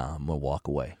saying, nah, I'm going to walk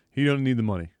away. He doesn't need the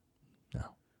money. No.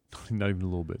 Not even a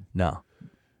little bit. No.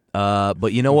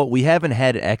 But you know what? We haven't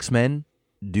had X-Men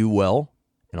do well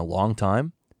in a long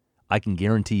time. I can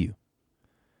guarantee you,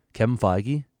 Kevin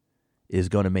Feige is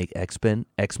going to make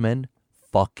X-Men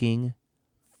fucking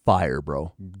fire,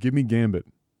 bro. Give me Gambit.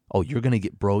 Oh, you're gonna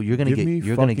get, bro. You're gonna Give me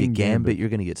get fucking Gambit. Gambit. You're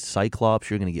gonna get Cyclops.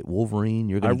 You're gonna get Wolverine.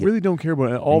 You're I gonna really don't care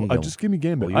about it all. There you go. Just give me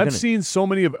Gambit. Well, I've you're gonna- seen so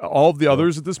many of all of the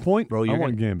others at this point. bro. I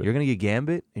want Gambit. You're gonna get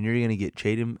Gambit, and you're gonna get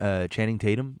Channing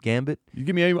Tatum. Gambit. You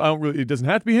give me. I don't really. It doesn't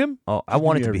have to be him. Oh, I Just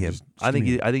want give it to me be him. just I think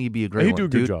give me I think he'd be a great He'd one, do a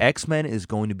good dude. job. X-Men is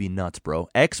going to be nuts, bro.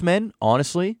 X-Men,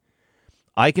 honestly,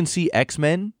 I can see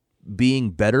X-Men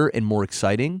being better and more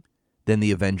exciting than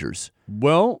the Avengers.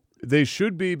 Well, they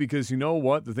should be, because you know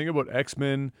what? The thing about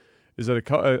X-Men is that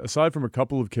aside from a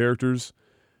couple of characters,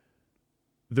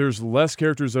 there's less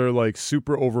characters that are like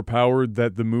super overpowered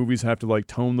that the movies have to like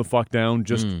tone the fuck down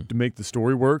just to make the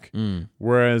story work.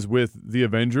 Whereas with the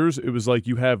Avengers, it was like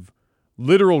you have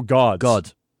literal gods.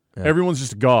 Gods. Yeah. Everyone's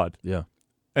just a god. Yeah.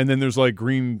 And then there's like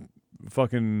green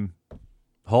fucking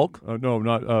Hulk?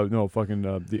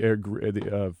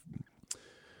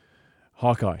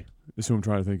 Hawkeye is who I'm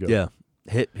trying to think of. Yeah.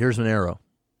 Here's an arrow.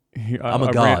 I'm a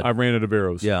I god. I ran out of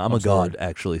arrows. Yeah, I'm a sorry. god,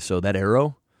 actually. So that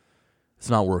arrow, it's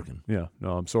not working. Yeah,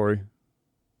 no, I'm sorry.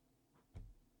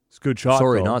 It's a good shot.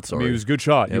 Sorry, though. not sorry. I mean, it was a good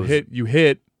shot. It You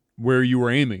hit where you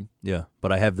were aiming. Yeah,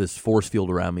 but I have this force field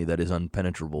around me that is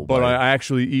impenetrable. But by I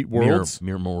actually eat worlds,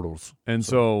 mere mortals. and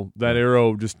so that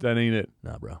arrow that ain't it.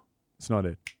 Nah, bro. It's not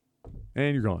it.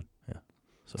 And you're gone. Yeah.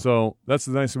 So that's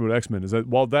the nice thing about X-Men, is that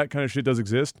while that kind of shit does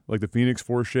exist, like the Phoenix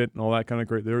Force shit and all that kind of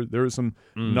great, there is some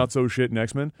nutso shit in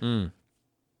X-Men.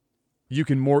 You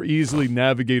can more easily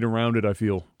navigate around it, I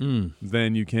feel,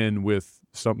 than you can with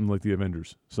something like the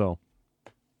Avengers. So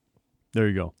there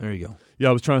you go. There you go. Yeah,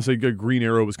 I was trying to say Green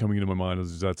Arrow was coming into my mind.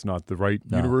 That's not the right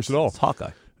universe at all. It's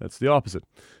Hawkeye. That's the opposite.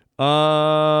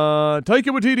 Taika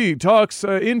Waititi talks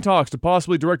to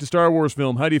possibly direct a Star Wars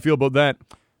film. How do you feel about that?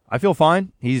 I feel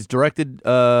fine. He's directed,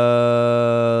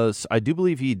 I do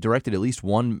believe he directed at least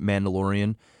one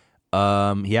Mandalorian.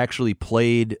 He actually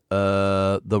played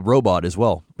the robot as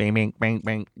well. Bang, bang, bang,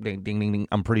 bang, ding, ding, ding, ding.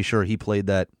 I'm pretty sure he played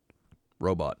that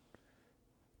robot.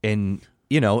 And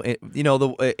in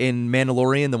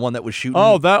Mandalorian, the one that was shooting.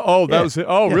 That was it.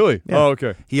 Oh, Yeah, really? yeah. Oh,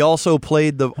 okay. He also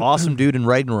played the awesome dude in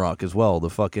Ragnarok as well, the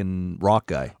fucking rock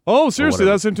guy. Oh, seriously,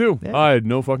 whatever. that's him too. Yeah. I had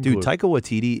no fucking Dude, clue. Taika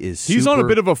Waititi is He's on a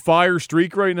bit of a fire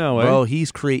streak right now, eh? Bro, he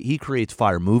creates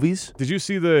fire movies. Did you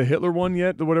see the Hitler one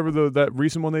yet? That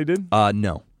recent one they did?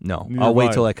 No. Neither I'll wait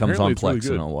have till I. that comes Apparently on it's really Plex and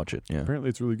good. I'll watch it. Yeah. Apparently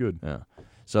it's really good. Yeah.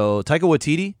 So Taika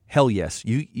Waititi, hell yes.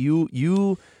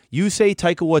 You say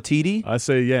Taika Waititi, I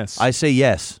say yes. I say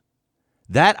yes.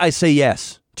 That I say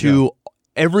yes to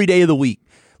every day of the week.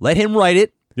 Let him write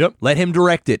it. Yep. Let him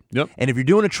direct it. Yep. And if you're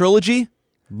doing a trilogy,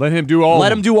 Let him do all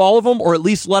let of him them. do all of them, or at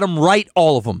least let him write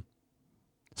all of them,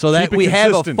 so that Keep it we have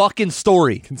a consistent. fucking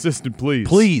story. Consistent, please.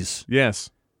 Please, Yes.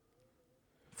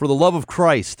 for the love of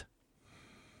Christ.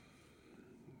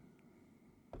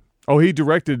 Oh, he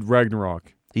directed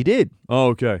Ragnarok. He did. Oh,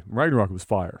 okay. Ragnarok was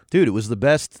fire. Dude, it was the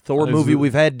best Thor Is movie it-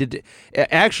 we've had.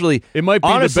 Actually, It might be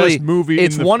honestly, the best movie.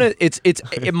 It's in the, one of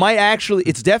it might actually.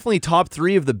 It's definitely top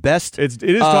 3 of the best. It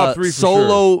is top 3 for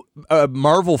solo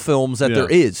Marvel films that Yeah. there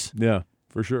is. Yeah,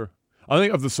 for sure. I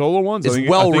think of the solo ones, It's I think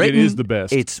well written. it is the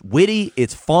best. It's witty.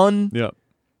 It's fun. yeah.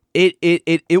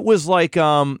 It was like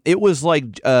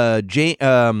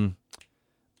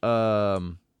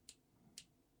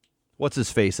what's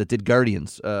his face that did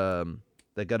Guardians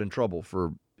that got in trouble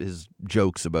for his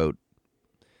jokes about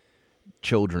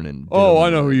children and Oh, I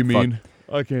know who you Fuck. mean.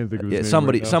 I can't think of his Yeah, name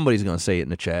somebody right now. somebody's gonna say it in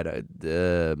the chat.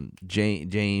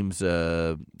 James.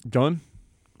 Gunn?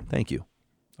 Thank you.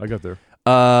 I got there.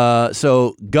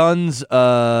 So Gunn's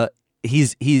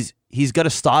he's got a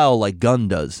style like Gunn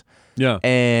does. Yeah.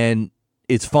 And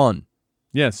it's fun.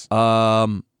 Yes.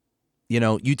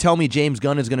 You tell me James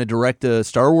Gunn is going to direct a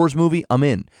Star Wars movie, I'm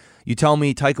in. You tell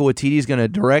me Taika Waititi is going to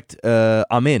direct,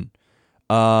 I'm in.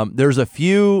 There's a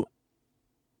few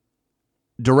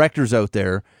directors out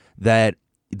there that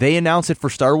they announce it for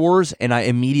Star Wars, and I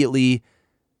immediately,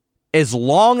 as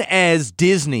long as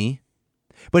Disney,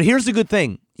 but here's the good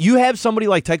thing. You have somebody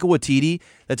like Taika Waititi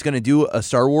that's going to do a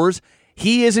Star Wars.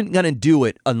 He isn't going to do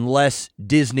it unless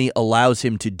Disney allows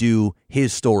him to do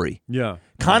his story. Yeah.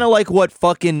 Kind of like what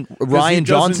fucking Ryan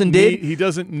Johnson did. He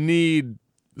doesn't need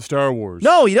Star Wars.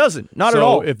 No, he doesn't. Not at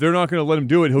all. So if they're not going to let him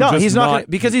do it, he's not.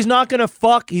 Because he's not going to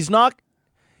fuck. He's not.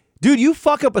 Dude, you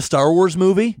fuck up a Star Wars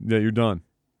movie. Yeah, you're done.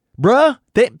 Bruh,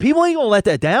 people ain't going to let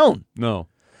that down. No.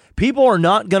 People are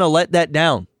not going to let that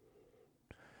down.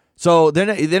 So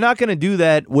they're not going to do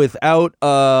that without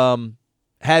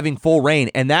having full reign.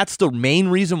 And that's the main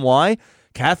reason why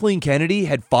Kathleen Kennedy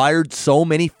had fired so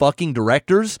many fucking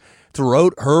directors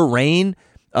throughout her reign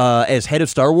as head of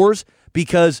Star Wars,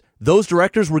 because those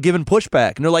directors were given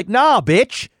pushback. And they're like, nah,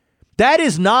 bitch, that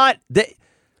is not...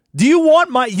 Do you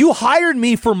want you hired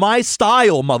me for my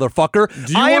style, motherfucker.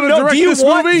 Do you want to direct this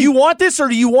movie? Do you want this, or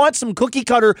do you want some cookie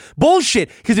cutter bullshit?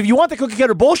 Because if you want the cookie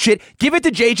cutter bullshit, give it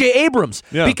to J.J. Abrams.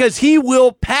 Yeah. Because he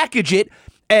will package it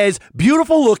as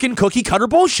beautiful looking cookie cutter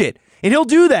bullshit. And he'll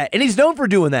do that. And he's known for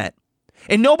doing that.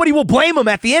 And nobody will blame him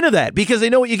at the end of that because they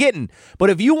know what you're getting. But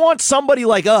if you want somebody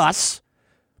like us,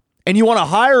 and you want to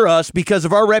hire us because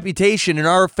of our reputation and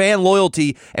our fan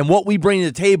loyalty and what we bring to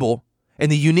the table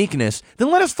and the uniqueness,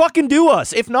 then let us fucking do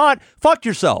us. If not, fuck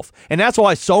yourself. And that's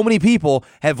why so many people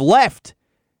have left.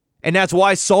 And that's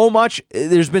why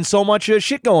there's been so much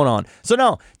shit going on. So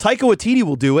no, Taika Waititi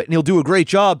will do it, and he'll do a great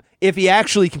job if he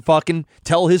actually can fucking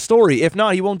tell his story. If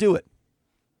not, he won't do it.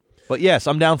 But yes,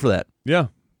 I'm down for that. Yeah.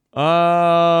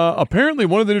 Apparently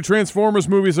one of the new Transformers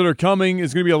movies that are coming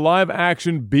is going to be a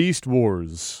live-action Beast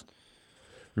Wars.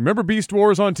 Remember Beast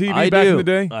Wars on TV back in the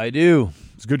day? I do.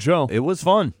 It's a good show. It was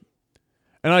fun.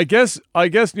 And I guess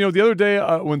the other day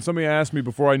when somebody asked me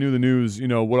before I knew the news,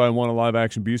 would I want a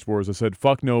live-action Beast Wars, I said,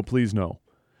 fuck no, please no.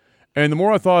 And the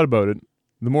more I thought about it,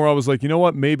 the more I was like, you know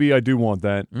what, maybe I do want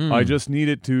that. I just need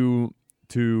it to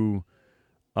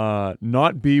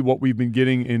not be what we've been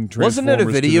getting in Transformers. Wasn't it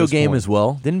a video game point. as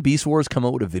well? Didn't Beast Wars come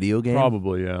out with a video game?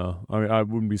 Probably, yeah. I mean, I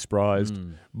wouldn't be surprised.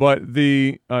 But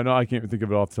no, I can't think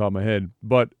of it off the top of my head.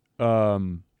 But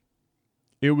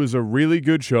it was a really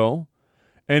good show,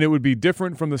 and it would be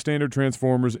different from the standard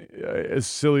Transformers, as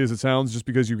silly as it sounds, just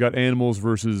because you've got animals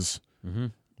versus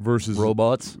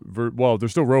robots. Well, they're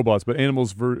still robots, but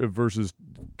animals versus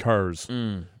cars,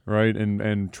 right?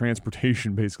 And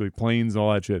transportation, basically planes and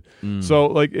all that shit. So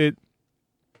like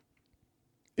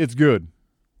it's good.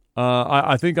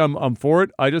 I think I'm for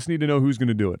it. I just need to know who's going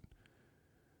to do it.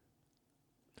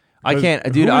 I can't,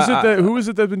 dude. Who is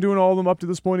it that's been doing all of them up to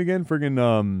this point again?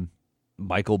 Friggin'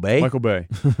 Michael Bay. Michael Bay.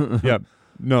 Yeah.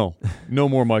 No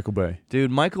more Michael Bay.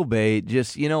 Dude, Michael Bay,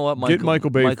 just, you know what? Get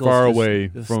Michael Bay far away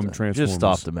from Transformers. Just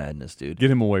stop the madness, dude. Get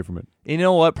him away from it. You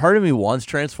know what? Part of me wants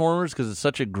Transformers because it's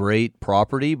such a great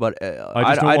property, but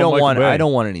I don't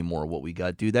want any more of what we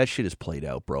got, dude. That shit is played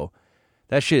out, bro.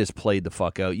 That shit is played the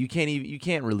fuck out. You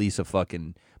can't release a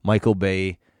fucking Michael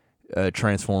Bay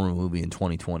Transformer movie in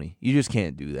 2020. You just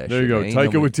can't do that. There shit. you go.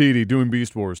 Taika Waititi doing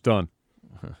Beast Wars. Done.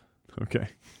 Okay.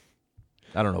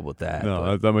 I don't know about that.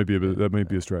 No, that might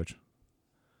be a stretch.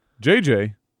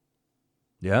 JJ.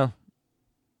 Yeah.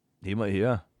 He might.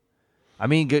 Yeah. I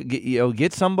mean,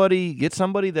 get somebody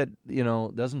that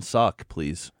doesn't suck,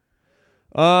 please.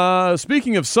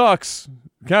 Speaking of sucks,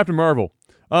 Captain Marvel.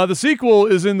 The sequel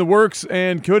is in the works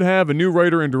and could have a new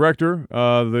writer and director.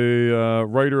 The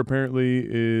writer apparently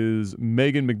is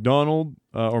Megan McDonald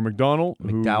or McDonald.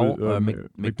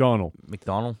 McDonald.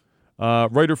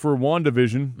 Writer for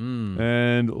WandaVision,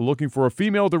 and looking for a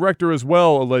female director as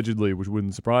well, allegedly, which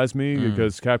wouldn't surprise me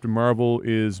because Captain Marvel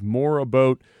is more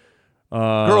about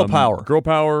girl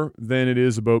power than it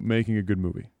is about making a good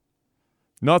movie.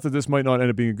 Not that this might not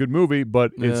end up being a good movie,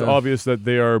 but it's obvious that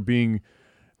they are being...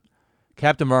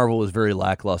 Captain Marvel was very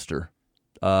lackluster.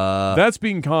 That's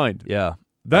being kind. Yeah.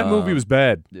 That movie was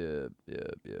bad. Yeah.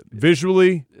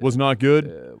 Visually was not good.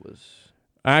 It was...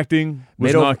 Acting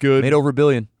was not good. Made over $1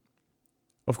 billion.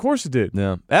 Of course it did.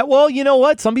 Yeah. Well, you know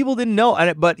what? Some people didn't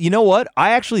know. But you know what?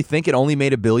 I actually think it only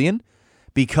made $1 billion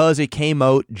because it came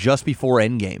out just before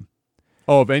Endgame.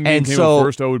 Oh, if Endgame came out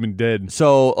first, I would have been dead.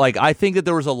 So, I think that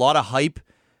there was a lot of hype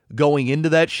going into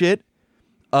that shit.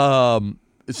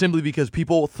 simply because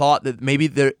people thought that maybe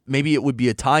it would be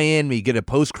a tie-in, maybe get a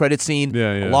post-credit scene.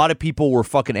 Yeah. A lot of people were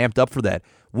fucking amped up for that.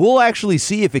 We'll actually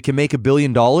see if it can make $1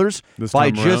 billion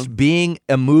by just being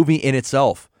a movie in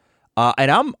itself.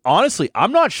 And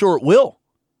I'm not sure it will.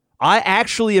 I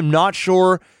actually am not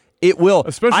sure it will.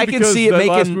 Especially I can because see it that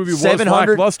making last movie was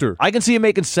 700. lackluster. I can see it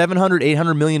making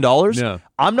 $700-800 million. Yeah.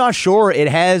 I'm not sure it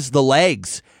has the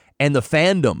legs and the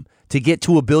fandom to get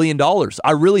to $1 billion.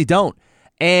 I really don't.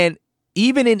 And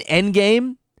even in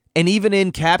Endgame and even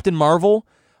in Captain Marvel,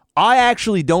 I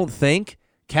actually don't think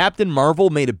Captain Marvel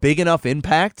made a big enough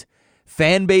impact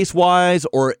fan base wise,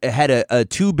 or had a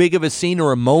too big of a scene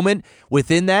or a moment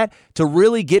within that to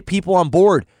really get people on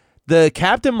board. The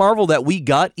Captain Marvel that we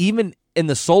got, even in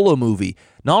the Solo movie,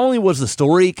 not only was the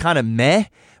story kind of meh,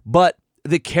 but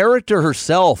the character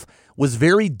herself was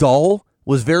very dull,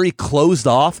 was very closed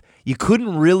off. You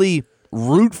couldn't really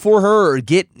root for her or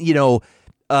get,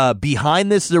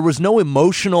 behind this. There was no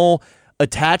emotional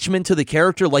attachment to the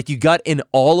character like you got in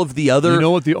all of the other You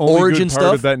know what the only origin good part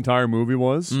stuff? of that entire movie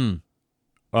was?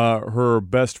 Her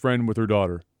best friend with her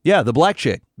daughter. Yeah, the black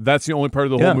chick. That's the only part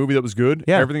of the whole movie that was good.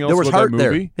 Yeah. Everything else There was about heart that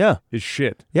there. movie Yeah. is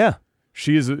shit. Yeah.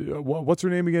 She is, what's her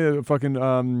name again?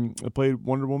 Fucking played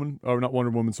Wonder Woman. Oh, not Wonder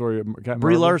Woman, sorry.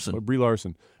 Brie Larson. Brie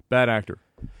Larson. Bad actor.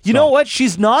 You know what?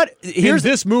 She's not. Here's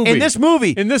this movie. In this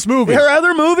movie. In this movie. Her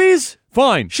other movies,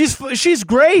 Fine. she's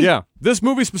great. Yeah. This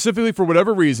movie specifically, for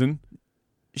whatever reason,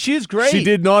 She's great. she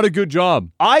did not a good job.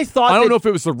 I thought I don't that- know if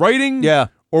it was the writing. Yeah.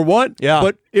 Or what? Yeah.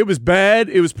 But it was bad.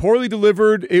 It was poorly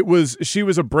delivered. She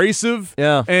was abrasive.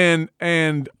 Yeah. And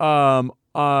it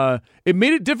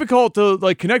made it difficult to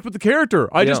connect with the character.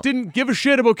 I just Yeah. didn't give a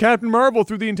shit about Captain Marvel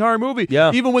through the entire movie.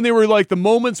 Yeah. Even when they were the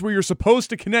moments where you're supposed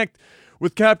to connect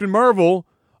with Captain Marvel,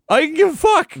 I didn't give a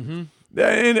fuck. Mm-hmm.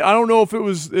 And I don't know if it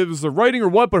was the writing or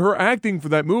what, but her acting for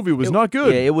that movie was not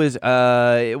good. Yeah, it was.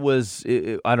 I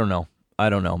don't know.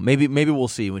 Maybe we'll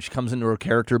see when she comes into her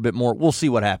character a bit more. We'll see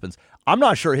what happens. I'm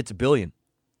not sure it hits $1 billion.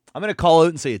 I'm going to call out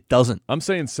and say it doesn't. I'm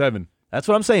saying 7. That's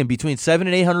what I'm saying. Between $700 and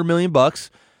 $800 million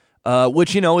bucks,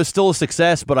 which is still a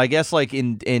success. But I guess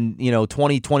in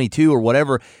 2022 or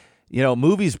whatever,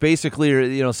 movies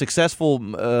basically are successful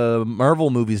Marvel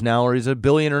movies now is $1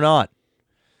 billion or not.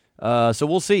 So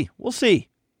we'll see. We'll see.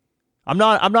 I'm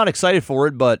not excited for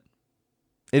it, but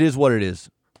it is what it is.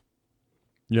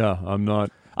 Yeah, I'm not.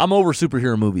 I'm over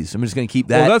superhero movies. I'm just going to keep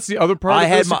that. Well, that's the other part. I of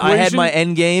had this my I had equation my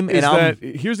end game, is and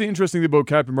here's the interesting thing about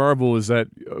Captain Marvel is that,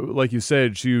 like you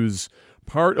said, she was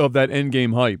part of that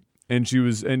Endgame hype,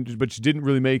 but she didn't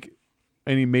really make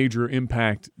any major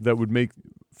impact that would make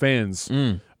fans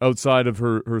outside of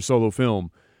her solo film.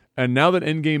 And now that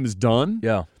Endgame is done,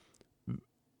 yeah,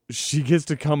 she gets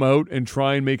to come out and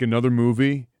try and make another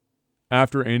movie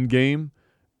after Endgame,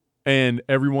 and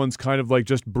everyone's kind of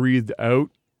just breathed out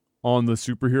on the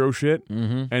superhero shit,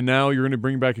 and now you're going to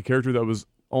bring back a character that was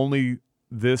only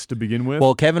this to begin with.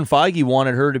 Well, Kevin Feige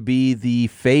wanted her to be the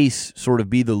face, sort of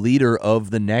be the leader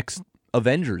of the next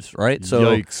Avengers, right? So,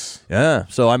 yikes. Yeah.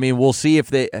 So we'll see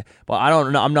if they. Well, I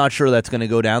don't know. I'm not sure that's going to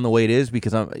go down the way it is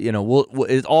because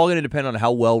it's all going to depend on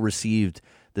how well received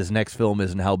this next film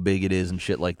is and how big it is and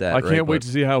shit like that. I can't wait to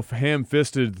see how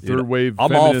ham-fisted third wave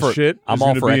I'm all feminist for shit I'm is all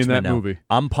going to for be in X-Men that now. movie.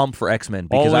 I'm pumped for X-Men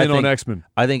because All in I think on X-Men.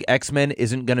 I think X-Men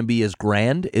isn't going to be as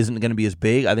grand, isn't going to be as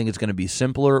big. I think it's going to be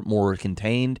simpler, more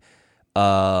contained.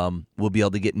 We'll be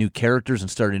able to get new characters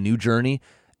and start a new journey.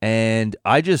 And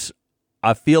I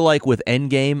feel like with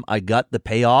Endgame, I got the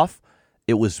payoff.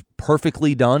 It was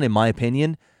perfectly done, in my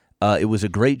opinion. It was a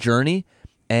great journey,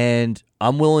 and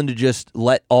I'm willing to just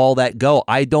let all that go.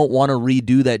 I don't want to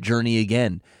redo that journey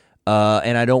again,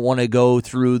 and I don't want to go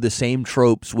through the same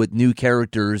tropes with new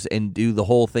characters and do the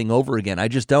whole thing over again. I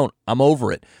just don't. I'm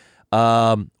over it.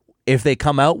 If they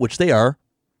come out, which they are,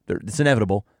 it's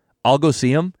inevitable, I'll go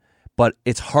see them, but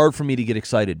it's hard for me to get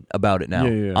excited about it now.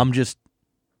 Yeah. I'm just...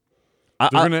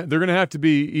 They're gonna have to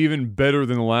be even better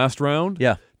than the last round.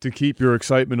 Yeah. To keep your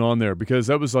excitement on there, because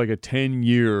that was like a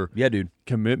 10-year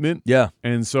commitment. Yeah.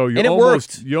 And so And it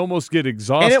worked. you almost get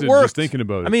exhausted just thinking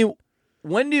about it. I mean,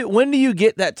 when do you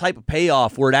get that type of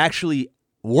payoff where it actually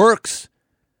works?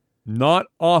 Not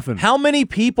often. How many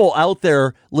people out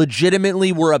there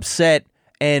legitimately were upset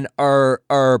and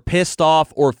are pissed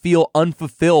off or feel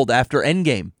unfulfilled after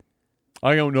Endgame?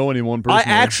 I don't know anyone personally.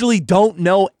 I actually don't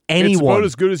know anyone. It's about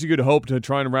as good as you could hope to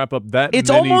try and wrap up that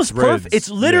It's many almost threads. perfect. It's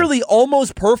literally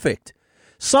almost perfect.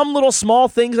 Some little small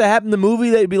things that happen in the movie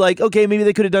that'd be like, okay, maybe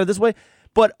they could have done it this way.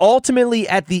 But ultimately,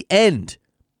 at the end,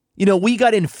 we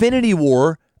got Infinity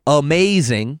War,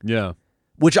 amazing. Yeah.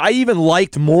 Which I even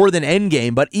liked more than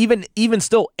Endgame. But even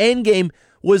still, Endgame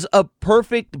was a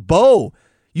perfect bow.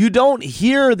 You don't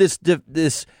hear this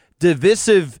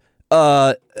divisive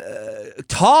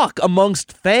talk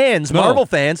amongst fans, No. Marvel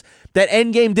fans, that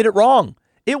Endgame did it wrong.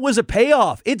 It was a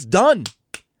payoff. It's done.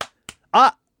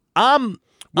 I'm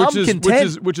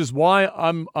content. Which is why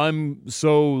I'm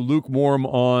so lukewarm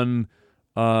on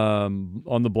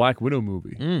the Black Widow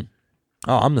movie.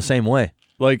 Oh, I'm the same way.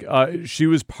 Like she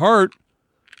was part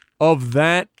of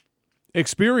that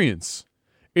experience.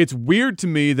 It's weird to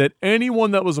me that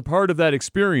anyone that was a part of that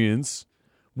experience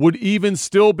would even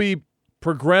still be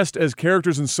progressed as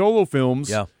characters in solo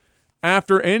films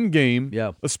after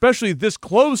Endgame, especially this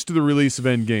close to the release of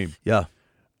Endgame. Yeah.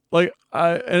 Like,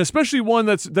 and especially one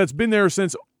that's been there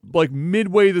since like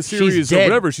midway the series She's or dead.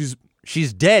 whatever.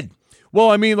 She's dead. Well,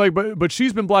 I mean, like, but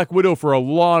she's been Black Widow for a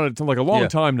long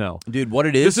time now. Dude, what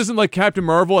it is? This isn't like Captain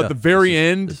Marvel at the very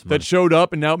end this is that money. showed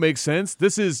up and now it makes sense.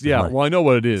 This is, money. well, I know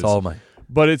what it is. It's all money.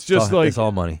 But it's just like, it's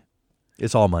all money.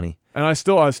 It's all money. and I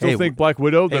still Hey, think Black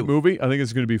Widow, that hey, movie, I think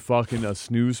it's going to be fucking a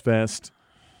snooze fest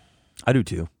I do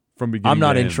too. from beginning I'm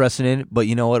not to end. interested in it, but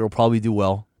you know what? It'll probably do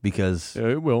well because Yeah,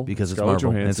 it will. because it's Scarlett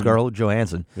Marvel and Scarlett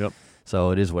Johansson. Yep.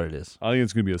 So it is what it is. I think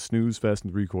it's going to be a snooze fest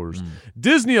in 3/4.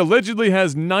 Disney allegedly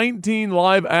has 19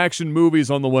 live action movies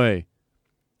on the way.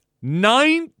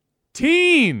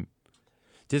 19!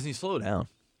 Disney, slow down.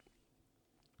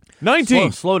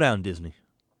 19! Slow down, Disney.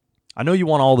 I know you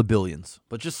want all the billions,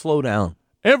 but just slow down.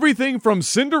 Everything from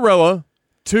Cinderella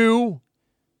to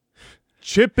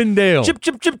Chip and Dale.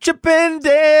 Chip and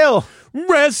Dale.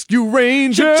 Rescue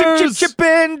Rangers! Chip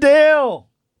and Dale.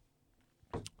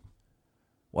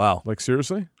 Wow. Like,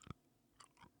 seriously?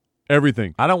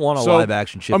 Everything. I don't want a live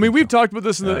action Chip. I mean, and we've Dale. talked about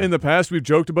this in the past. We've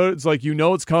joked about it. It's like,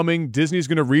 it's coming. Disney's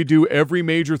going to redo every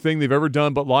major thing they've ever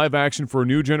done, but live action for a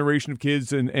new generation of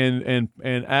kids and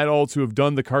adults who have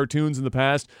done the cartoons in the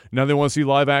past. Now they want to see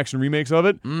live action remakes of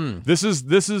it. This is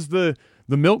the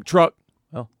milk truck.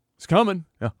 Oh. It's coming.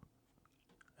 Yeah.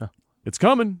 It's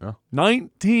coming. Yeah.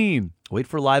 19. Wait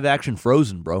for live action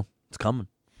Frozen, bro. It's coming.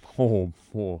 Oh.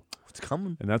 It's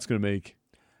coming. And that's going to make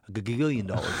A gagillion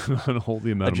dollars. a whole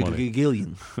the amount of money.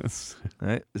 Gagillion.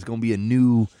 Right? It's going to be a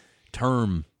new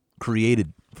term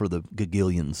created for the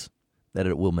gagillions that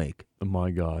it will make. Oh, my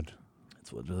God.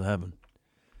 That's what will happen.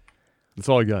 That's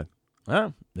all I got.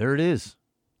 Ah, there it is.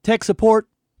 Tech support.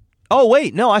 Oh,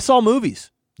 wait. No, I saw movies.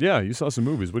 Yeah, you saw some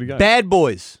movies. What do you got? Bad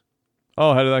Boys.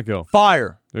 Oh, how did that go?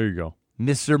 Fire. There you go.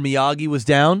 Mr. Miyagi was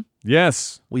down.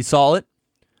 Yes. We saw it.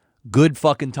 Good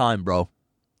fucking time, bro.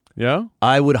 Yeah?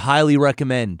 I would highly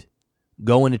recommend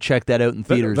going to check that out in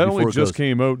theaters that before only it just goes.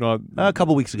 came out not A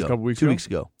couple weeks ago. 2 weeks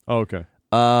ago. Oh, okay.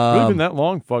 Really been that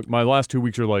long? Fuck, my last 2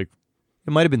 weeks are like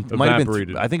It might have been.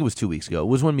 evaporated. I think it was 2 weeks ago. It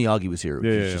was when Miyagi was here.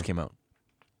 Yeah, It just came out.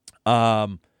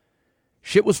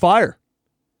 Shit was fire.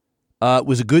 It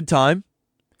was a good time.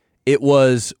 It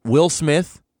was Will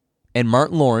Smith and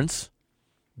Martin Lawrence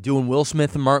doing Will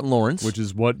Smith and Martin Lawrence, which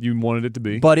is what you wanted it to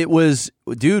be. but it was,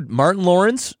 dude, Martin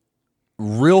Lawrence,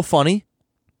 real funny,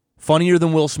 funnier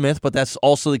than Will Smith, but that's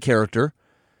also the character.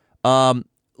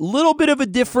 Little bit of a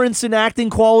difference in acting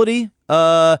quality.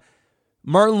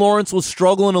 Martin Lawrence was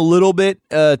struggling a little bit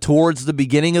towards the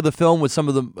beginning of the film with some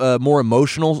of the more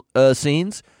emotional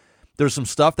scenes. There's some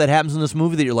stuff that happens in this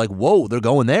movie that you're like, whoa, they're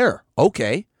going there.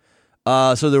 Okay.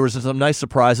 So there was some nice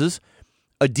surprises.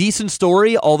 A decent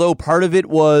story, although part of it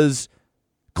was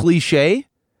cliche.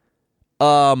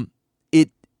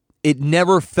 It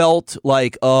never felt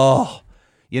like, they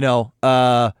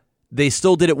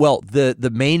still did it well.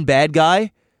 The main bad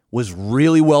guy was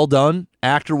really well done.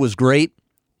 Actor was great.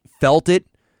 Felt it.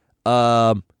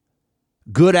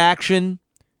 Good action,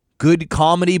 good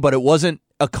comedy, but it wasn't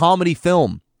a comedy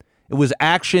film. It was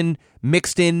action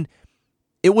mixed in.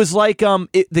 It was like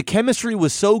the chemistry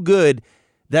was so good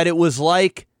that it was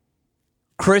like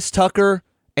Chris Tucker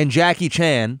and Jackie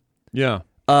Chan. Yeah.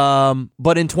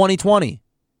 But in 2020,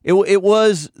 it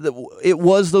was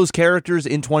those characters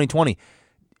in 2020.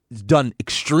 It's done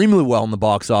extremely well in the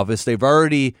box office. They've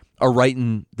already are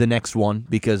writing the next one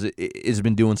because it's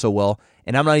been doing so well,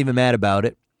 and I'm not even mad about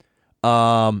it.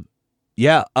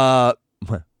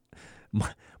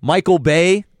 Michael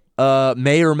Bay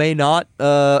may or may not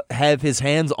have his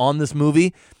hands on this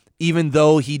movie, even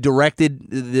though he directed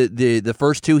the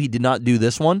first two. He did not do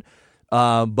this one,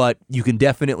 but you can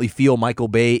definitely feel Michael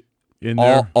Bay In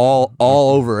there. all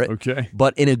over it. Okay.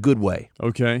 But in a good way.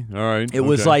 Okay. All right. It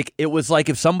was like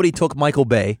if somebody took Michael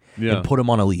Bay Yeah. and put him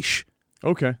on a leash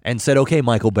Okay. and said, "Okay,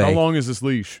 Michael Bay, How long is this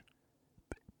leash?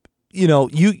 It's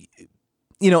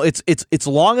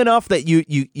long enough that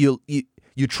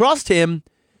you trust him,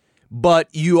 but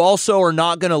you also are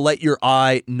not going to let your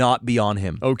eye not be on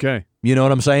him. Okay. You know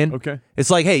what I'm saying? Okay. It's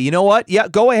like, hey, you know what? Yeah,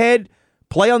 go ahead.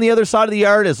 Play on the other side of the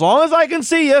yard. As long as I can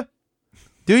see you,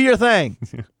 do your thing.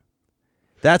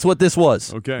 That's what this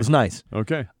was. Okay. It was nice.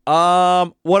 Okay.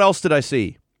 What else did I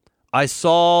see? I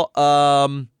saw,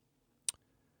 Kayla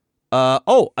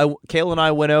and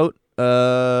I went out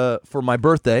for my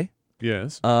birthday.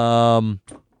 Yes. Not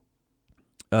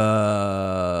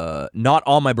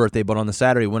on my birthday, but on the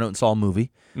Saturday, we went out and saw a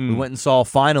movie. We went and saw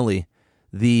finally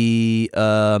the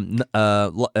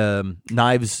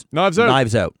Knives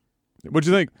Out. What'd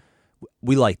you think?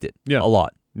 We liked it. Yeah. A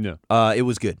lot. Yeah. It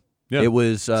was good. Yeah. It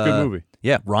was It's a good movie.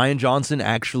 Yeah, Ryan Johnson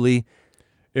actually.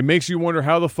 It makes you wonder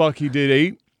how the fuck he did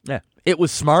 8. Yeah, it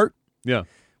was smart. Yeah. It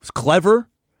was clever.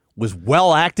 Was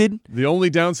well acted. The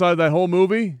only downside of that whole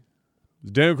movie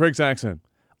is Daniel Craig's accent.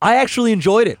 I actually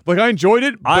enjoyed it. Like, I enjoyed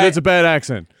it, but it's a bad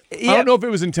accent. Yeah. I don't know if it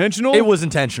was intentional. It was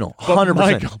intentional.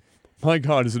 100%. My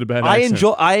God, is it a bad accent?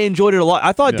 I enjoyed it a lot.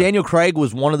 I thought Daniel Craig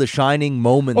was one of the shining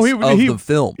moments of the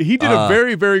film. He did a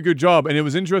very, very good job, and it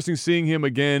was interesting seeing him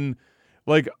again.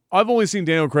 Like, I've only seen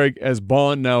Daniel Craig as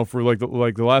Bond now for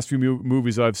the last few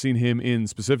movies I've seen him in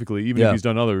specifically, even if he's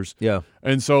done others. Yeah.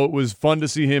 And so it was fun to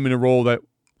see him in a role that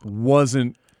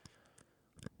wasn't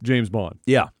James Bond.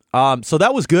 Yeah. So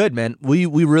that was good, man. We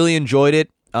really enjoyed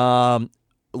it.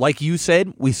 Like you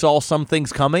said, we saw some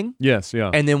things coming. Yes,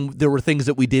 yeah. And then there were things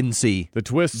that we didn't see. The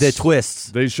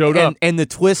twists. They showed up. And the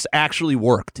twists actually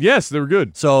worked. Yes, they were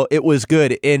good. So it was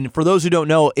good. And for those who don't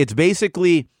know, it's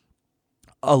basically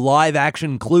a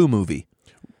live-action Clue movie.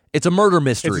 It's a murder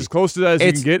mystery. It's as close to that as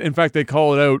you can get. In fact, they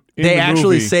call it out in the movie. They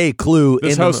actually say Clue.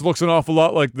 This house looks an awful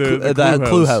lot like the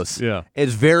Clue house. Yeah.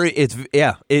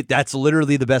 That's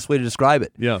literally the best way to describe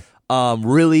it. Yeah.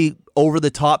 Really over the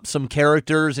top some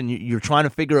characters, and you're trying to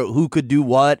figure out who could do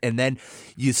what, and then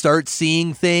you start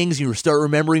seeing things, you start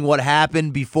remembering what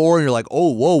happened before, and you're like,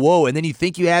 oh, whoa, and then you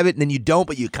think you have it, and then you don't,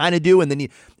 but you kind of do, and then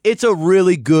it's a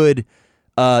really good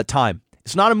time.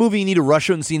 It's not a movie you need to rush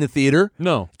out and see in the theater.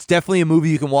 No. It's definitely a movie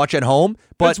you can watch at home,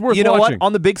 but It's worth you know watching. what?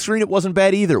 On the big screen, it wasn't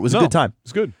bad either. It was a good time.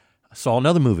 It's good. I saw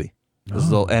another movie,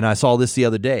 and I saw this the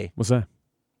other day. What's that?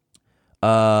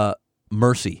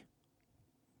 Mercy.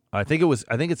 I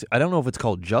don't know if it's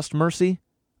called Just Mercy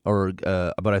or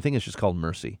but I think it's just called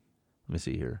Mercy. Let me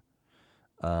see here.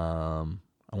 I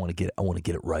want to get it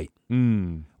right.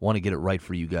 I want to get it right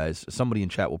for you guys. Somebody in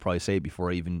chat will probably say it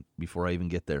before I even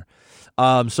get there.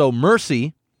 So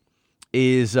Mercy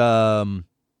is it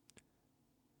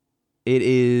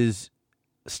is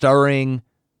starring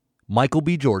Michael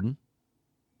B. Jordan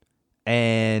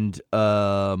and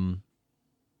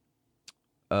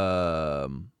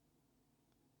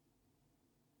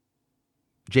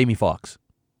Jamie Foxx.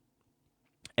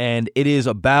 And it is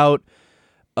about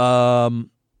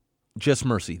Just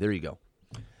Mercy. There you go.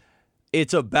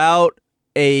 It's about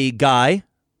a guy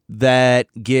that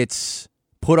gets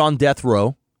put on death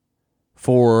row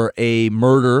for a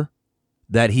murder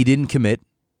that he didn't commit.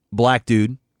 Black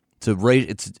dude.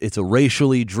 It's a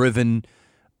racially driven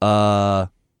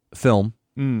film.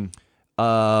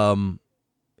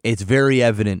 It's very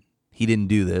evident he didn't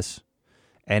do this.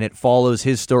 And it follows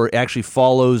his story. Actually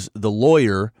follows the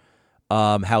lawyer,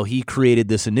 how he created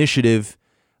this initiative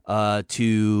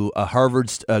to a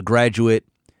Harvard graduate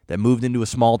that moved into a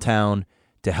small town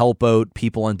to help out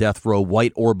people on death row,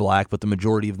 white or black, but the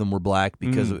majority of them were black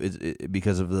because of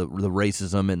the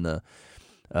racism and the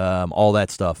all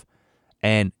that stuff.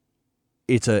 And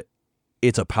it's a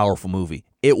powerful movie.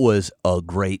 It was a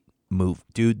great move,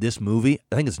 dude. This movie,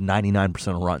 I think it's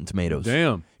 99% on Rotten Tomatoes.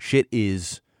 Damn, shit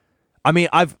is. I mean,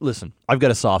 I've got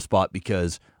a soft spot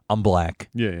because I'm black.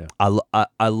 Yeah.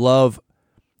 I love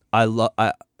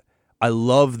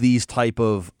these type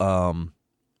of I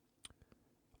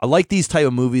like these type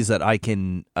of movies that I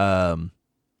can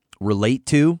relate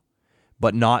to,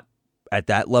 but not at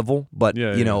that level. But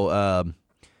I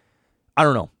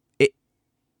don't know.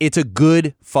 It's a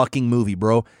good fucking movie,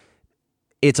 bro.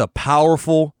 It's a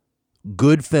powerful,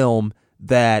 good film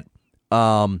that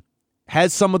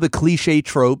has some of the cliche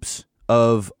tropes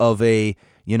of a,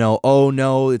 oh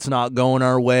no, it's not going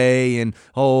our way, and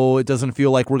oh, it doesn't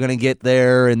feel like we're gonna get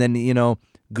there, and then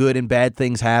good and bad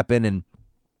things happen,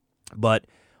 but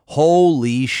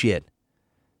holy shit,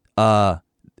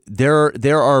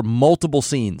 there are multiple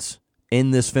scenes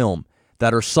in this film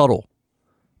that are subtle,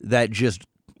 that just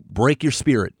break your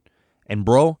spirit, and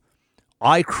bro,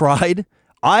 I cried.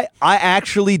 I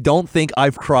actually don't think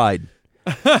I've cried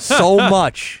so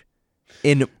much.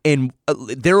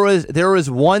 There was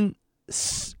one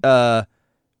scene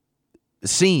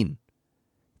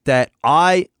that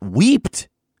I weeped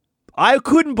I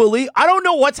couldn't believe. I don't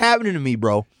know what's happening to me,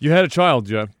 bro. You had a child,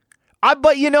 Jeff.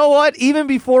 But you know what? Even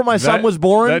before my son was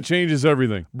born, that changes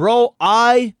everything, bro.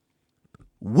 I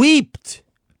wept.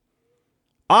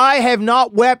 I have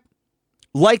not wept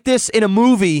like this in a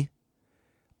movie.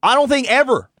 I don't think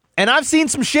ever. And I've seen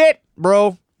some shit,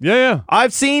 bro. Yeah.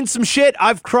 I've seen some shit.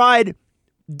 I've cried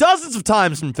dozens of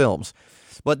times in films.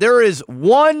 But there is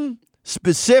one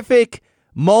specific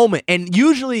moment, and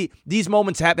usually these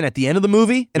moments happen at the end of the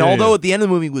movie, and although at the end of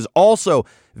the movie was also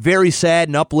very sad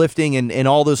and uplifting and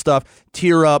all this stuff,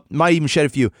 tear up, might even shed a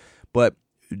few, but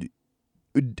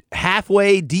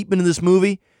halfway deep into this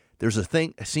movie, there's a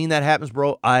scene that happens,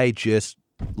 bro. I just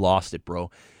lost it, bro.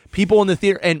 People in the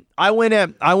theater, and I went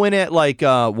at like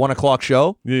 1 o'clock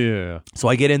show. Yeah. So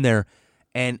I get in there,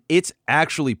 and it's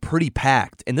actually pretty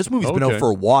packed. And this movie's been out for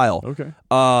a while. Okay.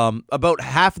 About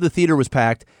half of the theater was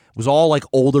packed. It was all like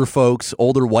older folks,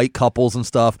 older white couples and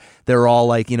stuff. They're all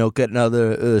like, getting out of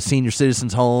the senior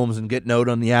citizens' homes and getting out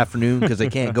on the afternoon because they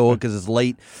can't go because it's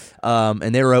late.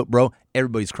 And they were out, bro.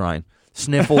 Everybody's crying.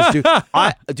 Sniffles, dude.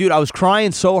 I was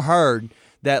crying so hard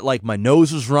that like my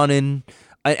nose was running.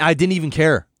 I didn't even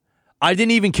care. I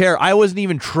wasn't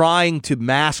even trying to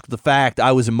mask the fact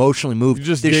I was emotionally moved. You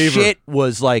just this shit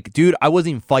was like, dude, I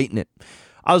wasn't even fighting it.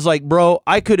 I was like, bro,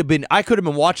 I could have been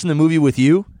watching the movie with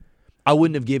you. I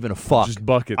wouldn't have given a fuck. Just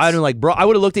buckets. I'd been like, bro, I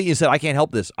would have looked at you and said, I can't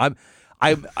help this.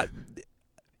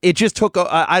 It just took.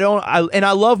 I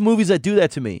love movies that do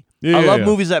that to me. I love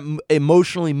movies that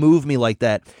emotionally move me like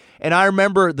that. And I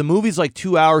remember the movie's like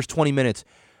 2 hours, 20 minutes.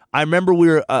 I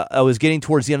remember I was getting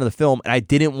towards the end of the film, and I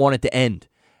didn't want it to end.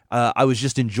 I was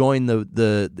just enjoying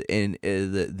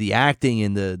the acting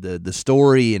and the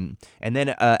story, and then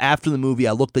after the movie,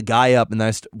 I looked the guy up and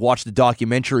I watched the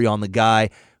documentary on the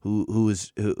guy who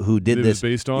did this. It was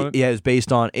based on it? Yeah, it was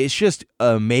based on. It's just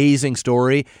an amazing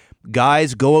story.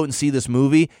 Guys, go out and see this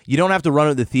movie. You don't have to run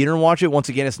to the theater and watch it. Once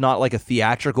again, it's not like a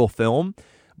theatrical film,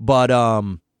 but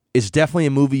it's definitely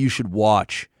a movie you should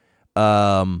watch.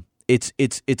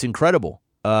 It's incredible.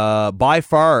 By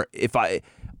far, if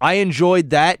I enjoyed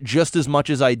that just as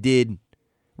much as I did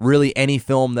really any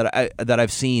film that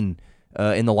I've seen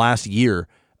in the last year.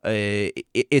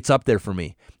 It's up there for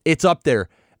me. It's up there.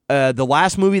 The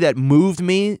last movie that moved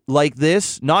me like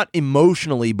this, not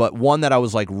emotionally, but one that I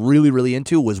was like really, really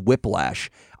into was Whiplash.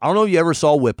 I don't know if you ever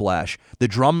saw Whiplash, the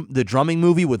drumming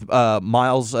movie with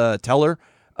Miles Teller.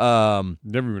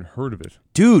 Never even heard of it,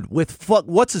 dude. With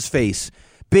what's his face,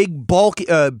 big bulky,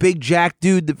 big jack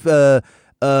dude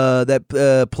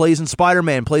that plays in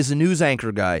Spider-Man, plays the news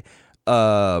anchor guy.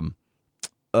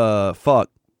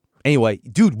 Anyway,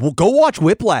 dude, well, go watch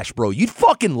Whiplash, bro. You'd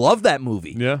fucking love that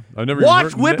movie. Yeah, I never watch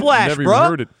even Whiplash, never bro. Even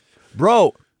heard it.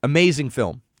 Bro, amazing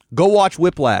film. Go watch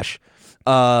Whiplash.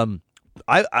 I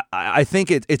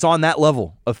think it's on that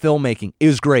level of filmmaking. It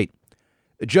was great.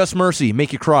 Just Mercy,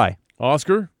 make you cry.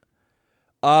 Oscar?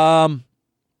 Probably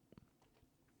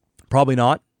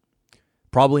not.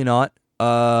 It's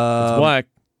black.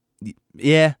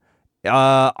 Yeah.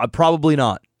 Probably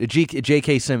not.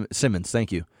 J.K. Simmons,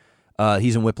 thank you.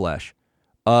 He's in Whiplash.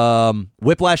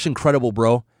 Whiplash, incredible,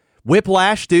 bro.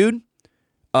 Whiplash, dude.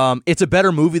 It's a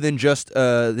better movie than Just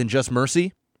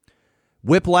Mercy.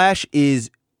 Whiplash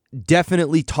is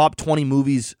definitely top 20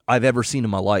 movies I've ever seen in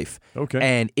my life. Okay.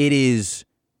 And it's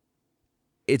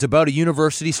about a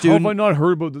university student. How have I not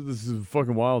heard about this? This is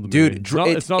fucking wild to dude, me.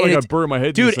 It's not like I burned my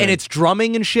head. Dude, and it's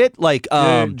drumming and shit. Like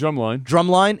drumline.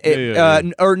 Drumline. Yeah.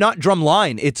 Or not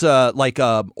drumline. It's like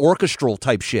orchestral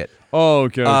type shit. Oh,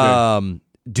 okay.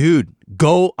 Dude,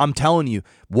 go. I'm telling you.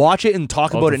 Watch it and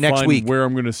talk about it next week. Where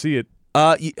I'm going to see it.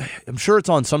 I'm sure it's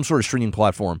on some sort of streaming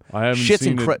platform. I haven't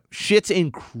seen it. Shit's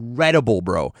incredible,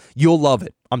 bro. You'll love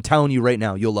it. I'm telling you right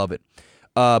now, you'll love it.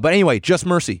 But anyway, Just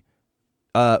Mercy.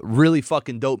 Really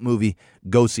fucking dope movie.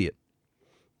 Go see it.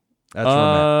 That's where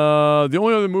I'm at. The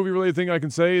only other movie-related thing I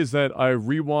can say is that I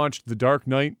rewatched The Dark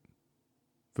Knight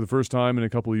for the first time in a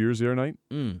couple of years the other night.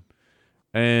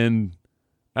 And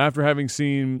after having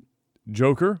seen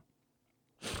Joker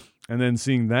and then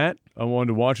seeing that, I wanted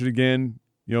to watch it again,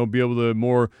 be able to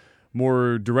more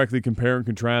directly compare and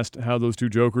contrast how those two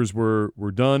Jokers were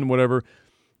done, whatever.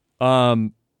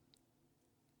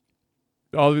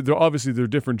 They're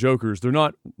different Jokers. They're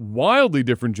not wildly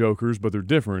different Jokers, but they're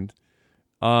different.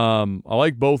 I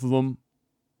like both of them.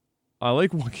 I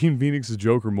like Joaquin Phoenix's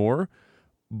Joker more,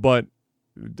 but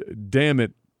damn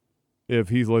it if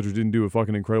Heath Ledger didn't do a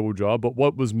fucking incredible job. But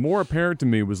what was more apparent to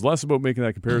me was less about making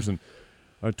that comparison.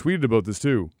 I tweeted about this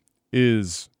too,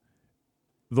 is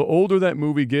the older that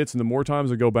movie gets and the more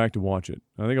times I go back to watch it,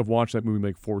 I think I've watched that movie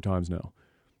like 4 times now,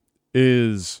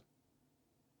 is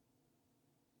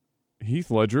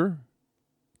Heath Ledger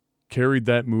carried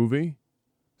that movie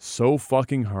so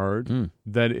fucking hard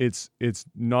that it's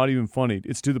not even funny.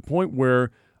 It's to the point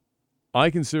where I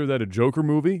consider that a Joker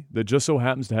movie that just so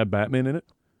happens to have Batman in it.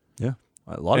 Yeah,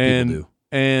 a lot of people do.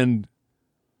 And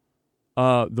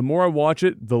the more I watch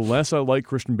it, the less I like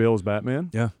Christian Bale as Batman.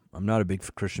 Yeah, I'm not a big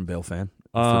Christian Bale fan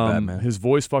for Batman. His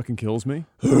voice fucking kills me.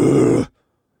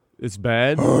 It's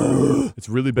bad. It's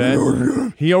really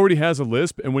bad. He already has a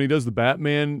lisp, and when he does the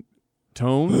Batman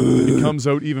tone, it comes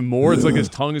out even more. It's like his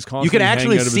tongue is constantly You can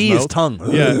actually hanging out of see his his tongue.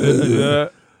 Yeah,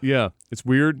 yeah. It's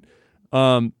weird.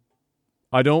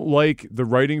 I don't like the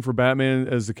writing for Batman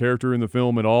as the character in the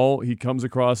film at all. He comes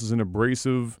across as an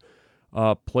abrasive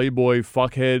playboy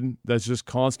fuckhead that's just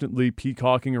constantly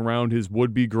peacocking around his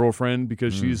would-be girlfriend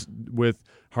because she's with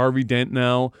Harvey Dent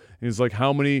now. And he's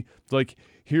like,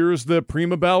 here's the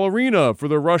prima ballerina for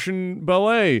the Russian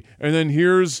ballet, and then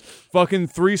here's fucking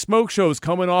 3 smoke shows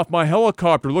coming off my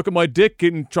helicopter. Look at my dick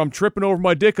I'm tripping over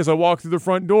my dick as I walk through the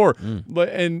front door.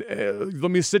 And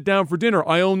let me sit down for dinner.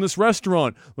 I own this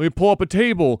restaurant. Let me pull up a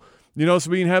table, so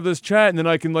we can have this chat, and then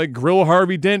I can grill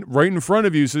Harvey Dent right in front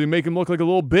of you, so you make him look like a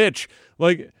little bitch.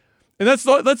 And that's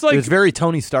like it was very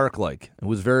Tony Stark like. It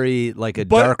was very like a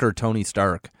darker Tony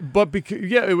Stark. But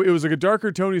it was like a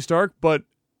darker Tony Stark, but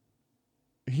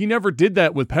he never did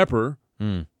that with Pepper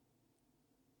because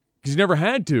he never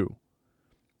had to.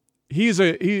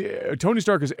 Tony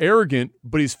Stark is arrogant,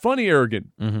 but he's funny arrogant.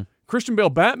 Mm-hmm. Christian Bale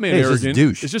Batman arrogant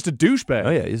is just a douchebag.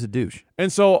 Oh yeah, he's a douche.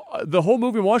 And so the whole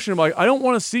movie I'm watching, I'm like, I don't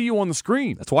want to see you on the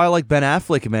screen. That's why I like Ben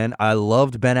Affleck, man. I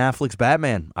loved Ben Affleck's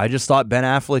Batman. I just thought Ben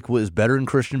Affleck was better than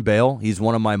Christian Bale. He's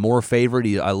one of my more favorite.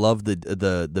 I love the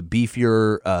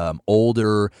beefier,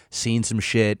 older, seen some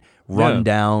shit, run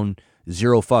down,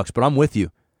 zero fucks. But I'm with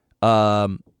you.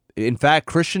 In fact,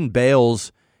 Christian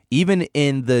Bale's, even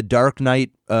in the Dark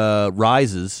Knight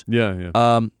Rises,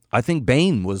 I think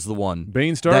Bane was the one.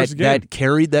 Bane stars that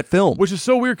carried that film, which is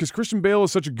so weird because Christian Bale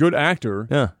is such a good actor.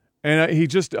 Yeah, and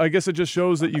I guess it just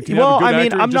shows that you can have a good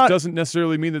actor. It just doesn't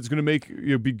necessarily mean that it's going to make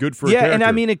be good for a character. And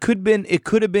I mean it could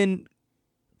have been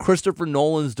Christopher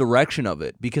Nolan's direction of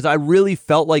it, because I really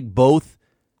felt like both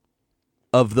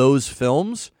of those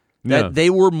films that they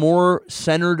were more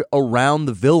centered around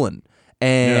the villain.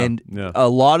 And a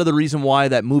lot of the reason why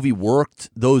that movie worked,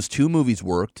 those two movies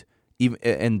worked, even,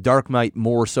 and Dark Knight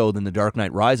more so than The Dark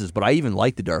Knight Rises, but I even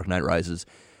like The Dark Knight Rises.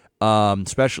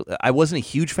 Especially, I wasn't a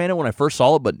huge fan of it when I first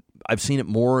saw it, but I've seen it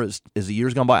more as the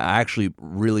years gone by. I actually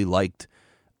really liked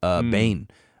Bane.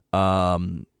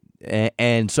 And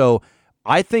so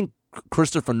I think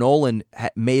Christopher Nolan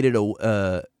made it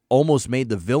almost made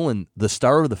the villain the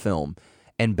star of the film,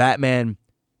 and Batman,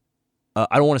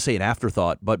 I don't want to say an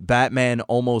afterthought, but Batman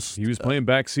almost... He was playing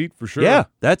backseat for sure. Yeah,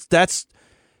 that's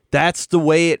the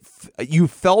way you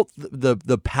felt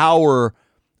the power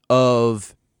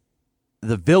of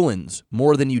the villains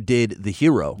more than you did the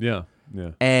hero. Yeah.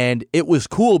 And it was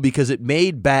cool because it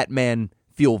made Batman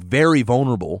feel very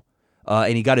vulnerable,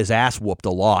 and he got his ass whooped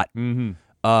a lot. Mm-hmm.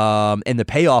 And the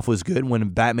payoff was good when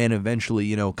Batman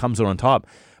eventually, comes out on top.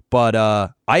 But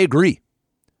I agree.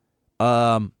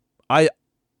 I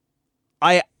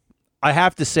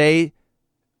have to say,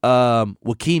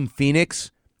 Joaquin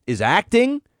Phoenix, his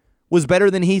acting was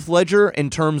better than Heath Ledger in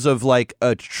terms of like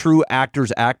a true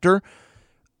actor's actor,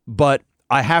 but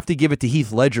I have to give it to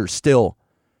Heath Ledger still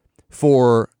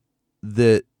for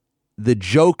the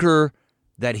Joker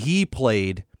that he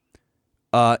played.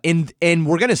 And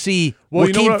we're gonna see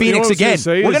Joaquin Phoenix again.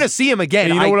 We're gonna see him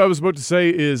again. And what I was about to say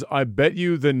is, I bet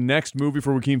you the next movie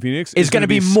for Joaquin Phoenix is going to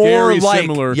be more like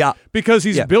similar, because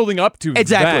he's building up to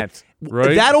that.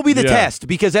 Right? That'll be the test,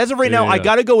 because as of right now, I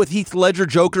got to go with Heath Ledger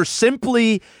Joker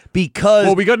simply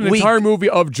because we got an entire movie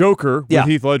of Joker with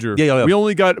Heath Ledger. Yeah. We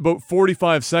only got about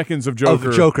 45 seconds of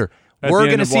Joker. We're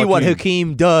going to see what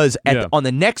Joaquin does on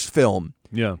the next film.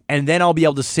 Yeah. And then I'll be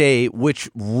able to say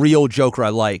which real Joker I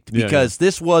liked, because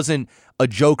this wasn't a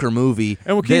Joker movie.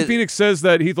 And Joaquin Phoenix says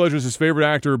that Heath Ledger is his favorite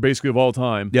actor basically of all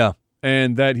time. Yeah.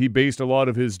 And that he based a lot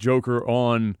of his Joker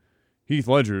on Heath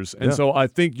Ledger's. And so I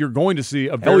think you're going to see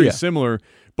a very similar.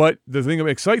 But the thing that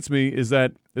excites me is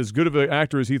that as good of an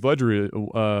actor as Heath Ledger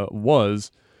was,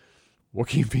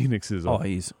 Joaquin Phoenix is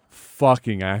he's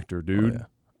fucking actor, dude.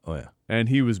 Oh, yeah. And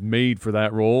he was made for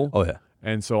that role. Oh, yeah.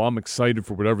 And so I'm excited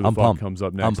for whatever the fuck comes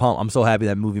up next. I'm pumped. I'm so happy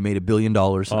that movie made $1 billion.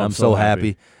 I'm so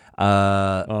happy.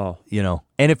 And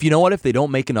if you know what, if they don't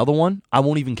make another one, I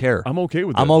won't even care. I'm okay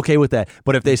with that. I'm okay with that.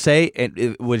 But if they say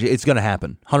it's going to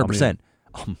happen, 100%.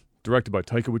 Directed by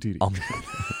Taika Waititi.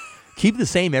 Keep the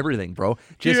same everything, bro.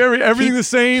 Just keep everything the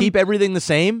same. Keep everything the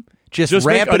same. Just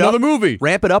ramp make it another up. movie.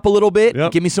 Ramp it up a little bit.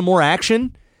 Yep. Give me some more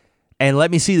action. and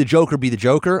let me see the Joker be the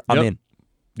Joker, I'm Yep. in.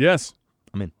 Yes.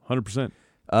 I'm in. 100%.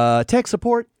 Tech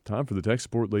support. Time for the tech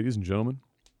support, ladies and gentlemen.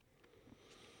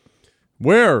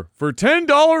 Where, for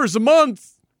 $10 a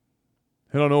month,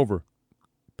 head on over.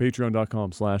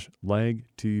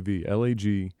 Patreon.com/LAGTV.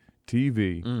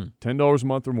 LAGTV. $10 a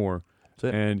month or more. That's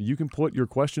it. And you can put your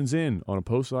questions in on a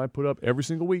post that I put up every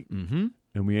single week. Mm-hmm.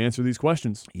 And we answer these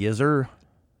questions. Yes, sir.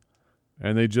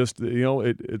 And they just,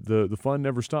 the fun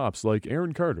never stops. Like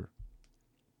Aaron Carter,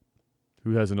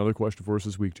 who has another question for us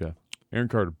this week, Jeff. Aaron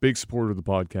Carter, big supporter of the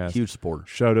podcast. Huge supporter.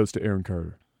 Shout outs to Aaron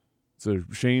Carter. It's a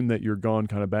shame that you're gone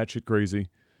kind of batshit crazy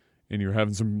and you're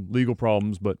having some legal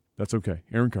problems, but that's okay.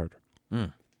 Aaron Carter.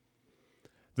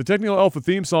 The Technical Alpha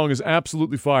theme song is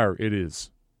absolutely fire. It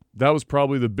is. That was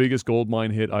probably the biggest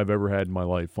goldmine hit I've ever had in my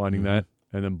life. Finding that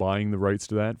and then buying the rights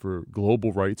to that for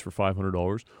global rights for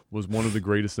 $500 was one of the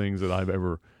greatest things that I've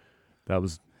ever. That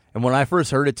was. And when I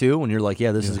first heard it too, when you're like,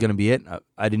 "Yeah, this is going to be it,"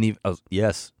 I didn't even.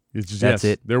 Yes, it's just, that's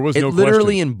yes, it. There was it no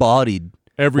literally question. embodied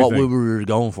Everything. what we were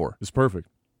going for. It's perfect.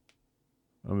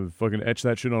 I'm going to fucking etch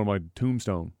that shit on my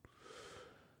tombstone.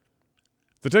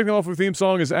 The Technical Alpha theme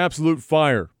song is absolute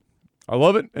fire. I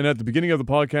love it, and at the beginning of the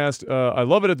podcast,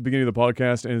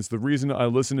 and it's the reason I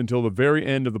listen until the very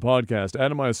end of the podcast.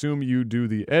 Adam, I assume you do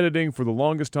the editing for the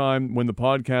longest time. When the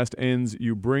podcast ends,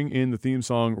 you bring in the theme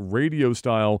song radio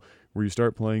style, where you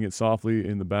start playing it softly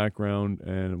in the background,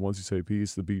 and once you say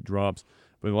peace, the beat drops.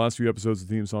 But in the last few episodes,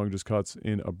 the theme song just cuts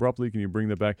in abruptly. Can you bring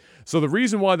that back? So the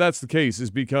reason why that's the case is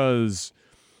because,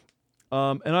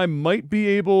 and I might be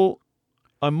able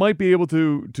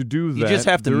to do that. You just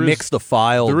have to mix the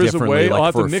file differently. There is a way. Like I'll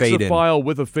have for to mix fade the in. file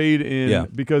with a fade in Yeah.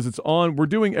 because it's on. We're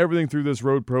doing everything through this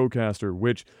Rode Procaster,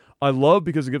 which I love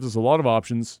because it gives us a lot of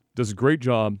options. Does a great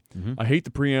job. I hate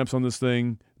the preamps on this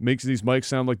thing. Makes these mics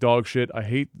sound like dog shit. I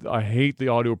hate the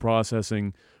audio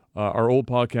processing. Our old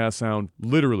podcasts sound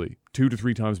literally 2 to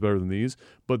 3 times better than these,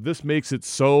 but this makes it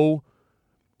so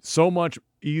much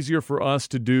easier for us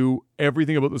to do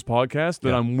everything about this podcast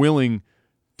that I'm willing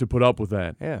to put up with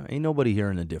that. Yeah, ain't nobody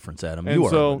hearing the difference, Adam. And you are.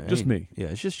 so, just me. Yeah,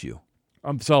 it's just you.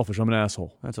 I'm selfish. I'm an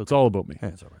asshole. That's okay. It's all about me. Yeah,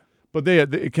 it's all right. But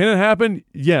can it happen?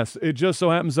 Yes. It just so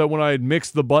happens that when I had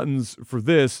mixed the buttons for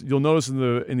this, you'll notice in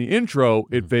the intro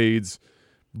it fades,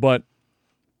 but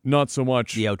not so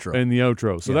much The outro. in the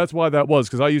outro. So that's why that was,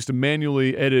 because I used to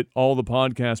manually edit all the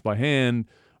podcasts by hand,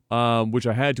 which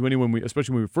I had to anyway,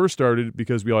 especially when we first started,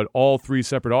 because we had all 3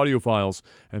 separate audio files,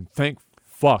 and thank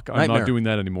fuck I'm Nightmare. not doing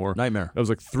that anymore. Nightmare. That was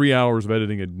like 3 hours of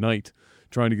editing at night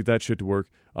trying to get that shit to work.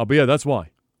 But yeah, that's why.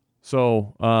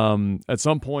 So at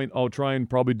some point, I'll try and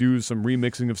probably do some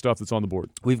remixing of stuff that's on the board.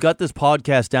 We've got this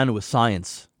podcast down to a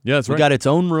science. Yeah, that's We right. got its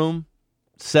own room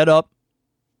set up.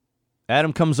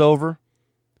 Adam comes over.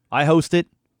 I host it.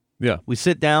 Yeah. We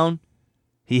sit down.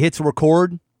 He hits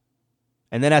record.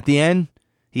 And then at the end,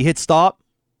 he hits stop.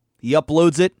 He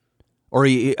uploads it. Or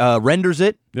he renders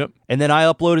it. Yep. And then I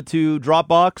upload it to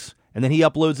Dropbox. And then he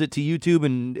uploads it to YouTube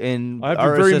and I have to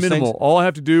RSS be very things. minimal. All I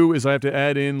have to do is I have to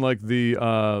add in like the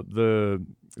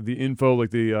info,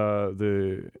 like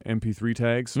the MP3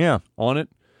 tags Yeah. on it.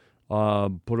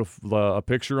 Put a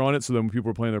picture on it so that when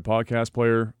people are playing their podcast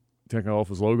player, Technical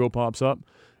Alpha's logo pops up.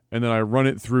 And then I run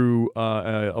it through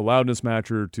a loudness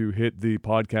matcher to hit the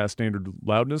podcast standard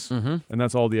loudness. And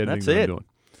that's all the editing That's that I'm it. doing.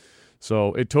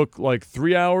 So it took like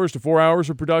 3 hours to 4 hours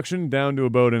of production down to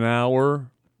about an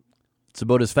hour. It's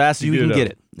about as fast as you can get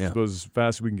it. Yeah. It's about as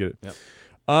fast as we can get it. Yep.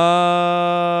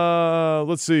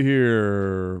 Let's see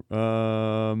here.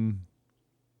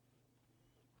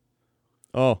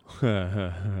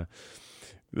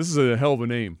 This is a hell of a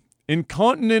name.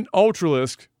 Incontinent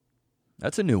Ultralisk.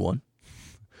 That's a new one.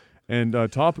 And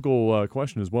topical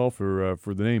question as well for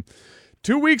the name.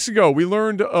 2 weeks ago, we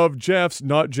learned of Jeff's,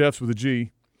 not Jeff's with a G,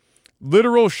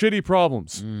 literal shitty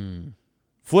problems.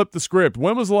 Flip the script.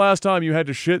 When was the last time you had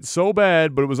to shit so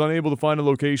bad, but it was unable to find a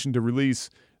location to release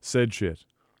said shit?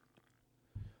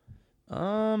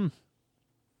 I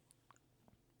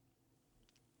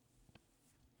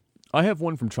have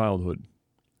one from childhood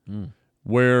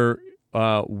where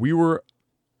we were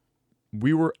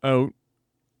out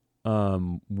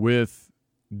with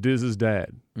Diz's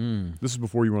dad. This is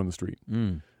before you were on the street.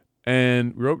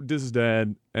 And we were out with Diz's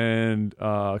dad and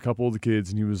a couple of the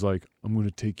kids, and he was like, I'm going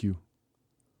to take you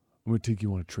on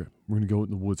a trip. We're going to go out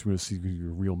in the woods. We're going to see you're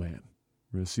a real man.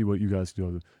 We're going to see what you guys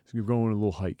do. So we're going on a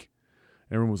little hike.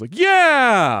 Everyone was like,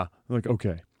 yeah! I'm like,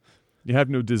 okay. You have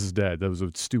to know Diz's dad. That was a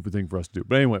stupid thing for us to do.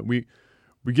 But anyway, we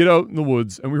get out in the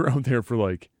woods, and we were out there for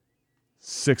like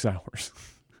 6 hours.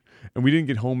 And we didn't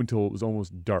get home until it was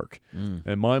almost dark.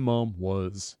 And my mom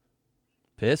was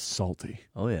Pissed? salty.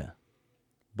 Oh, yeah.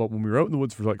 But when we were out in the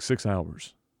woods for like 6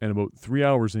 hours, and about 3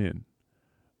 hours in,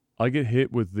 I get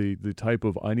hit with the type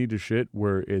of I need to shit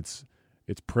where it's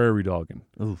prairie dogging.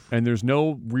 Oof. And there's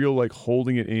no real like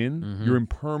holding it in. Mm-hmm. You're in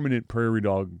permanent prairie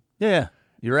dog. Yeah.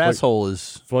 Your asshole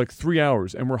is... For like 3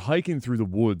 hours, and we're hiking through the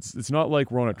woods. It's not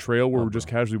like we're on a trail where we're just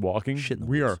casually walking. Shit in the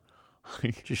we woods.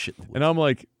 are. Just shit in the woods. And I'm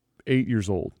like 8 years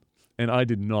old, and I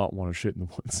did not want to shit in the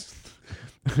woods.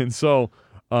 And so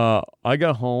I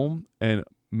got home, and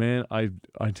man, I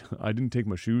didn't take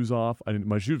my shoes off.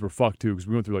 My shoes were fucked too because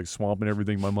we went through like swamp and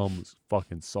everything. My mom was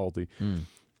fucking salty.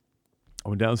 I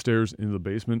went downstairs into the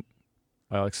basement.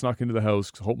 I like snuck into the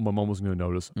house hoping my mom wasn't going to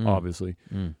notice. Obviously,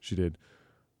 she did.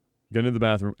 Got into the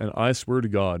bathroom, and I swear to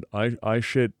God, I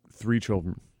shit 3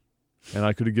 children, and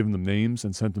I could have given them names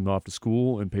and sent them off to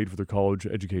school and paid for their college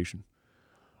education.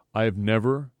 I've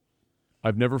never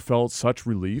felt such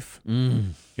relief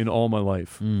in all my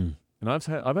life. And I've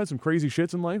had some crazy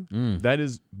shits in life. That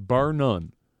is bar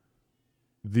none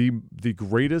the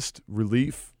greatest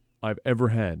relief I've ever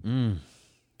had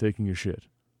taking a shit.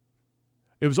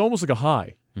 It was almost like a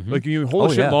high. Like you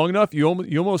hold a shit long enough, you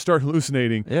almost start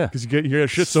hallucinating. Yeah, because you get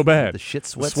shit so bad. The shit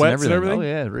sweats and and everything. Oh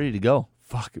yeah, ready to go.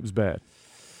 Fuck, it was bad.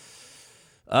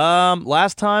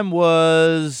 Last time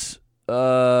was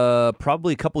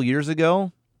probably a couple years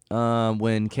ago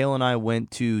when Kayla and I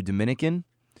went to Dominican,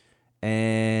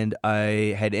 and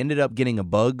I had ended up getting a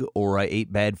bug or I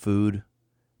ate bad food.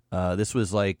 This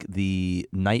was like the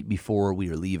night before we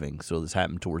were leaving, so this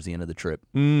happened towards the end of the trip.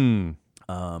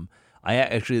 I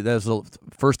actually, that was the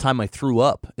first time I threw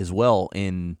up as well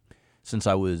since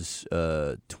I was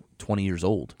 20 years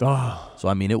old. So,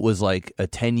 I mean, it was like a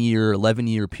 10-year,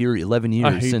 11-year period, 11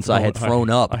 years since I had thrown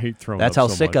up. I hate throwing That's up how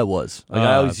so sick much. I was. Like,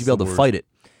 I always used to be able to fight it.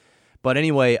 But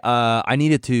anyway, I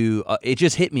needed to, it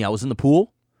just hit me. I was in the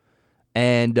pool,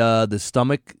 and the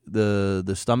stomach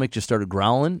just started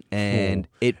growling, and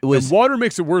it was... And water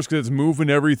makes it worse because it's moving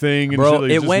everything. And bro,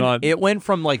 shit, it went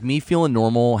from like me feeling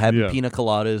normal, having pina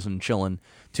coladas and chilling,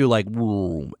 to like,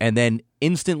 and then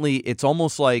instantly, it's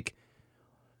almost like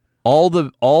all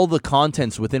the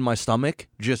contents within my stomach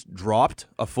just dropped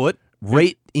a foot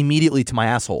right immediately to my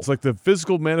asshole. It's like the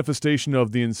physical manifestation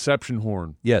of the Inception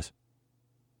horn. Yes.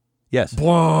 That's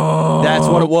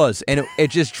what it was. And it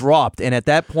just dropped. And at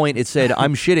that point, it said,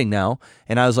 I'm shitting now.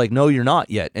 And I was like, no, you're not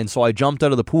yet. And so I jumped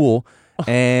out of the pool,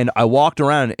 and I walked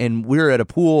around, and we were at a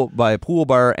pool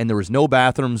bar, and there was no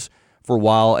bathrooms for a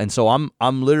while. And so I'm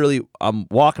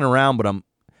walking around, but I'm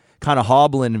kind of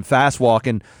hobbling and fast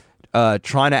walking,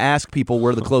 trying to ask people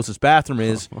where the closest bathroom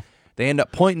is. They end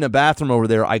up pointing a bathroom over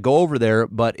there. I go over there,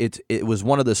 but it was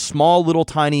one of the small little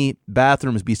tiny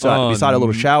bathrooms beside a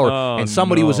little shower, and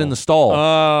somebody was in the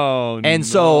stall. And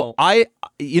so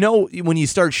when you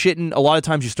start shitting, a lot of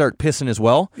times you start pissing as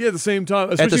well. Yeah, at the same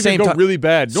time, especially if you go really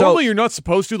bad. Normally, you're not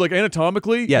supposed to. Like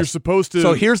anatomically, you're supposed to.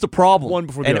 So here's the problem. One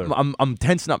before the other. I'm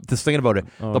tensing up just thinking about it.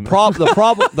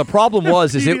 The problem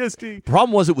was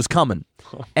it was coming,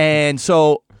 and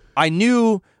so I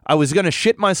knew I was going to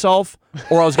shit myself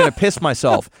or I was going to piss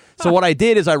myself. So what I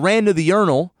did is I ran to the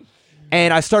urinal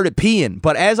and I started peeing.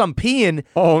 But as I'm peeing,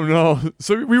 oh no!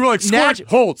 So we were like, squirt,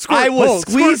 hold, squirt. I was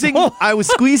squeezing. Squirt, I was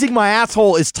squeezing my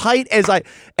asshole as tight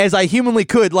as I humanly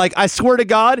could. Like, I swear to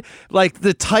God, like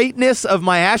the tightness of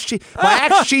my ass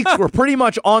cheeks were pretty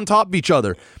much on top of each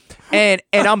other. And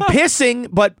I'm pissing,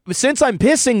 but since I'm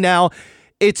pissing now,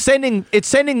 it's sending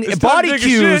body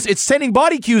cues. It's sending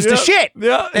body cues to shit.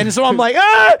 Yeah. And so I'm like,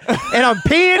 and I'm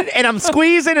peeing and I'm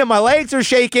squeezing and my legs are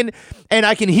shaking and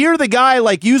I can hear the guy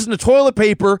like using the toilet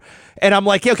paper and I'm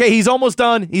like, okay, he's almost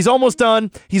done. And I'm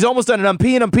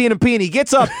peeing. He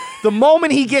gets up. The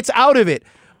moment he gets out of it,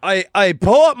 I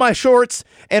pull up my shorts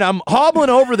and I'm hobbling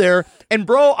over there. And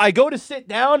bro, I go to sit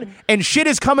down and shit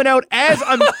is coming out as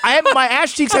my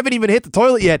ass cheeks haven't even hit the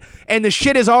toilet yet, and the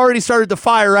shit has already started to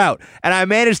fire out. And I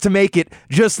managed to make it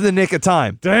just in the nick of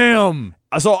time. Damn.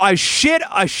 So I shit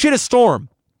a storm,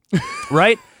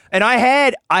 right? And I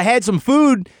had some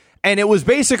food, and it was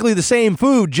basically the same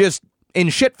food, just in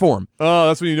shit form. Oh,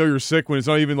 that's when you know you're sick, when it's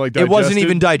not even like digested. It wasn't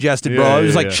even digested, bro. It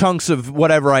was like chunks of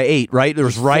whatever I ate, right? There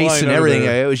was rice and everything.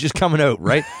 It was just coming out,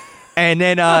 right? And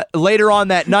then later on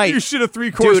that night, you shit a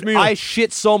 3-course meal. I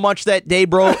shit so much that day,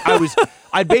 bro.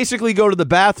 I'd basically go to the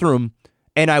bathroom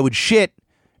and I would shit,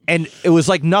 and it was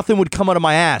like nothing would come out of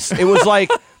my ass. It was like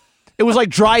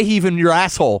dry heaving your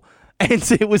asshole,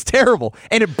 and it was terrible,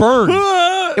 and it burned.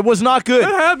 It was not good.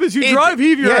 That happens. You dry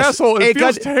heave your asshole, and it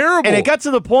feels terrible. And it got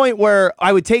to the point where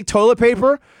I would take toilet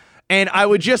paper And I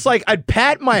would just like, I'd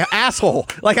pat my asshole.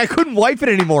 Like I couldn't wipe it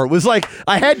anymore. It was like,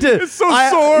 I had to. It's so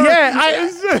sore. Yeah,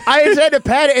 I just had to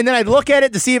pat it, and then I'd look at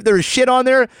it to see if there was shit on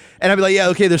there. And I'd be like, yeah,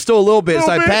 okay, there's still a little bit. So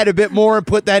I'd pat a bit more and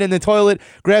put that in the toilet,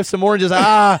 grab some more and just,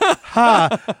 ha.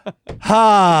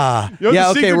 You know Yeah,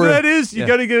 what the okay, secret we're. to that is? You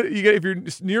gotta get, if you're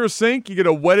near a sink, you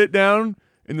gotta wet it down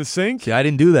in the sink. See, I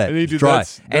didn't do that. And you It's do- dry.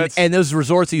 that's- And those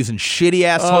resorts are using shitty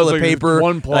ass Oh, it's toilet like paper,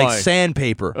 one ply. like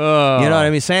sandpaper. You Oh. know what I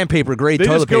mean? Sandpaper, grade They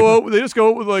toilet just paper. go out. They just go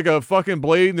out with like a fucking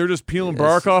blade, and they're just peeling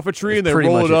bark off a tree, and they pretty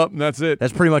roll much it it. up, and that's it.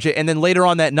 That's pretty much it. And then later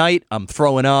on that night, I'm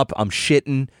throwing up, I'm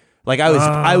shitting. Like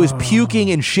I was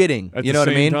puking and shitting. At You the know what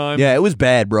I same mean? time? Yeah, it was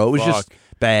bad, bro. It was just Fuck.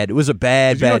 bad. It was a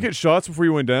bad, Did you not bad. get shots before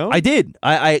you went down? I did.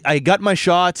 I got my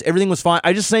shots. Everything was fine.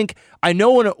 I just think I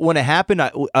know when it happened.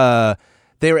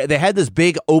 They had this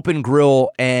big open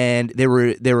grill and they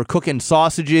were cooking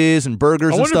sausages and burgers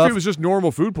I and wonder stuff. if it was just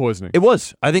normal food poisoning. It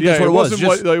was. I think that's what it was. Wasn't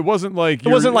Just- like, it wasn't like it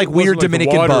wasn't like weird the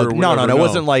Dominican water bug. or No, whatever, it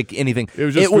wasn't like anything. It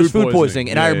was just food food poisoning.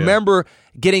 And Yeah, I yeah. remember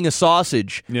getting a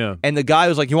sausage. Yeah. And the guy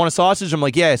was like, "You want a sausage?" I'm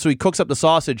like, "Yeah." So he cooks up the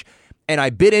sausage, and I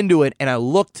bit into it, and I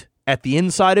looked at the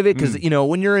inside of it because Mm. you know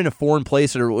when you're in a foreign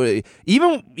place or even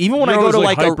when You're I go always, to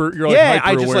like, like hyper- you're, like, I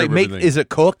hyper just aware like of make everything. is it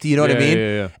cooked? You know what I Yeah, mean?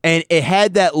 yeah. And it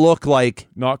had that look like.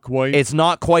 Not quite. It's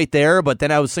not quite there, but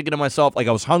then I was thinking to myself, like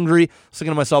I was hungry. I was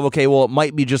thinking to myself, okay, well, it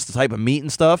might be just the type of meat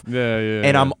and stuff. Yeah, yeah.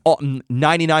 And yeah. I'm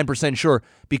 99% sure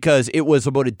because it was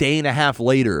about a day and a half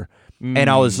later.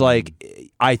 And I was like,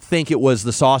 I think it was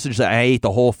the sausage that I ate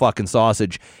the whole fucking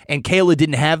sausage. And Kayla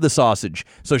didn't have the sausage,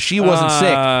 so she wasn't sick.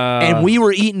 And we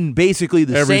were eating basically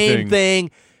the same Everything.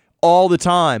 thing all the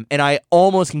time. And I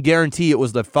almost can guarantee it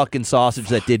was the fucking sausage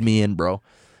that did me in, bro.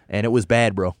 And it was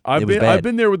bad, bro. I've it was been bad. I've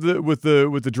been there with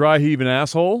the dry heaving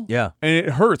asshole. Yeah. and it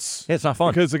hurts. Yeah, it's not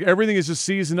fun. because like everything is just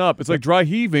seasoned up. It's like dry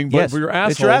heaving, but Yes, for your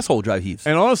asshole. it's your asshole dry heaves.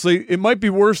 And honestly, it might be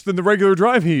worse than the regular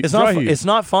dry heat. It's not. It's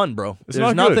not fun, bro. It's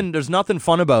there's not good. nothing. There's nothing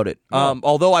fun about it. No.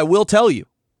 Although I will tell you,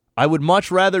 I would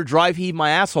much rather drive heave my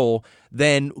asshole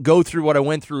than go through what I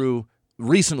went through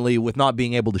recently with not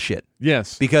being able to shit.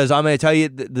 Yes. Because I'm going to tell you,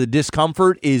 the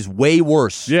discomfort is way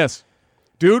worse. Yes.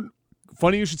 Dude,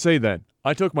 funny you should say that.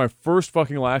 I took my first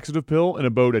fucking laxative pill in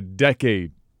about a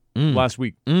decade last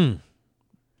week.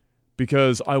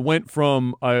 Because I went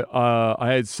from I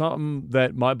had something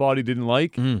that my body didn't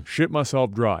like, shit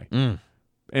myself dry,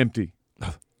 empty,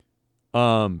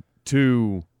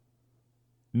 to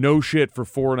no shit for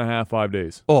 4.5, 5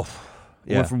 days. Oh,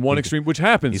 yeah. Went from one extreme, which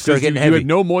happens. You start 'cause getting you heavy. had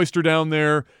no moisture down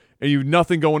there, and you had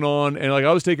nothing going on. And like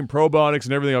I was taking probiotics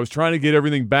and everything. I was trying to get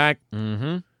everything back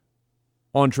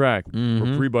on track. Or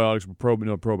prebiotics,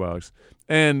 probiotics.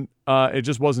 And it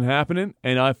just wasn't happening.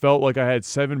 And I felt like I had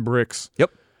 7 bricks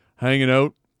hanging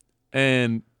out.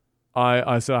 And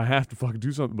I said, I have to fucking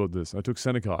do something about this. I took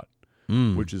Senecot,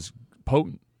 which is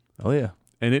potent. Oh yeah.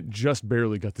 And it just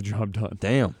barely got the job done.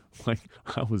 Damn. Like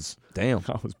I was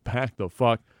packed the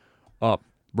fuck up.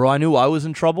 Bro, I knew I was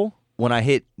in trouble when I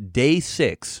hit day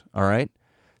 6. All right.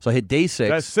 So I hit day 6.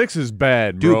 That 6 is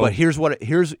bad, Dude, bro. but here's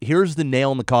the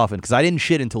nail in the coffin because I didn't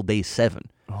shit until day 7.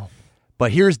 Oh.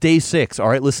 But here's day 6. All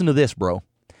right, listen to this, bro.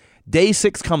 Day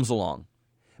 6 comes along.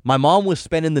 My mom was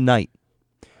spending the night.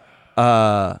 She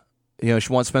wants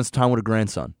to spend some time with her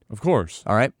grandson. Of course.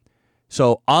 All right.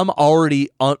 So I'm already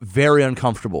very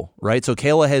uncomfortable, right? So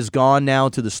Kayla has gone now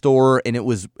to the store, and it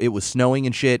was snowing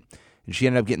and shit, and she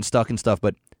ended up getting stuck and stuff.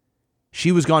 But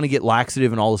she was going to get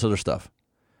laxative and all this other stuff.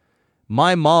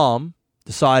 My mom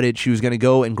decided she was going to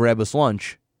go and grab us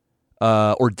lunch,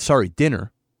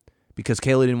 dinner, because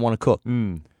Kayla didn't want to cook.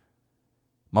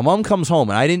 My mom comes home,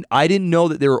 and I didn't know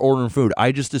that they were ordering food.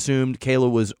 I just assumed Kayla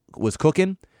was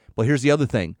cooking. But here's the other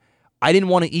thing. I didn't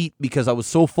want to eat because I was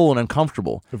so full and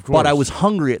uncomfortable. Of course. But I was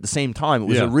hungry at the same time. It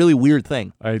was a really weird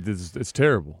thing. It's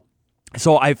terrible.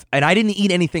 So I didn't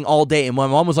eat anything all day. And my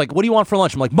mom was like, "What do you want for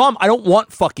lunch?" I'm like, "Mom, I don't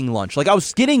want fucking lunch." Like I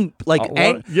was getting like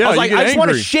I was like, "I just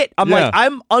want to shit." I'm like,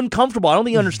 "I'm uncomfortable. I don't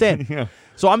think you understand." Yeah.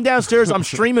 So I'm downstairs. I'm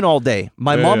streaming all day.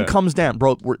 My mom comes down,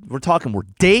 bro. We're talking. We're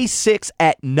day 6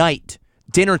 at night,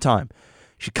 dinner time.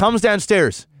 She comes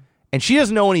downstairs, and she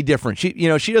doesn't know any different. She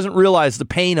doesn't realize the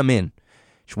pain I'm in.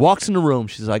 She walks in the room.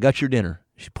 She says, "I got your dinner."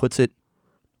 She puts it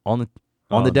on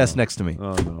the desk next to me.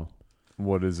 Oh no.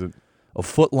 What is it? A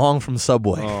foot long from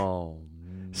Subway. Oh.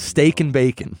 Steak and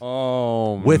bacon.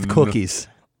 Oh. With cookies.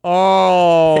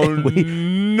 Oh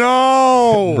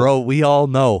no. Bro, we all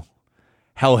know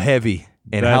how heavy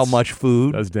and how much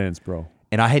food. That's dense, bro.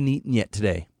 And I hadn't eaten yet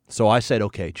today. So I said,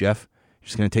 "Okay, Jeff, you're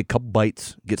just going to take a couple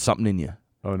bites, get something in you."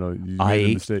 Oh no, you I made a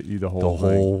ate mistake. Eat the whole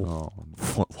thing.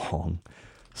 foot long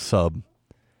sub.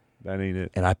 That ain't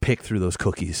it. And I picked through those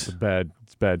cookies. It's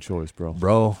a bad choice, bro.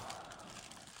 Bro,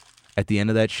 at the end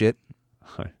of that shit?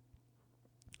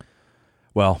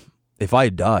 Well, if I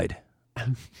had died,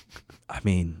 I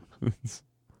mean,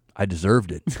 I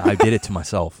deserved it. I did it to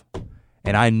myself.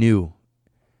 And I knew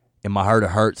in my heart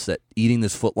of hearts that eating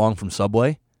this footlong from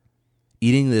Subway,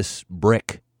 eating this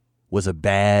brick was a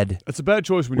bad... It's a bad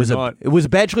choice when you're not... It was a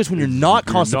bad choice when you're not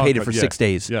constipated for 6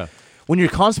 days. Yeah. When you're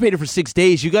constipated for 6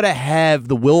 days, you got to have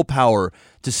the willpower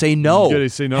to say no. You gotta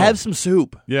say no. Have some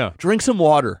soup. Yeah. Drink some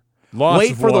water.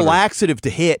 Wait for the laxative to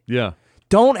hit. Yeah.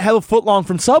 Don't have a footlong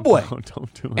from Subway. No,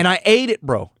 don't do it. And I ate it,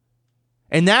 bro.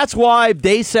 And that's why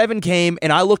day 7 came,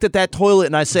 and I looked at that toilet,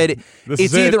 and I said,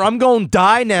 it's either I'm going to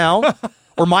die now,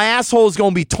 or my asshole is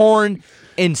going to be torn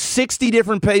in 60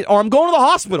 different places, or I'm going to the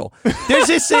hospital. There's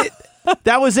just it.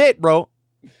 That was it, bro.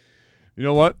 You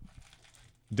know what?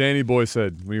 Danny Boy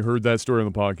said when he heard that story on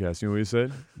the podcast, you know what he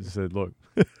said? He said, look,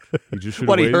 you just should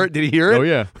have waited. He heard? Did he hear it? Oh,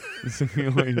 yeah.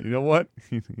 You know what?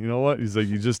 You know what? He's like,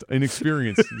 you're just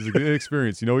inexperienced. He's like,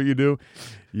 inexperienced. You know what you do?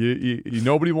 You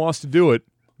nobody wants to do it.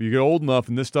 You get old enough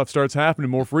and this stuff starts happening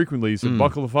more frequently. He said,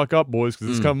 buckle the fuck up, boys, because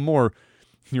it's coming more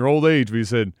in your old age. But he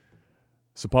said,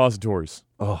 suppositories.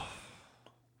 Oh.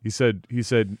 He said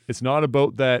it's not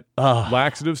about that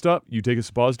laxative stuff. You take a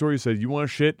suppository. He said, you want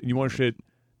to shit and you want to shit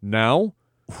now,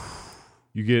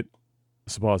 you get a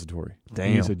suppository. Damn.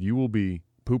 And he said, you will be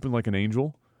pooping like an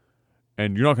angel,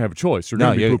 and you're not going to have a choice. You're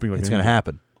going to be pooping like an angel. It's going to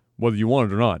happen. Whether you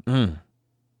want it or not.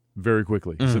 Very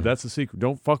quickly. He said, that's the secret.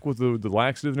 Don't fuck with the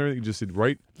laxative and everything. You just said,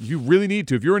 right, you really need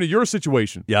to. If you're in your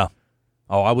situation. Yeah.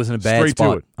 Oh, I was in a bad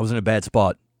spot. To it. I was in a bad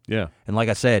spot. Yeah. And like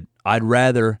I said, I'd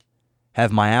rather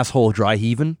have my asshole dry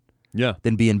heaving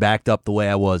than being backed up the way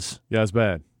I was. Yeah, it's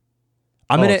bad.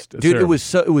 Dude, it was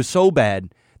so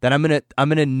bad that I'm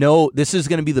gonna know this is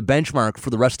gonna be the benchmark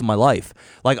for the rest of my life.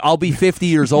 Like, I'll be 50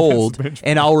 years old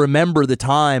and I'll remember the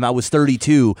time I was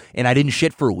 32 and I didn't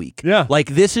shit for a week. Yeah. Like,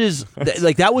 this is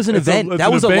like, that was an event.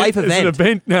 That was a life event. It's an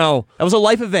event now. That was a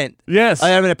life event. Yes.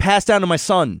 I'm gonna pass down to my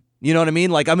son. You know what I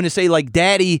mean? Like, I'm gonna say, like,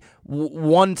 Daddy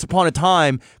once upon a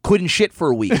time couldn't shit for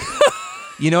a week.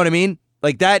 You know what I mean?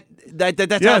 Like, that's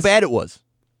how bad it was.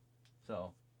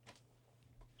 So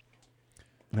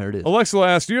there it is. Alexa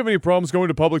asks, do you have any problems going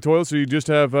to public toilets, or you just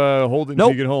have hold it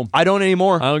until you get home? I don't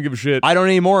anymore. I don't give a shit. I don't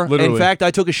anymore. Literally. In fact, I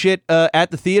took a shit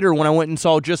at the theater when I went and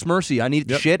saw Just Mercy. I needed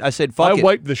to shit. I said, fuck it. I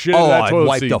wiped the shit out of that toilet seat. I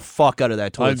wiped seat. the fuck out of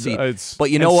that toilet seat.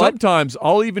 But you know what? Sometimes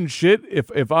I'll even shit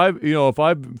if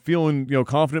I'm feeling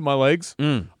confident in my legs.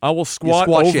 I will squat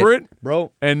over it,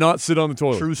 bro, and not sit on the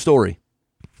toilet. True story.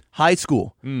 High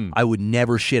school, I would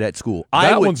never shit at school.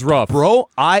 One's rough, bro.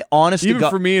 I honestly, even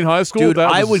for me in high school, dude,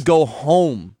 I would go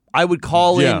home. I would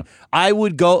call in. I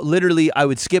would go, literally, I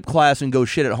would skip class and go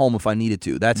shit at home if I needed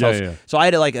to. That's how. So I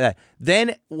had it like that.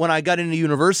 Then when I got into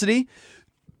university,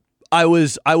 I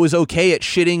was okay at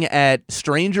shitting at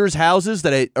strangers' houses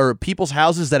or people's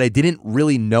houses that I didn't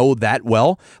really know that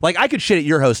well. Like, I could shit at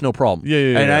your house, no problem.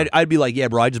 And I'd be like, yeah,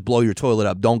 bro, I just blow your toilet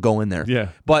up. Don't go in there.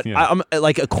 Yeah. But I'm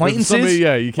like acquaintances. You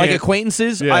can't. Like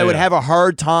acquaintances, I would have a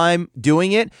hard time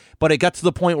doing it. But it got to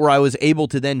the point where I was able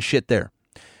to then shit there.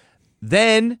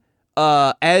 Then,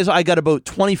 as I got about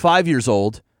 25 years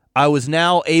old, I was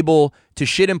now able to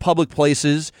shit in public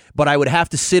places, but I would have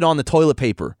to sit on the toilet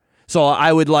paper. So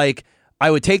I would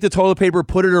take the toilet paper,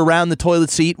 put it around the toilet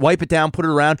seat, wipe it down, put it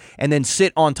around, and then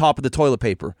sit on top of the toilet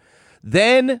paper.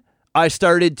 Then I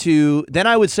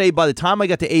would say by the time I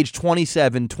got to age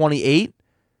 27, 28,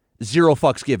 0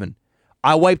 fucks given.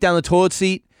 I wipe down the toilet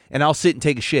seat, and I'll sit and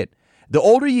take a shit. The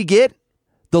older you get,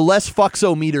 the less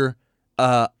fucksometer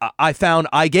I found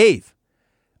I gave.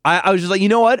 I was just like, you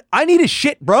know what? I need a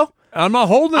shit, bro. I'm not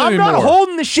holding it anymore. I'm not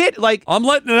holding the shit. Like, I'm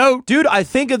letting it out. Dude, I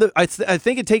think of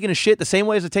taking a shit the same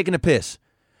way as taking a piss.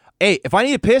 Hey, if I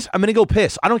need a piss, I'm going to go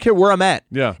piss. I don't care where I'm at.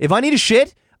 Yeah. If I need a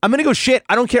shit, I'm going to go shit.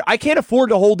 I don't care. I can't afford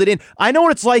to hold it in. I know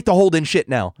what it's like to hold in shit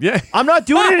now. Yeah. I'm not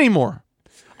doing it anymore.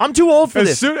 I'm too old for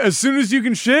this. As soon as you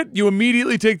can shit, you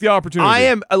immediately take the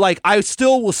opportunity. I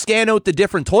still will scan out the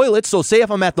different toilets. So say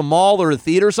if I'm at the mall or a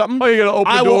theater or something, you gotta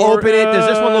open I the will door. open it. Does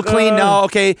this one look clean? No.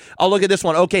 Okay. I'll look at this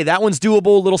one. Okay. That one's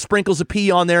doable. Little sprinkles of pee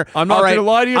on there. I'm not going to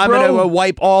lie to you, bro. I'm going to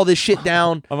wipe all this shit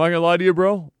down. I'm not going to lie to you,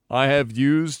 bro. I have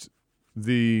used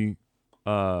the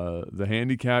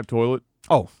handicap toilet.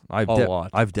 Oh, lot.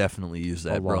 I've definitely used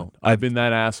that, bro. I've been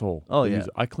that asshole. Oh, yeah.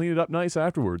 I clean it up nice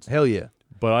afterwards. Hell yeah.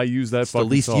 But I use that It's the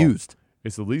least used.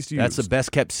 It's the least used. That's the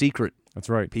best kept secret. That's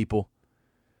right. People.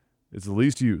 It's the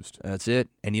least used. That's it.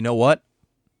 And you know what?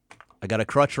 I got a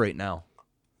crutch right now.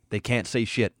 They can't say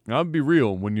shit. I'll be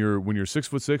real. When you're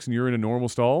 6'6" and you're in a normal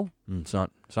stall, it's not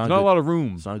a lot of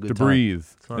room to breathe.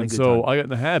 and so I got in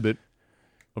the habit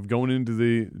of going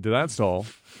into that stall,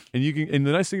 and you can. And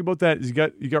the nice thing about that is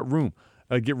you got room.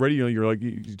 Get ready. You're like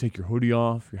you take your hoodie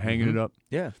off. You're hanging it up.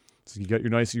 Yeah. So you got your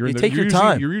nice. You take your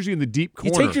time. You're usually in the deep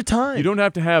corner. You take your time. You don't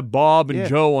have to have Bob and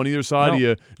Joe on either side of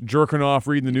you jerking off,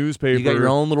 reading the newspaper. You got your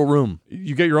own little room.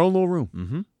 You get your own little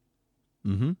room.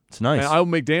 Mm-hmm. It's nice. And I'll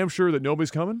make damn sure that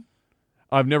nobody's coming.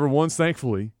 I've never once,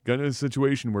 thankfully, gotten in a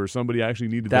situation where somebody actually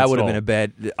needed that would have been a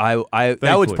bad.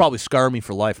 That would probably scar me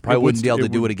for life. Probably wouldn't be able to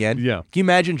do it again. Yeah. Can you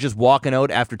imagine just walking out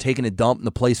after taking a dump and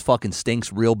the place fucking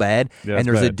stinks real bad, Yeah, and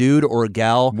there's a bad. dude or a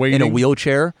gal Waiting. in a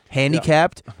wheelchair,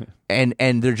 handicapped, and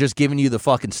they're just giving you the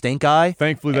fucking stink eye?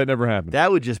 Thankfully, that never happened.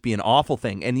 That would just be an awful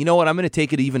thing. And you know what? I'm going to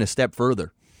take it even a step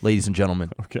further, ladies and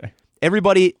gentlemen. Okay.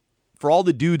 Everybody, for all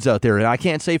the dudes out there, and I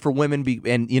can't say for women,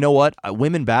 and you know what?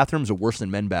 Women bathrooms are worse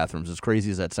than men bathrooms, as crazy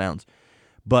as that sounds.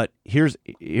 But here's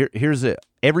it.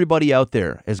 Everybody out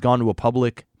there has gone to a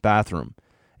public bathroom,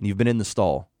 and you've been in the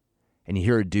stall, and you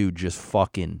hear a dude just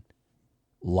fucking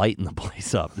lighting the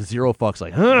place up. Zero fucks,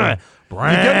 like, You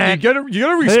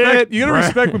gotta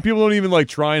respect when people don't even like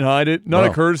try and hide it. Not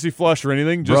a courtesy flush or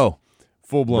anything. Just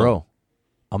full blown. Bro,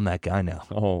 I'm that guy now.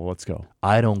 Oh, let's go.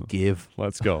 I don't give.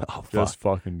 Let's go. Oh, just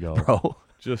fucking go, bro.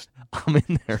 Just I'm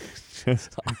in there.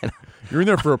 you're in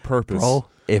there for a purpose, Bro,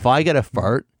 if I get a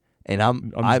fart and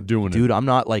I'm just doing it. Dude, I'm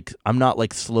not like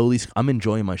slowly. I'm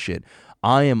enjoying my shit.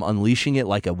 I am unleashing it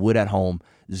like I would at home.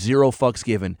 Zero fucks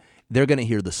given. They're gonna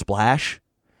hear the splash.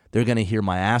 They're gonna hear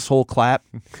my asshole clap.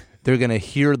 They're gonna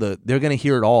hear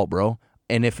it all, bro.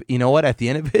 And if you know what, at the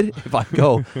end of it, if I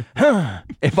go,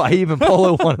 if I even pull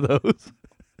out one of those,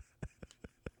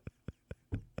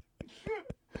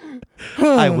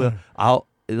 I will. I'll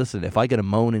listen. If I get a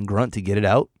moan and grunt to get it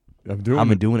out, I'm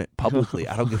doing it publicly.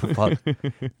 I don't give a fuck.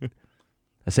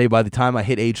 I say by the time I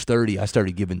hit age 30, I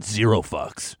started giving zero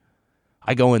fucks.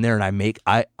 I go in there and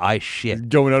I shit.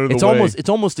 Going out of the way. It's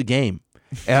almost a game.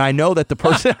 And I know that the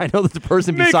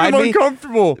person beside me,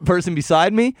 uncomfortable. the person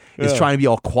beside me is trying to be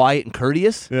all quiet and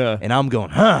courteous. Yeah. And I'm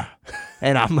going,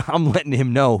 and I'm letting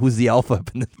him know who's the alpha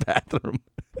up in this bathroom.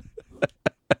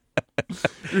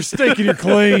 You're staking your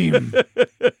claim.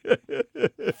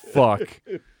 Fuck.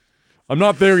 I'm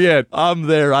not there yet. I'm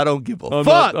there. I don't give a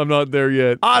fuck. I'm not there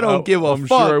yet. I don't give a I'm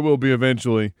fuck. sure I will be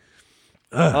eventually.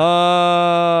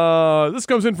 This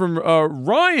comes in from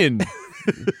Ryan.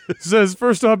 Says,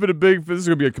 first off, this is going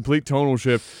to be a complete tonal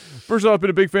shift. First off, been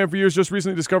a big fan for years. Just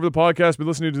recently discovered the podcast. Been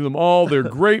listening to them all. They're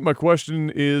great. My question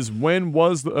is, when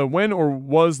was the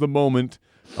moment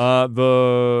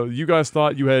you guys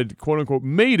thought you had quote unquote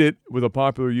made it with a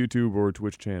popular YouTube or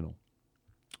Twitch channel?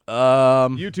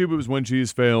 YouTube, it was When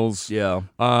Cheese Fails. Yeah.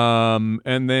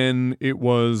 And then it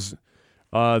was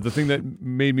the thing that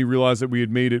made me realize that we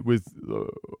had made it with,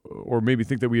 or maybe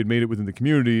think that we had made it within the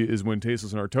community, is when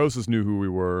Tasteless and Artosis knew who we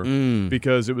were,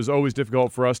 because it was always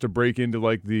difficult for us to break into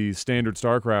like the standard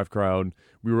StarCraft crowd.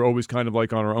 We were always kind of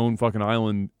like on our own fucking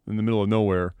island in the middle of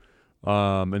nowhere.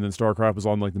 And then StarCraft was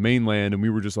on like the mainland, and we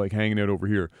were just like hanging out over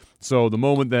here. So the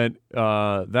moment that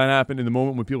that happened, and the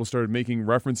moment when people started making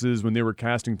references when they were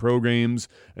casting pro games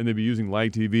and they'd be using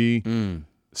Lag TV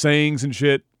sayings and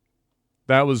shit,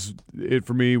 that was it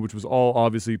for me, which was all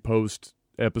obviously post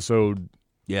episode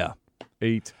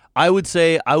 8. I would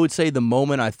say the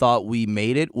moment I thought we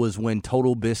made it was when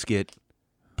Total Biscuit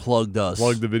plugged us.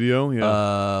 Plugged the video,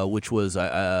 yeah. Which was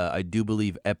I do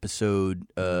believe episode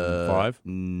 5.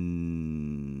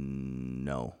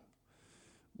 No,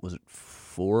 was it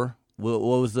 4? What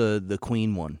was the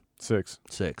Queen one? 6.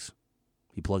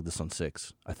 He plugged us on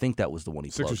 6. I think that was the one he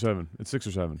 6 plugged. or 7. It's 6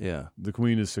 or 7. Yeah, The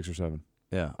Queen is 6 or 7.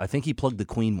 yeah. I think he plugged the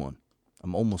Queen one.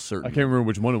 I'm almost certain. I can't remember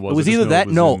which one it was. It was I just either know that,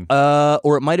 it was in-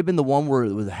 or it might have been the one where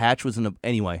the hatch was in the.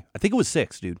 Anyway, I think it was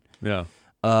 6, dude. Yeah.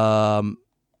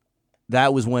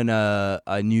 That was when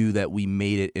I knew that we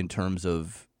made it in terms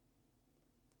of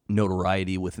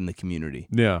notoriety within the community.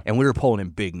 Yeah. And we were pulling in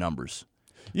big numbers.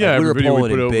 Yeah, we were every video we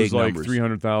pulling put in out big was like numbers.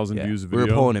 300,000 Yeah, views a we video.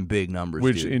 were pulling in big numbers,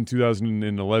 which dude. in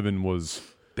 2011 was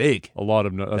Big. a lot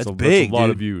of That's a big, lot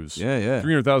dude. of views. Yeah.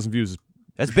 300,000 views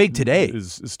That's big today.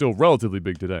 is still relatively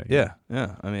big today. Yeah.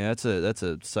 I mean, that's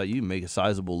a you can make a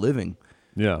sizable living.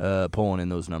 Yeah. Pulling in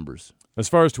those numbers. As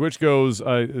far as Twitch goes,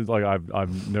 I've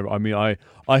never. I mean,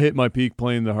 I hit my peak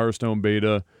playing the Hearthstone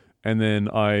beta, and then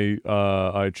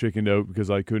I chickened out because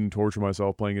I couldn't torture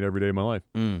myself playing it every day of my life,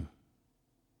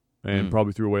 and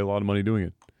probably threw away a lot of money doing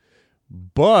it.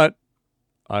 But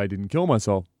I didn't kill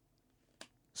myself,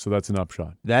 so that's an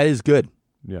upshot. That is good.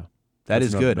 Yeah, That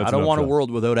is good. I don't want a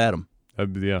world without Adam.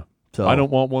 Yeah, So I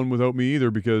don't want one without me either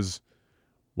because,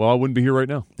 well, I wouldn't be here right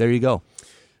now. There you go.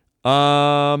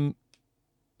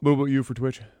 What about you for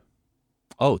Twitch?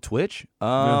 Oh, Twitch.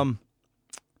 Yeah.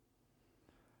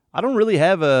 I don't really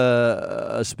have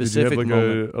a specific Did you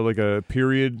have moment. like a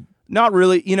period? Not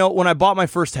really. You know, when I bought my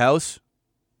first house,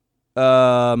 it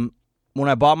was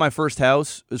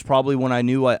probably when I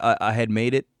knew I had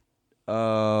made it.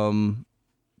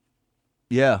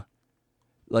 Yeah.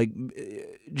 Like,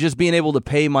 just being able to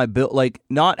pay my bill, like,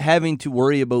 not having to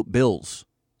worry about bills.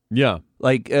 Yeah.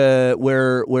 Like,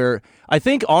 where I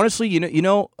think, honestly,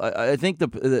 I think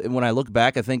when I look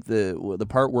back, I think the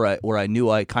part where I knew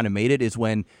I kind of made it is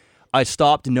when I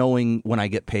stopped knowing when I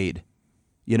get paid.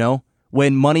 You know,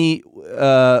 when money,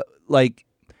 like,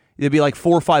 it'd be like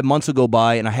 4 or 5 months go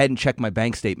by and I hadn't checked my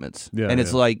bank statements. Yeah, and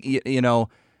it's like,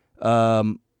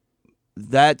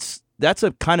 that's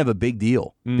a kind of a big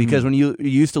deal because when you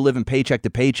used to live in paycheck to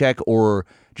paycheck or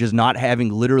just not having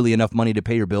literally enough money to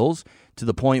pay your bills to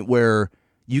the point where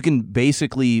you can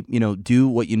basically, do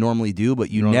what you normally do, but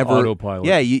you never autopilot.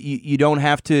 Yeah, you don't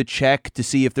have to check to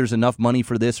see if there's enough money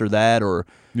for this or that, or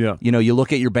you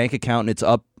look at your bank account and it's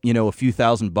up, a few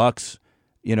 $1,000,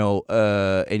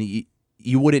 and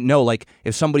you wouldn't know. Like,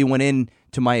 if somebody went in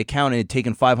to my account and had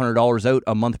taken $500 out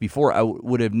a month before, I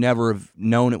would have never have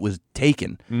known it was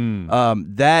taken.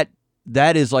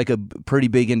 That is like a pretty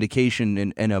big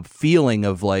indication and a feeling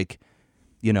of, like,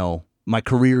 my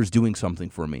career's doing something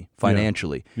for me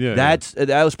financially.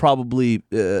 That was probably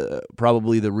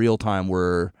the real time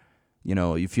where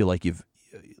you feel like you've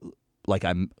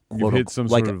hit some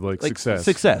sort of success.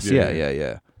 Success.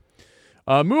 Yeah.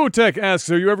 Muotech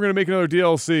asks, are you ever going to make another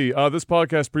DLC? This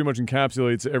podcast pretty much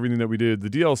encapsulates everything that we did. The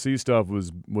DLC stuff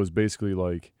was basically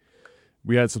like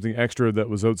we had something extra that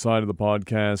was outside of the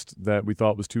podcast that we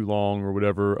thought was too long or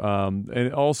whatever.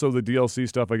 And also the DLC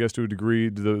stuff, I guess, to a degree,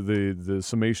 the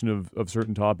summation of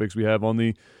certain topics we have on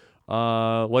the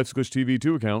Life's Glitch TV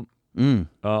 2 account on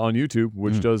YouTube,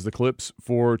 which does the clips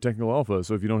for Technical Alpha.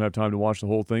 So if you don't have time to watch the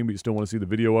whole thing, but you still want to see the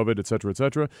video of it, et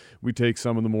cetera, we take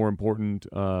some of the more important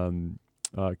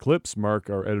clips. Mark,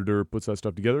 our editor, puts that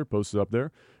stuff together, posts it up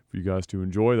there for you guys to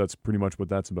enjoy. That's pretty much what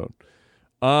that's about.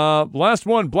 Last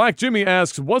one, Black Jimmy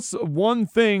asks, what's one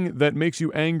thing that makes you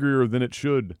angrier than it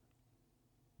should?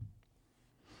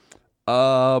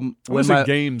 I'm gonna say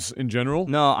games in general.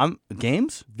 No,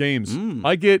 games.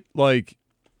 I get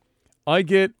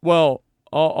well.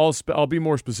 I'll be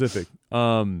more specific.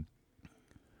 RNG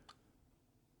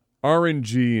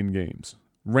in games,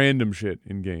 random shit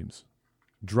in games,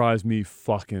 drives me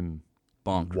fucking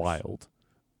bonkers, wild.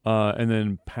 And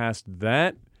then past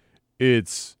that,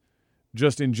 it's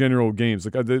just in general games.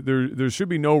 Like there should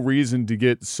be no reason to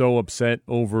get so upset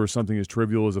over something as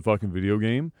trivial as a fucking video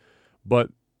game, but.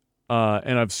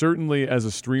 And I've certainly, as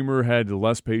a streamer, had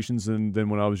less patience than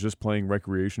when I was just playing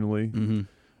recreationally.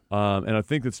 And I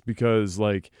think that's because,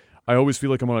 like, I always feel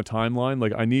like I'm on a timeline.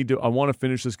 Like, I want to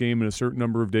finish this game in a certain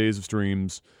number of days of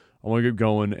streams. I want to get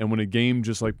going. And when a game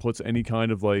just, like, puts any kind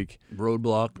of, like,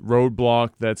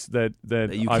 roadblock that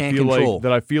you I can't feel control. like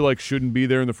that I feel like shouldn't be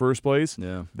there in the first place.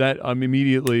 Yeah. That I'm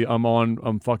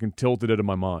fucking tilted out of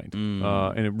my mind.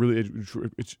 And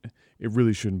it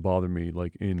really shouldn't bother me,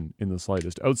 like, in the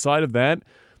slightest. Outside of that,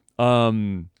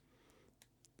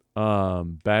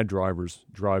 bad drivers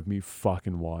drive me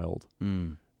fucking wild.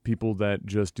 People that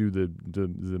just do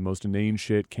the most inane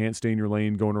shit, can't stay in your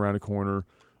lane going around a corner.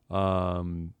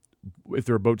 If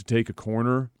they're about to take a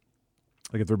corner,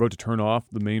 like if they're about to turn off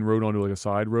the main road onto like a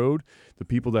side road, the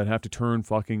people that have to turn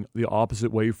fucking the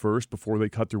opposite way first before they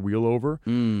cut their wheel over.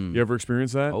 You ever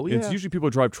experience that? Oh, yeah. It's usually people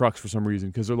that drive trucks for some reason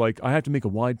because they're like, I have to make a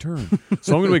wide turn.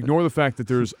 So I'm going to ignore the fact that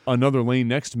there's another lane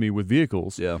next to me with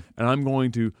vehicles. Yeah. And I'm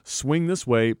going to swing this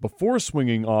way before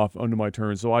swinging off onto my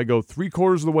turn. So I go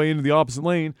 3/4 of the way into the opposite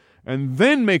lane and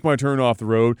then make my turn off the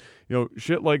road.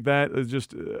 Shit like that is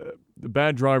just the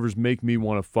bad drivers make me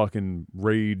want to fucking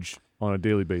rage on a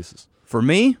daily basis. For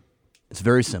me, it's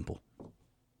very simple.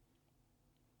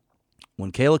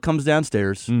 When Kayla comes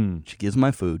downstairs, she gives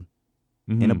my food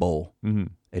in a bowl,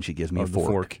 and she gives me a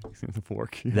fork. The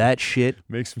fork. Yeah. That shit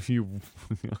makes me.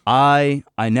 I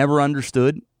never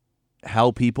understood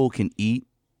how people can eat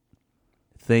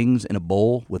things in a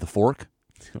bowl with a fork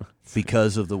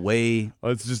because of the way.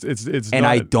 It's and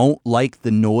I don't like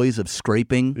the noise of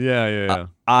scraping. Yeah.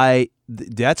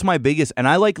 That's my biggest, and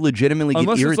I legitimately get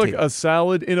irritated. Unless it's like a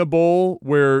salad in a bowl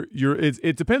where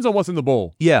it depends on what's in the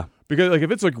bowl. Yeah. Because like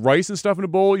if it's like rice and stuff in a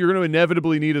bowl, you're going to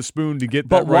inevitably need a spoon to get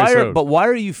that rice out. But why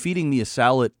are you feeding me a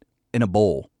salad in a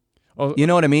bowl? Oh, you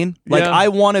know what I mean? Like I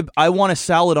want a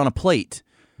salad on a plate.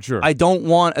 Sure. I don't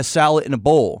want a salad in a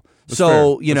bowl. That's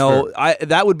so, fair.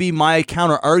 that would be my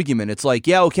counter argument. It's like,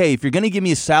 yeah, okay, if you're going to give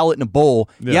me a salad in a bowl,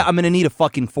 I'm going to need a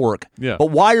fucking fork. Yeah. But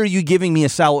why are you giving me a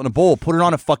salad in a bowl? Put it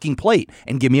on a fucking plate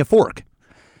and give me a fork.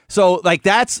 So like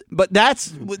that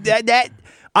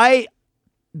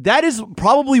is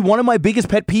probably one of my biggest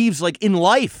pet peeves like in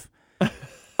life.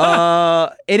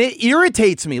 And it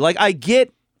irritates me. Like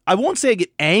I won't say I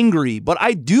get angry, but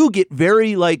I do get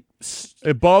very like.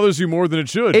 It bothers you more than it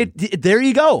should. There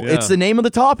you go. Yeah. It's the name of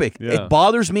the topic. Yeah. It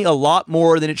bothers me a lot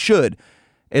more than it should.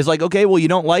 It's like, okay, well, you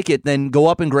don't like it, then go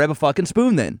up and grab a fucking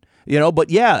spoon then. You know, but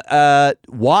yeah,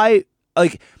 why?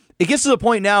 Like, it gets to the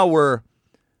point now where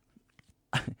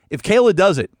if Kayla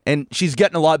does it, and she's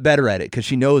getting a lot better at it because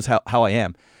she knows how I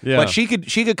am. Yeah. But she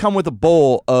could come with a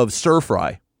bowl of stir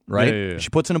fry, right? Yeah. She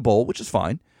puts in a bowl, which is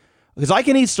fine. Because I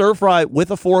can eat stir fry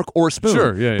with a fork or a spoon.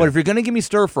 Sure, yeah. But if you're going to give me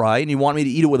stir fry and you want me to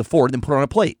eat it with a fork, then put it on a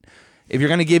plate. If you're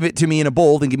going to give it to me in a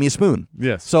bowl, then give me a spoon.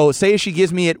 Yes. So say she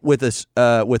gives me it with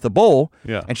a bowl,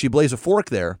 Yeah. and she lays a fork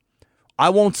there, I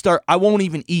won't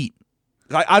even eat.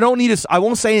 I don't need I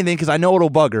won't say anything because I know it'll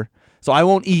bug her. So I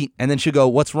won't eat, and then she'll go,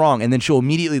 "What's wrong?" And then she'll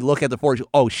immediately look at the fork.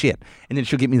 Oh shit! And then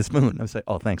she'll give me the spoon. I'll say,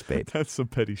 "Oh, thanks, babe." That's some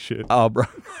petty shit. Oh, bro,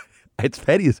 it's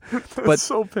petty, That's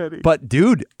so petty. But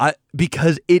dude,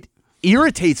 because it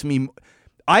irritates me.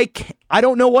 I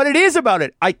don't know what it is about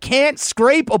it. I can't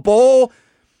scrape a bowl.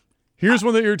 Here's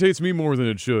one that irritates me more than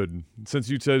it should. Since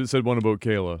you said one about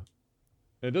Kayla,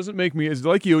 it doesn't make me. It's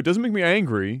like you. It doesn't make me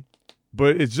angry,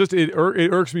 but it's just it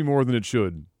irks me more than it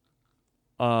should.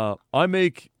 I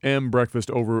make Em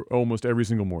breakfast over almost every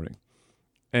single morning,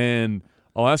 and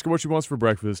I'll ask her what she wants for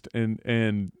breakfast,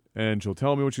 and she'll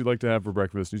tell me what she'd like to have for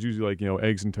breakfast. It's usually like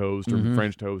eggs and toast or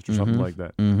French toast or something like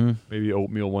that. Mm-hmm. Maybe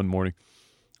oatmeal one morning.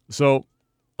 So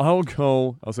I'll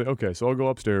say, okay, so I'll go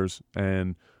upstairs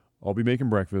and I'll be making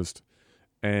breakfast,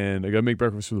 and I gotta make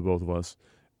breakfast for the both of us,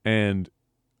 and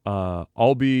I'll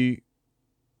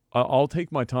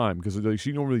take my time because like,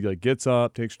 she normally like gets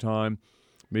up, takes her time.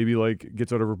 Maybe like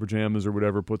gets out of her pajamas or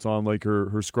whatever, puts on like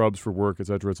her scrubs for work, et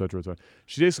cetera, et cetera, et cetera.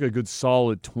 She takes like a good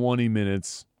solid 20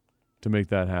 minutes to make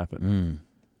that happen.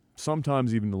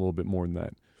 Sometimes even a little bit more than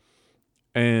that.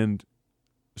 And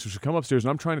so she'll come upstairs, and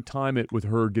I'm trying to time it with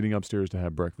her getting upstairs to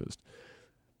have breakfast.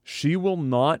 She will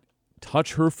not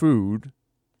touch her food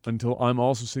until I'm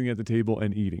also sitting at the table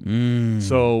and eating.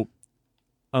 So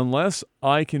unless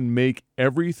I can make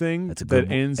everything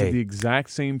that ends at the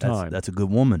exact same time. That's a good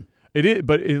woman. It is,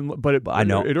 but I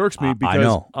know it irks me I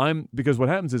know. because what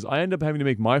happens is I end up having to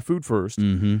make my food first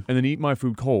and then eat my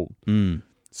food cold,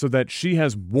 so that she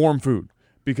has warm food.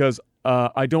 Because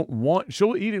I don't want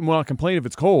she'll eat it and will not complain if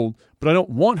it's cold, but I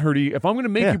don't want her to eat. If I'm going to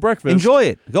make you breakfast, enjoy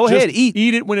it. Go ahead,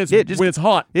 eat it when it's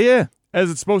hot. Yeah,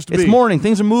 as it's supposed to be. It's morning.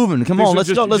 Things are moving. Come on,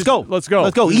 let's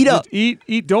go. Eat up.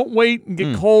 Eat. Don't wait and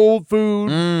get cold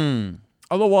food.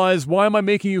 Otherwise, why am I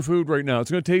making you food right now? It's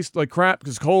going to taste like crap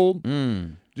because it's cold.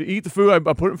 To eat the food, I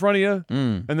put it in front of you,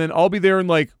 and then I'll be there in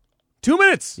like 2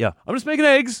 minutes. Yeah. I'm just making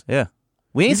eggs. Yeah.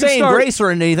 We ain't saying grace or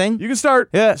anything. You can start.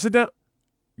 Yeah. Sit down.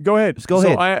 Go ahead. Just go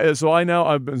ahead.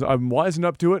 I'm wising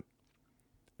up to it.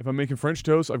 If I'm making French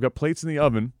toast, I've got plates in the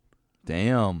oven.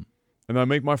 Damn. And I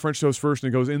make my French toast first,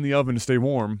 and it goes in the oven to stay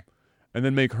warm, and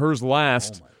then make hers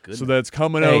last, so that it's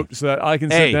coming out, so that I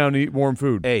can sit down and eat warm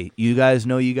food. Hey, you guys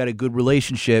know you got a good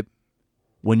relationship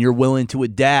when you're willing to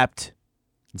adapt.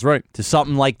 That's right. To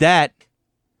something like that.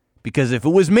 Because if it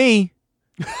was me,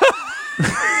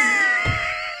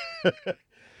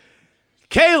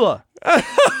 Kayla,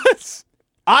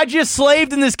 I just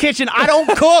slaved in this kitchen. I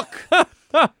don't cook.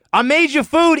 I made you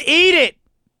food. Eat it.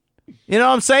 You know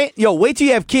what I'm saying? Yo, wait till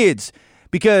you have kids,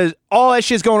 because all that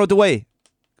shit's going out the way.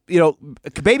 You know,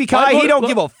 baby Kai, he don't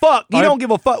give a fuck. He don't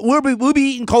give a fuck. We'll be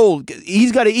eating cold.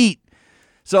 He's got to eat.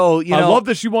 So, I love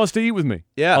that she wants to eat with me.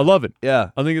 Yeah. I love it.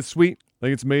 Yeah. I think it's sweet. I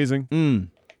think it's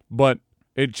amazing. But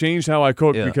it changed how I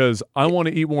cook because I want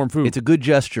to eat warm food. It's a good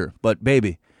gesture, but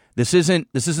baby, this isn't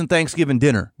Thanksgiving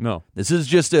dinner. No. This is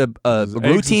just a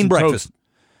routine breakfast.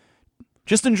 Toast.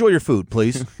 Just enjoy your food,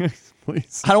 please.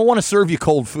 Please. I don't want to serve you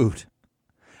cold food.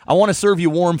 I want to serve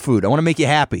you warm food. I want to make you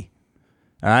happy.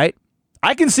 All right?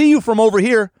 I can see you from over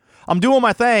here. I'm doing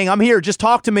my thing. I'm here. Just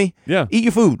talk to me. Yeah. Eat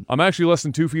your food. I'm actually less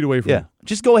than 2 feet away from you.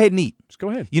 Just go ahead and eat. Just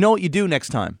go ahead. You know what you do next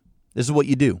time? This is what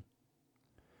you do.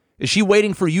 Is she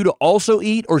waiting for you to also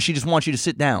eat, or she just wants you to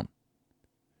sit down?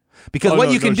 Because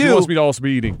what you can do, she wants me to also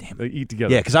be eating. They eat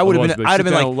together. Yeah, because I would have been. I'd have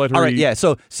been like, all right, eat.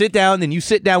 So sit down, then you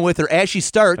sit down with her as she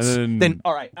starts. Then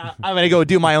all right, I'm gonna go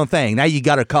do my own thing. Now you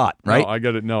got her caught, right? No, I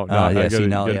got it. No, I got to be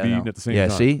eating at the same time.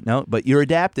 Yeah, see, no, but you're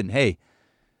adapting. Hey,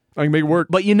 I can make it work.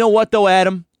 But you know what, though,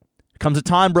 Adam? Comes a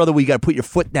time, brother, where you got to put your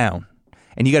foot down,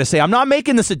 and you got to say, I'm not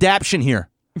making this adaptation here.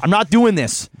 I'm not doing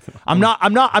this. I'm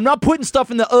not putting stuff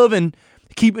in the oven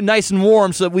to keep it nice and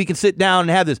warm so that we can sit down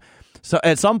and have this. So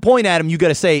at some point, Adam, you got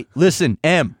to say, listen,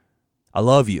 Em, I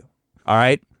love you. All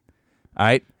right? All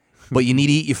right, but you need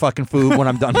to eat your fucking food when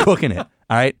I'm done cooking it. All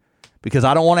right, because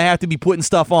I don't want to have to be putting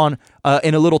stuff on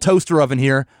in a little toaster oven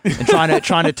here and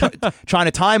trying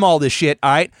to time all this shit. All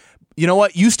right. You know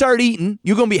what? You start eating.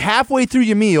 You're going to be halfway through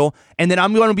your meal, and then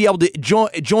I'm going to be able to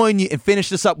join you and finish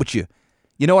this up with you.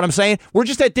 You know what I'm saying? We're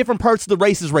just at different parts of the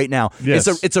races right now. Yes.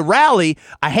 It's a rally.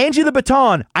 I hand you the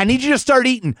baton. I need you to start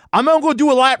eating. I'm going to go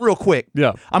do a lap real quick.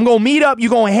 Yeah. I'm going to meet up. You're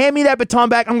going to hand me that baton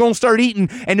back. I'm going to start eating,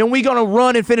 and then we're going to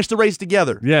run and finish the race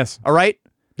together. Yes. All right?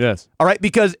 Yes. All right?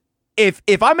 Because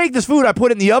if I make this food, I put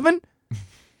it in the oven,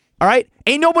 all right?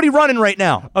 Ain't nobody running right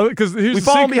now. Because here's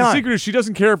the secret is she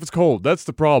doesn't care if it's cold. That's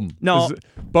the problem. No.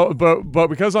 But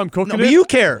because I'm cooking But you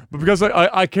care. But because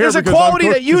I care. There's a because quality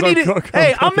I'm that you need to.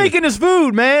 Hey, I'm cooking. making this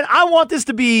food, man. I want this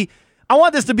to be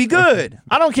good.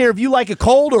 I don't care if you like it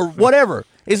cold or whatever.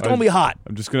 It's gonna be hot.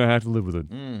 I'm just gonna have to live with it.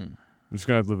 I'm just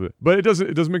gonna have to live with it. But it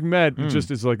doesn't make me mad. It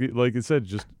just it's like it said.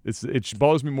 Just it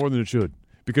bothers me more than it should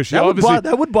because she that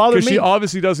would bother me. Because she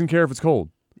obviously doesn't care if it's cold.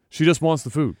 She just wants the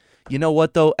food. You know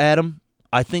what though, Adam?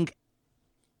 I think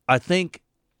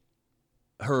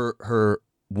her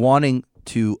wanting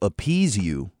to appease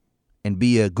you and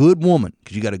be a good woman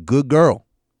because you got a good girl.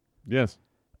 Yes.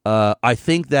 I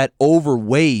think that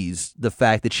overweighs the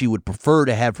fact that she would prefer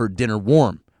to have her dinner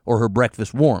warm or her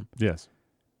breakfast warm. Yes.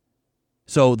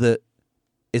 So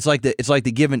it's like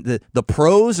the given the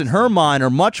pros in her mind are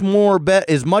much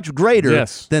greater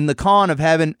than the con of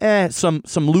having some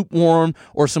lukewarm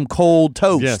or some cold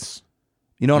toast. Yes.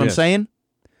 You know what I'm saying?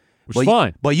 Which is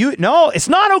fine. But no, it's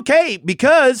not okay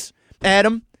because,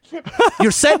 Adam,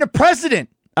 you're setting a precedent,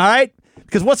 all right?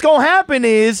 Because what's going to happen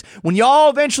is when y'all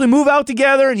eventually move out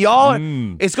together and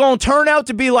it's going to turn out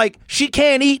to be like she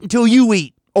can't eat until you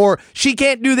eat. Or she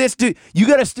can't do this. You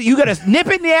gotta nip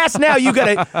it in the ass now. You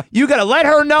gotta let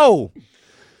her know.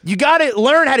 You gotta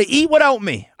learn how to eat without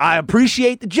me. I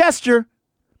appreciate the gesture,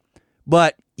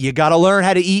 but you gotta learn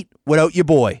how to eat without your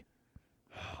boy.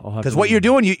 Because what you're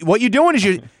doing is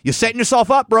you're setting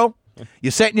yourself up, bro.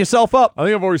 You're setting yourself up. I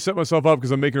think I've already set myself up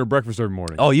because I'm making her breakfast every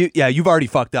morning. Oh, you've already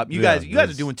fucked up. You guys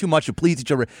are doing too much to please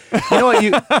each other. You know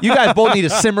what? You guys both need to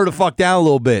simmer the fuck down a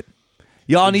little bit.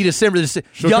 Y'all need to simmer.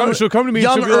 She'll come to me.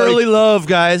 Young early love,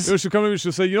 guys. She'll come to me.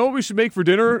 She'll say, "You know what we should make for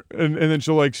dinner?" And then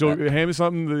she'll hand me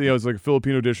something. It's like a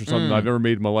Filipino dish or something I've never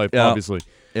made in my life, obviously.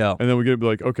 Yeah. And then we get to be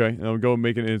like, okay, and I'll go and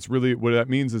make it. And it's really what that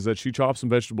means is that she chops some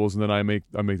vegetables and then I make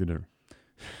the dinner.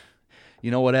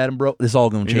 You know what, Adam, bro? This is all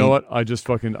gonna change. You know what? I just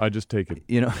take it.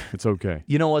 You know, it's okay.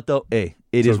 You know what though? Hey,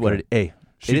 it is what it. Hey,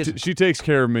 she takes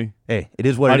care of me. Hey, it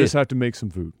is what it is. I just have to make some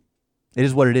food. It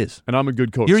is what it is. And I'm a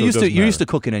good cook. You're so used to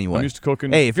cooking anyway. I'm used to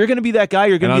cooking. Hey, if you're gonna be that guy,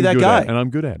 you're gonna be that guy. And I'm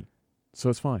good at it. So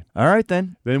it's fine. All right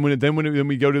then. Then when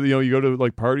we go to you go to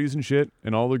like parties and shit,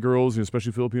 and all the girls,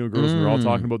 especially Filipino girls, and they're all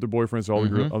talking about their boyfriends, all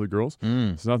the other girls.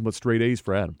 It's nothing but straight A's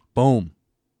for Adam. Boom.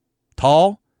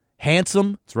 Tall,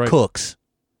 handsome, that's right. Cooks.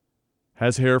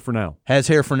 Has hair for now.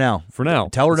 For now.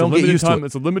 Tell her it's don't get used to it.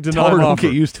 It's a limited time. Tell her don't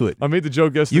get used to it. I made the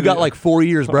joke yesterday. You got like 4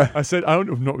 years, bro. I said I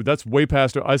don't know. That's way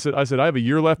past it. I said I have a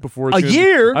year left before. I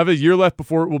have a year left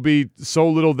before it will be so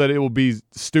little that it will be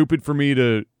stupid for me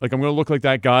to like. I'm going to look like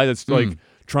that guy that's like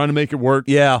trying to make it work.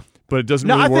 Yeah. But it doesn't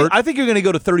really work. I think you're going to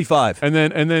go to 35. And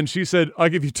then she said, "I'll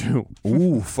give you 2."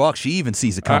 Ooh, fuck! She even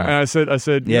sees it coming. And I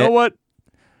said, you know what?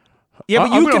 Yeah,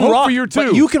 but you can rock. For your two.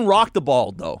 But you can rock the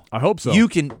bald though. I hope so. You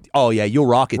can. Oh yeah, you'll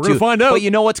rock it too. We're gonna find out. But you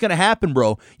know what's gonna happen,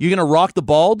 bro? You're gonna rock the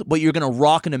bald, but you're gonna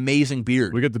rock an amazing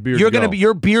beard. We get the beard.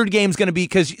 Your beard game's gonna be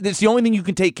because it's the only thing you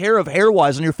can take care of hair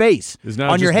wise on your face,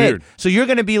 on your head. Beard. So you're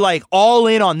gonna be like all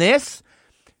in on this,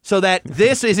 so that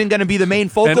this isn't gonna be the main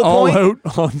focal and point.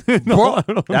 All out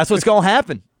on that's what's gonna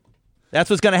happen. That's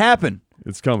what's gonna happen.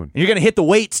 It's coming. And you're gonna hit the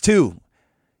weights too.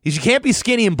 You can't be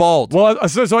skinny and bald. Well, I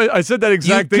said that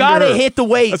exact thing. You gotta hit the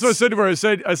weights. That's what I said to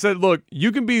her. I said, look,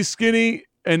 you can be skinny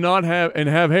and not have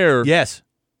hair. Yes,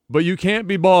 but you can't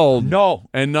be bald. No,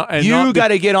 you got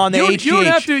to get on the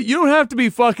HGH. You don't have to be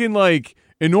fucking like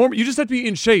enormous. You just have to be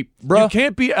in shape, bro. You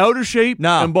can't be out of shape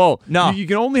and bald. No, you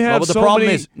can only have the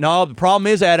problem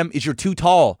is, Adam, is you're too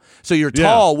tall. So you're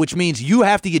tall, which means you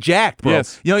have to get jacked, bro.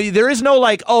 Yes. You know, there is no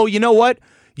like, oh, you know what?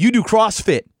 You do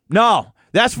CrossFit. No.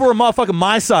 That's for a motherfucker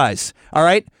my size, all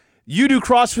right? You do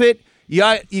CrossFit, you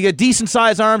got decent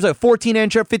size arms, like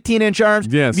 14-inch or 15-inch arms,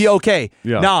 yes. Be okay.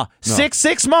 Yeah. Nah,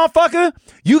 6'6", motherfucker,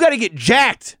 you got to get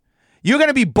jacked. You're going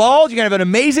to be bald, you're going to have an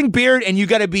amazing beard, and you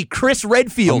got to be Chris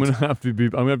Redfield. I'm going to be you're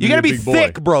going to be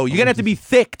thick, boy. bro. You're going to have to be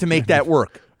thick to make that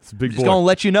work. It's a big boy. Just going to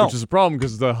let you know. Which is a problem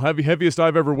because the heaviest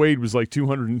I've ever weighed was like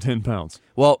 210 pounds.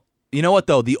 Well, you know what,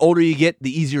 though? The older you get,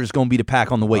 the easier it's going to be to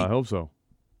pack on the weight. I hope so.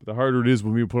 The harder it is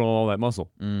when we put on all that muscle.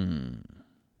 Tune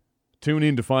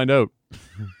in to find out.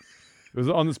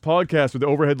 On this podcast with the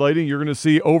overhead lighting, you're going to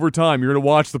see over time. You're going to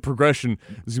watch the progression.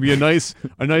 There's going to be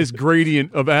a nice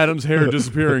gradient of Adam's hair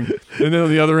disappearing, and then on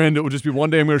the other end, it will just be one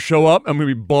day I'm going to show up. I'm going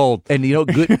to be bald. And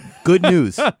good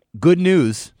news. Good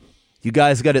news. You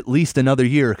guys got at least another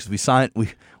year because we signed. We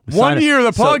 1 year.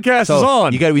 The podcast is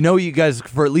on. We know you guys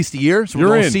for at least a year. So we're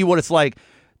going to see what it's like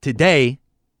today.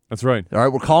 That's right. All right,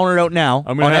 we're calling it out now.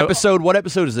 Episode. What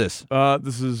episode is this?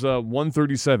 This is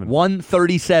 137.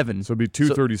 137. So it'd be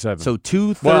 237. So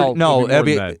 230. No, it'll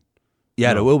be more than that.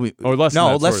 Yeah, it will be. Or less than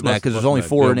that. Less than that because there's only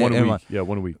 4 in it. 1 week. Yeah,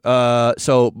 1 week.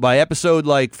 So by episode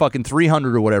like fucking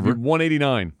 300 or whatever.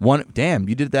 189. Damn,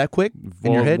 you did it that quick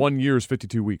in your head? 1 year is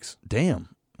 52 weeks.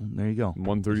 Damn. There you go.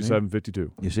 137,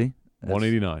 52. You see?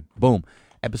 189. Boom.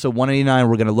 Episode 189,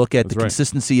 we're going to look at the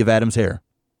consistency of Adam's hair.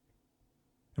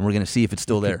 And we're going to see if it's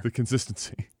still there. The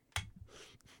consistency.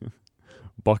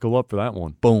 Buckle up for that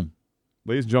one. Boom.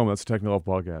 Ladies and gentlemen, that's the Techno Love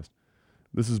Podcast.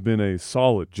 This has been a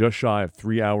solid, just shy of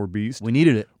 3-hour beast. We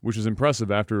needed it. Which is impressive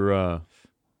after,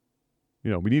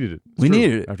 we needed it. We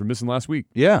needed it. After missing last week.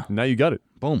 Yeah. Now you got it.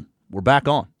 Boom. We're back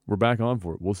on. We're back on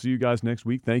for it. We'll see you guys next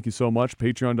week. Thank you so much.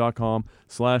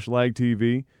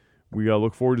 Patreon.com/LagTV. We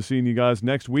look forward to seeing you guys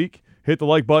next week. Hit the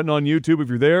like button on YouTube if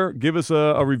you're there. Give us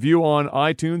a review on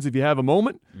iTunes if you have a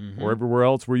moment, or everywhere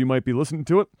else where you might be listening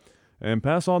to it. And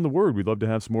pass on the word. We'd love to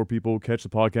have some more people catch the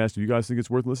podcast. If you guys think it's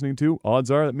worth listening to, odds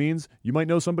are that means you might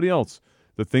know somebody else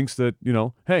that thinks that,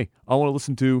 hey, I want to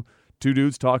listen to two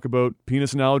dudes talk about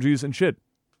penis analogies and shit.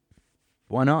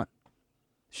 Why not?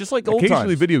 It's just like old times.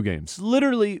 Occasionally video games. It's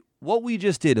literally what we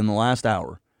just did in the last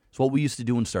hour. It's what we used to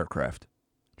do in StarCraft,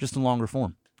 just in longer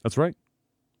form. That's right.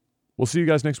 We'll see you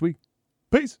guys next week.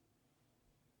 Peace.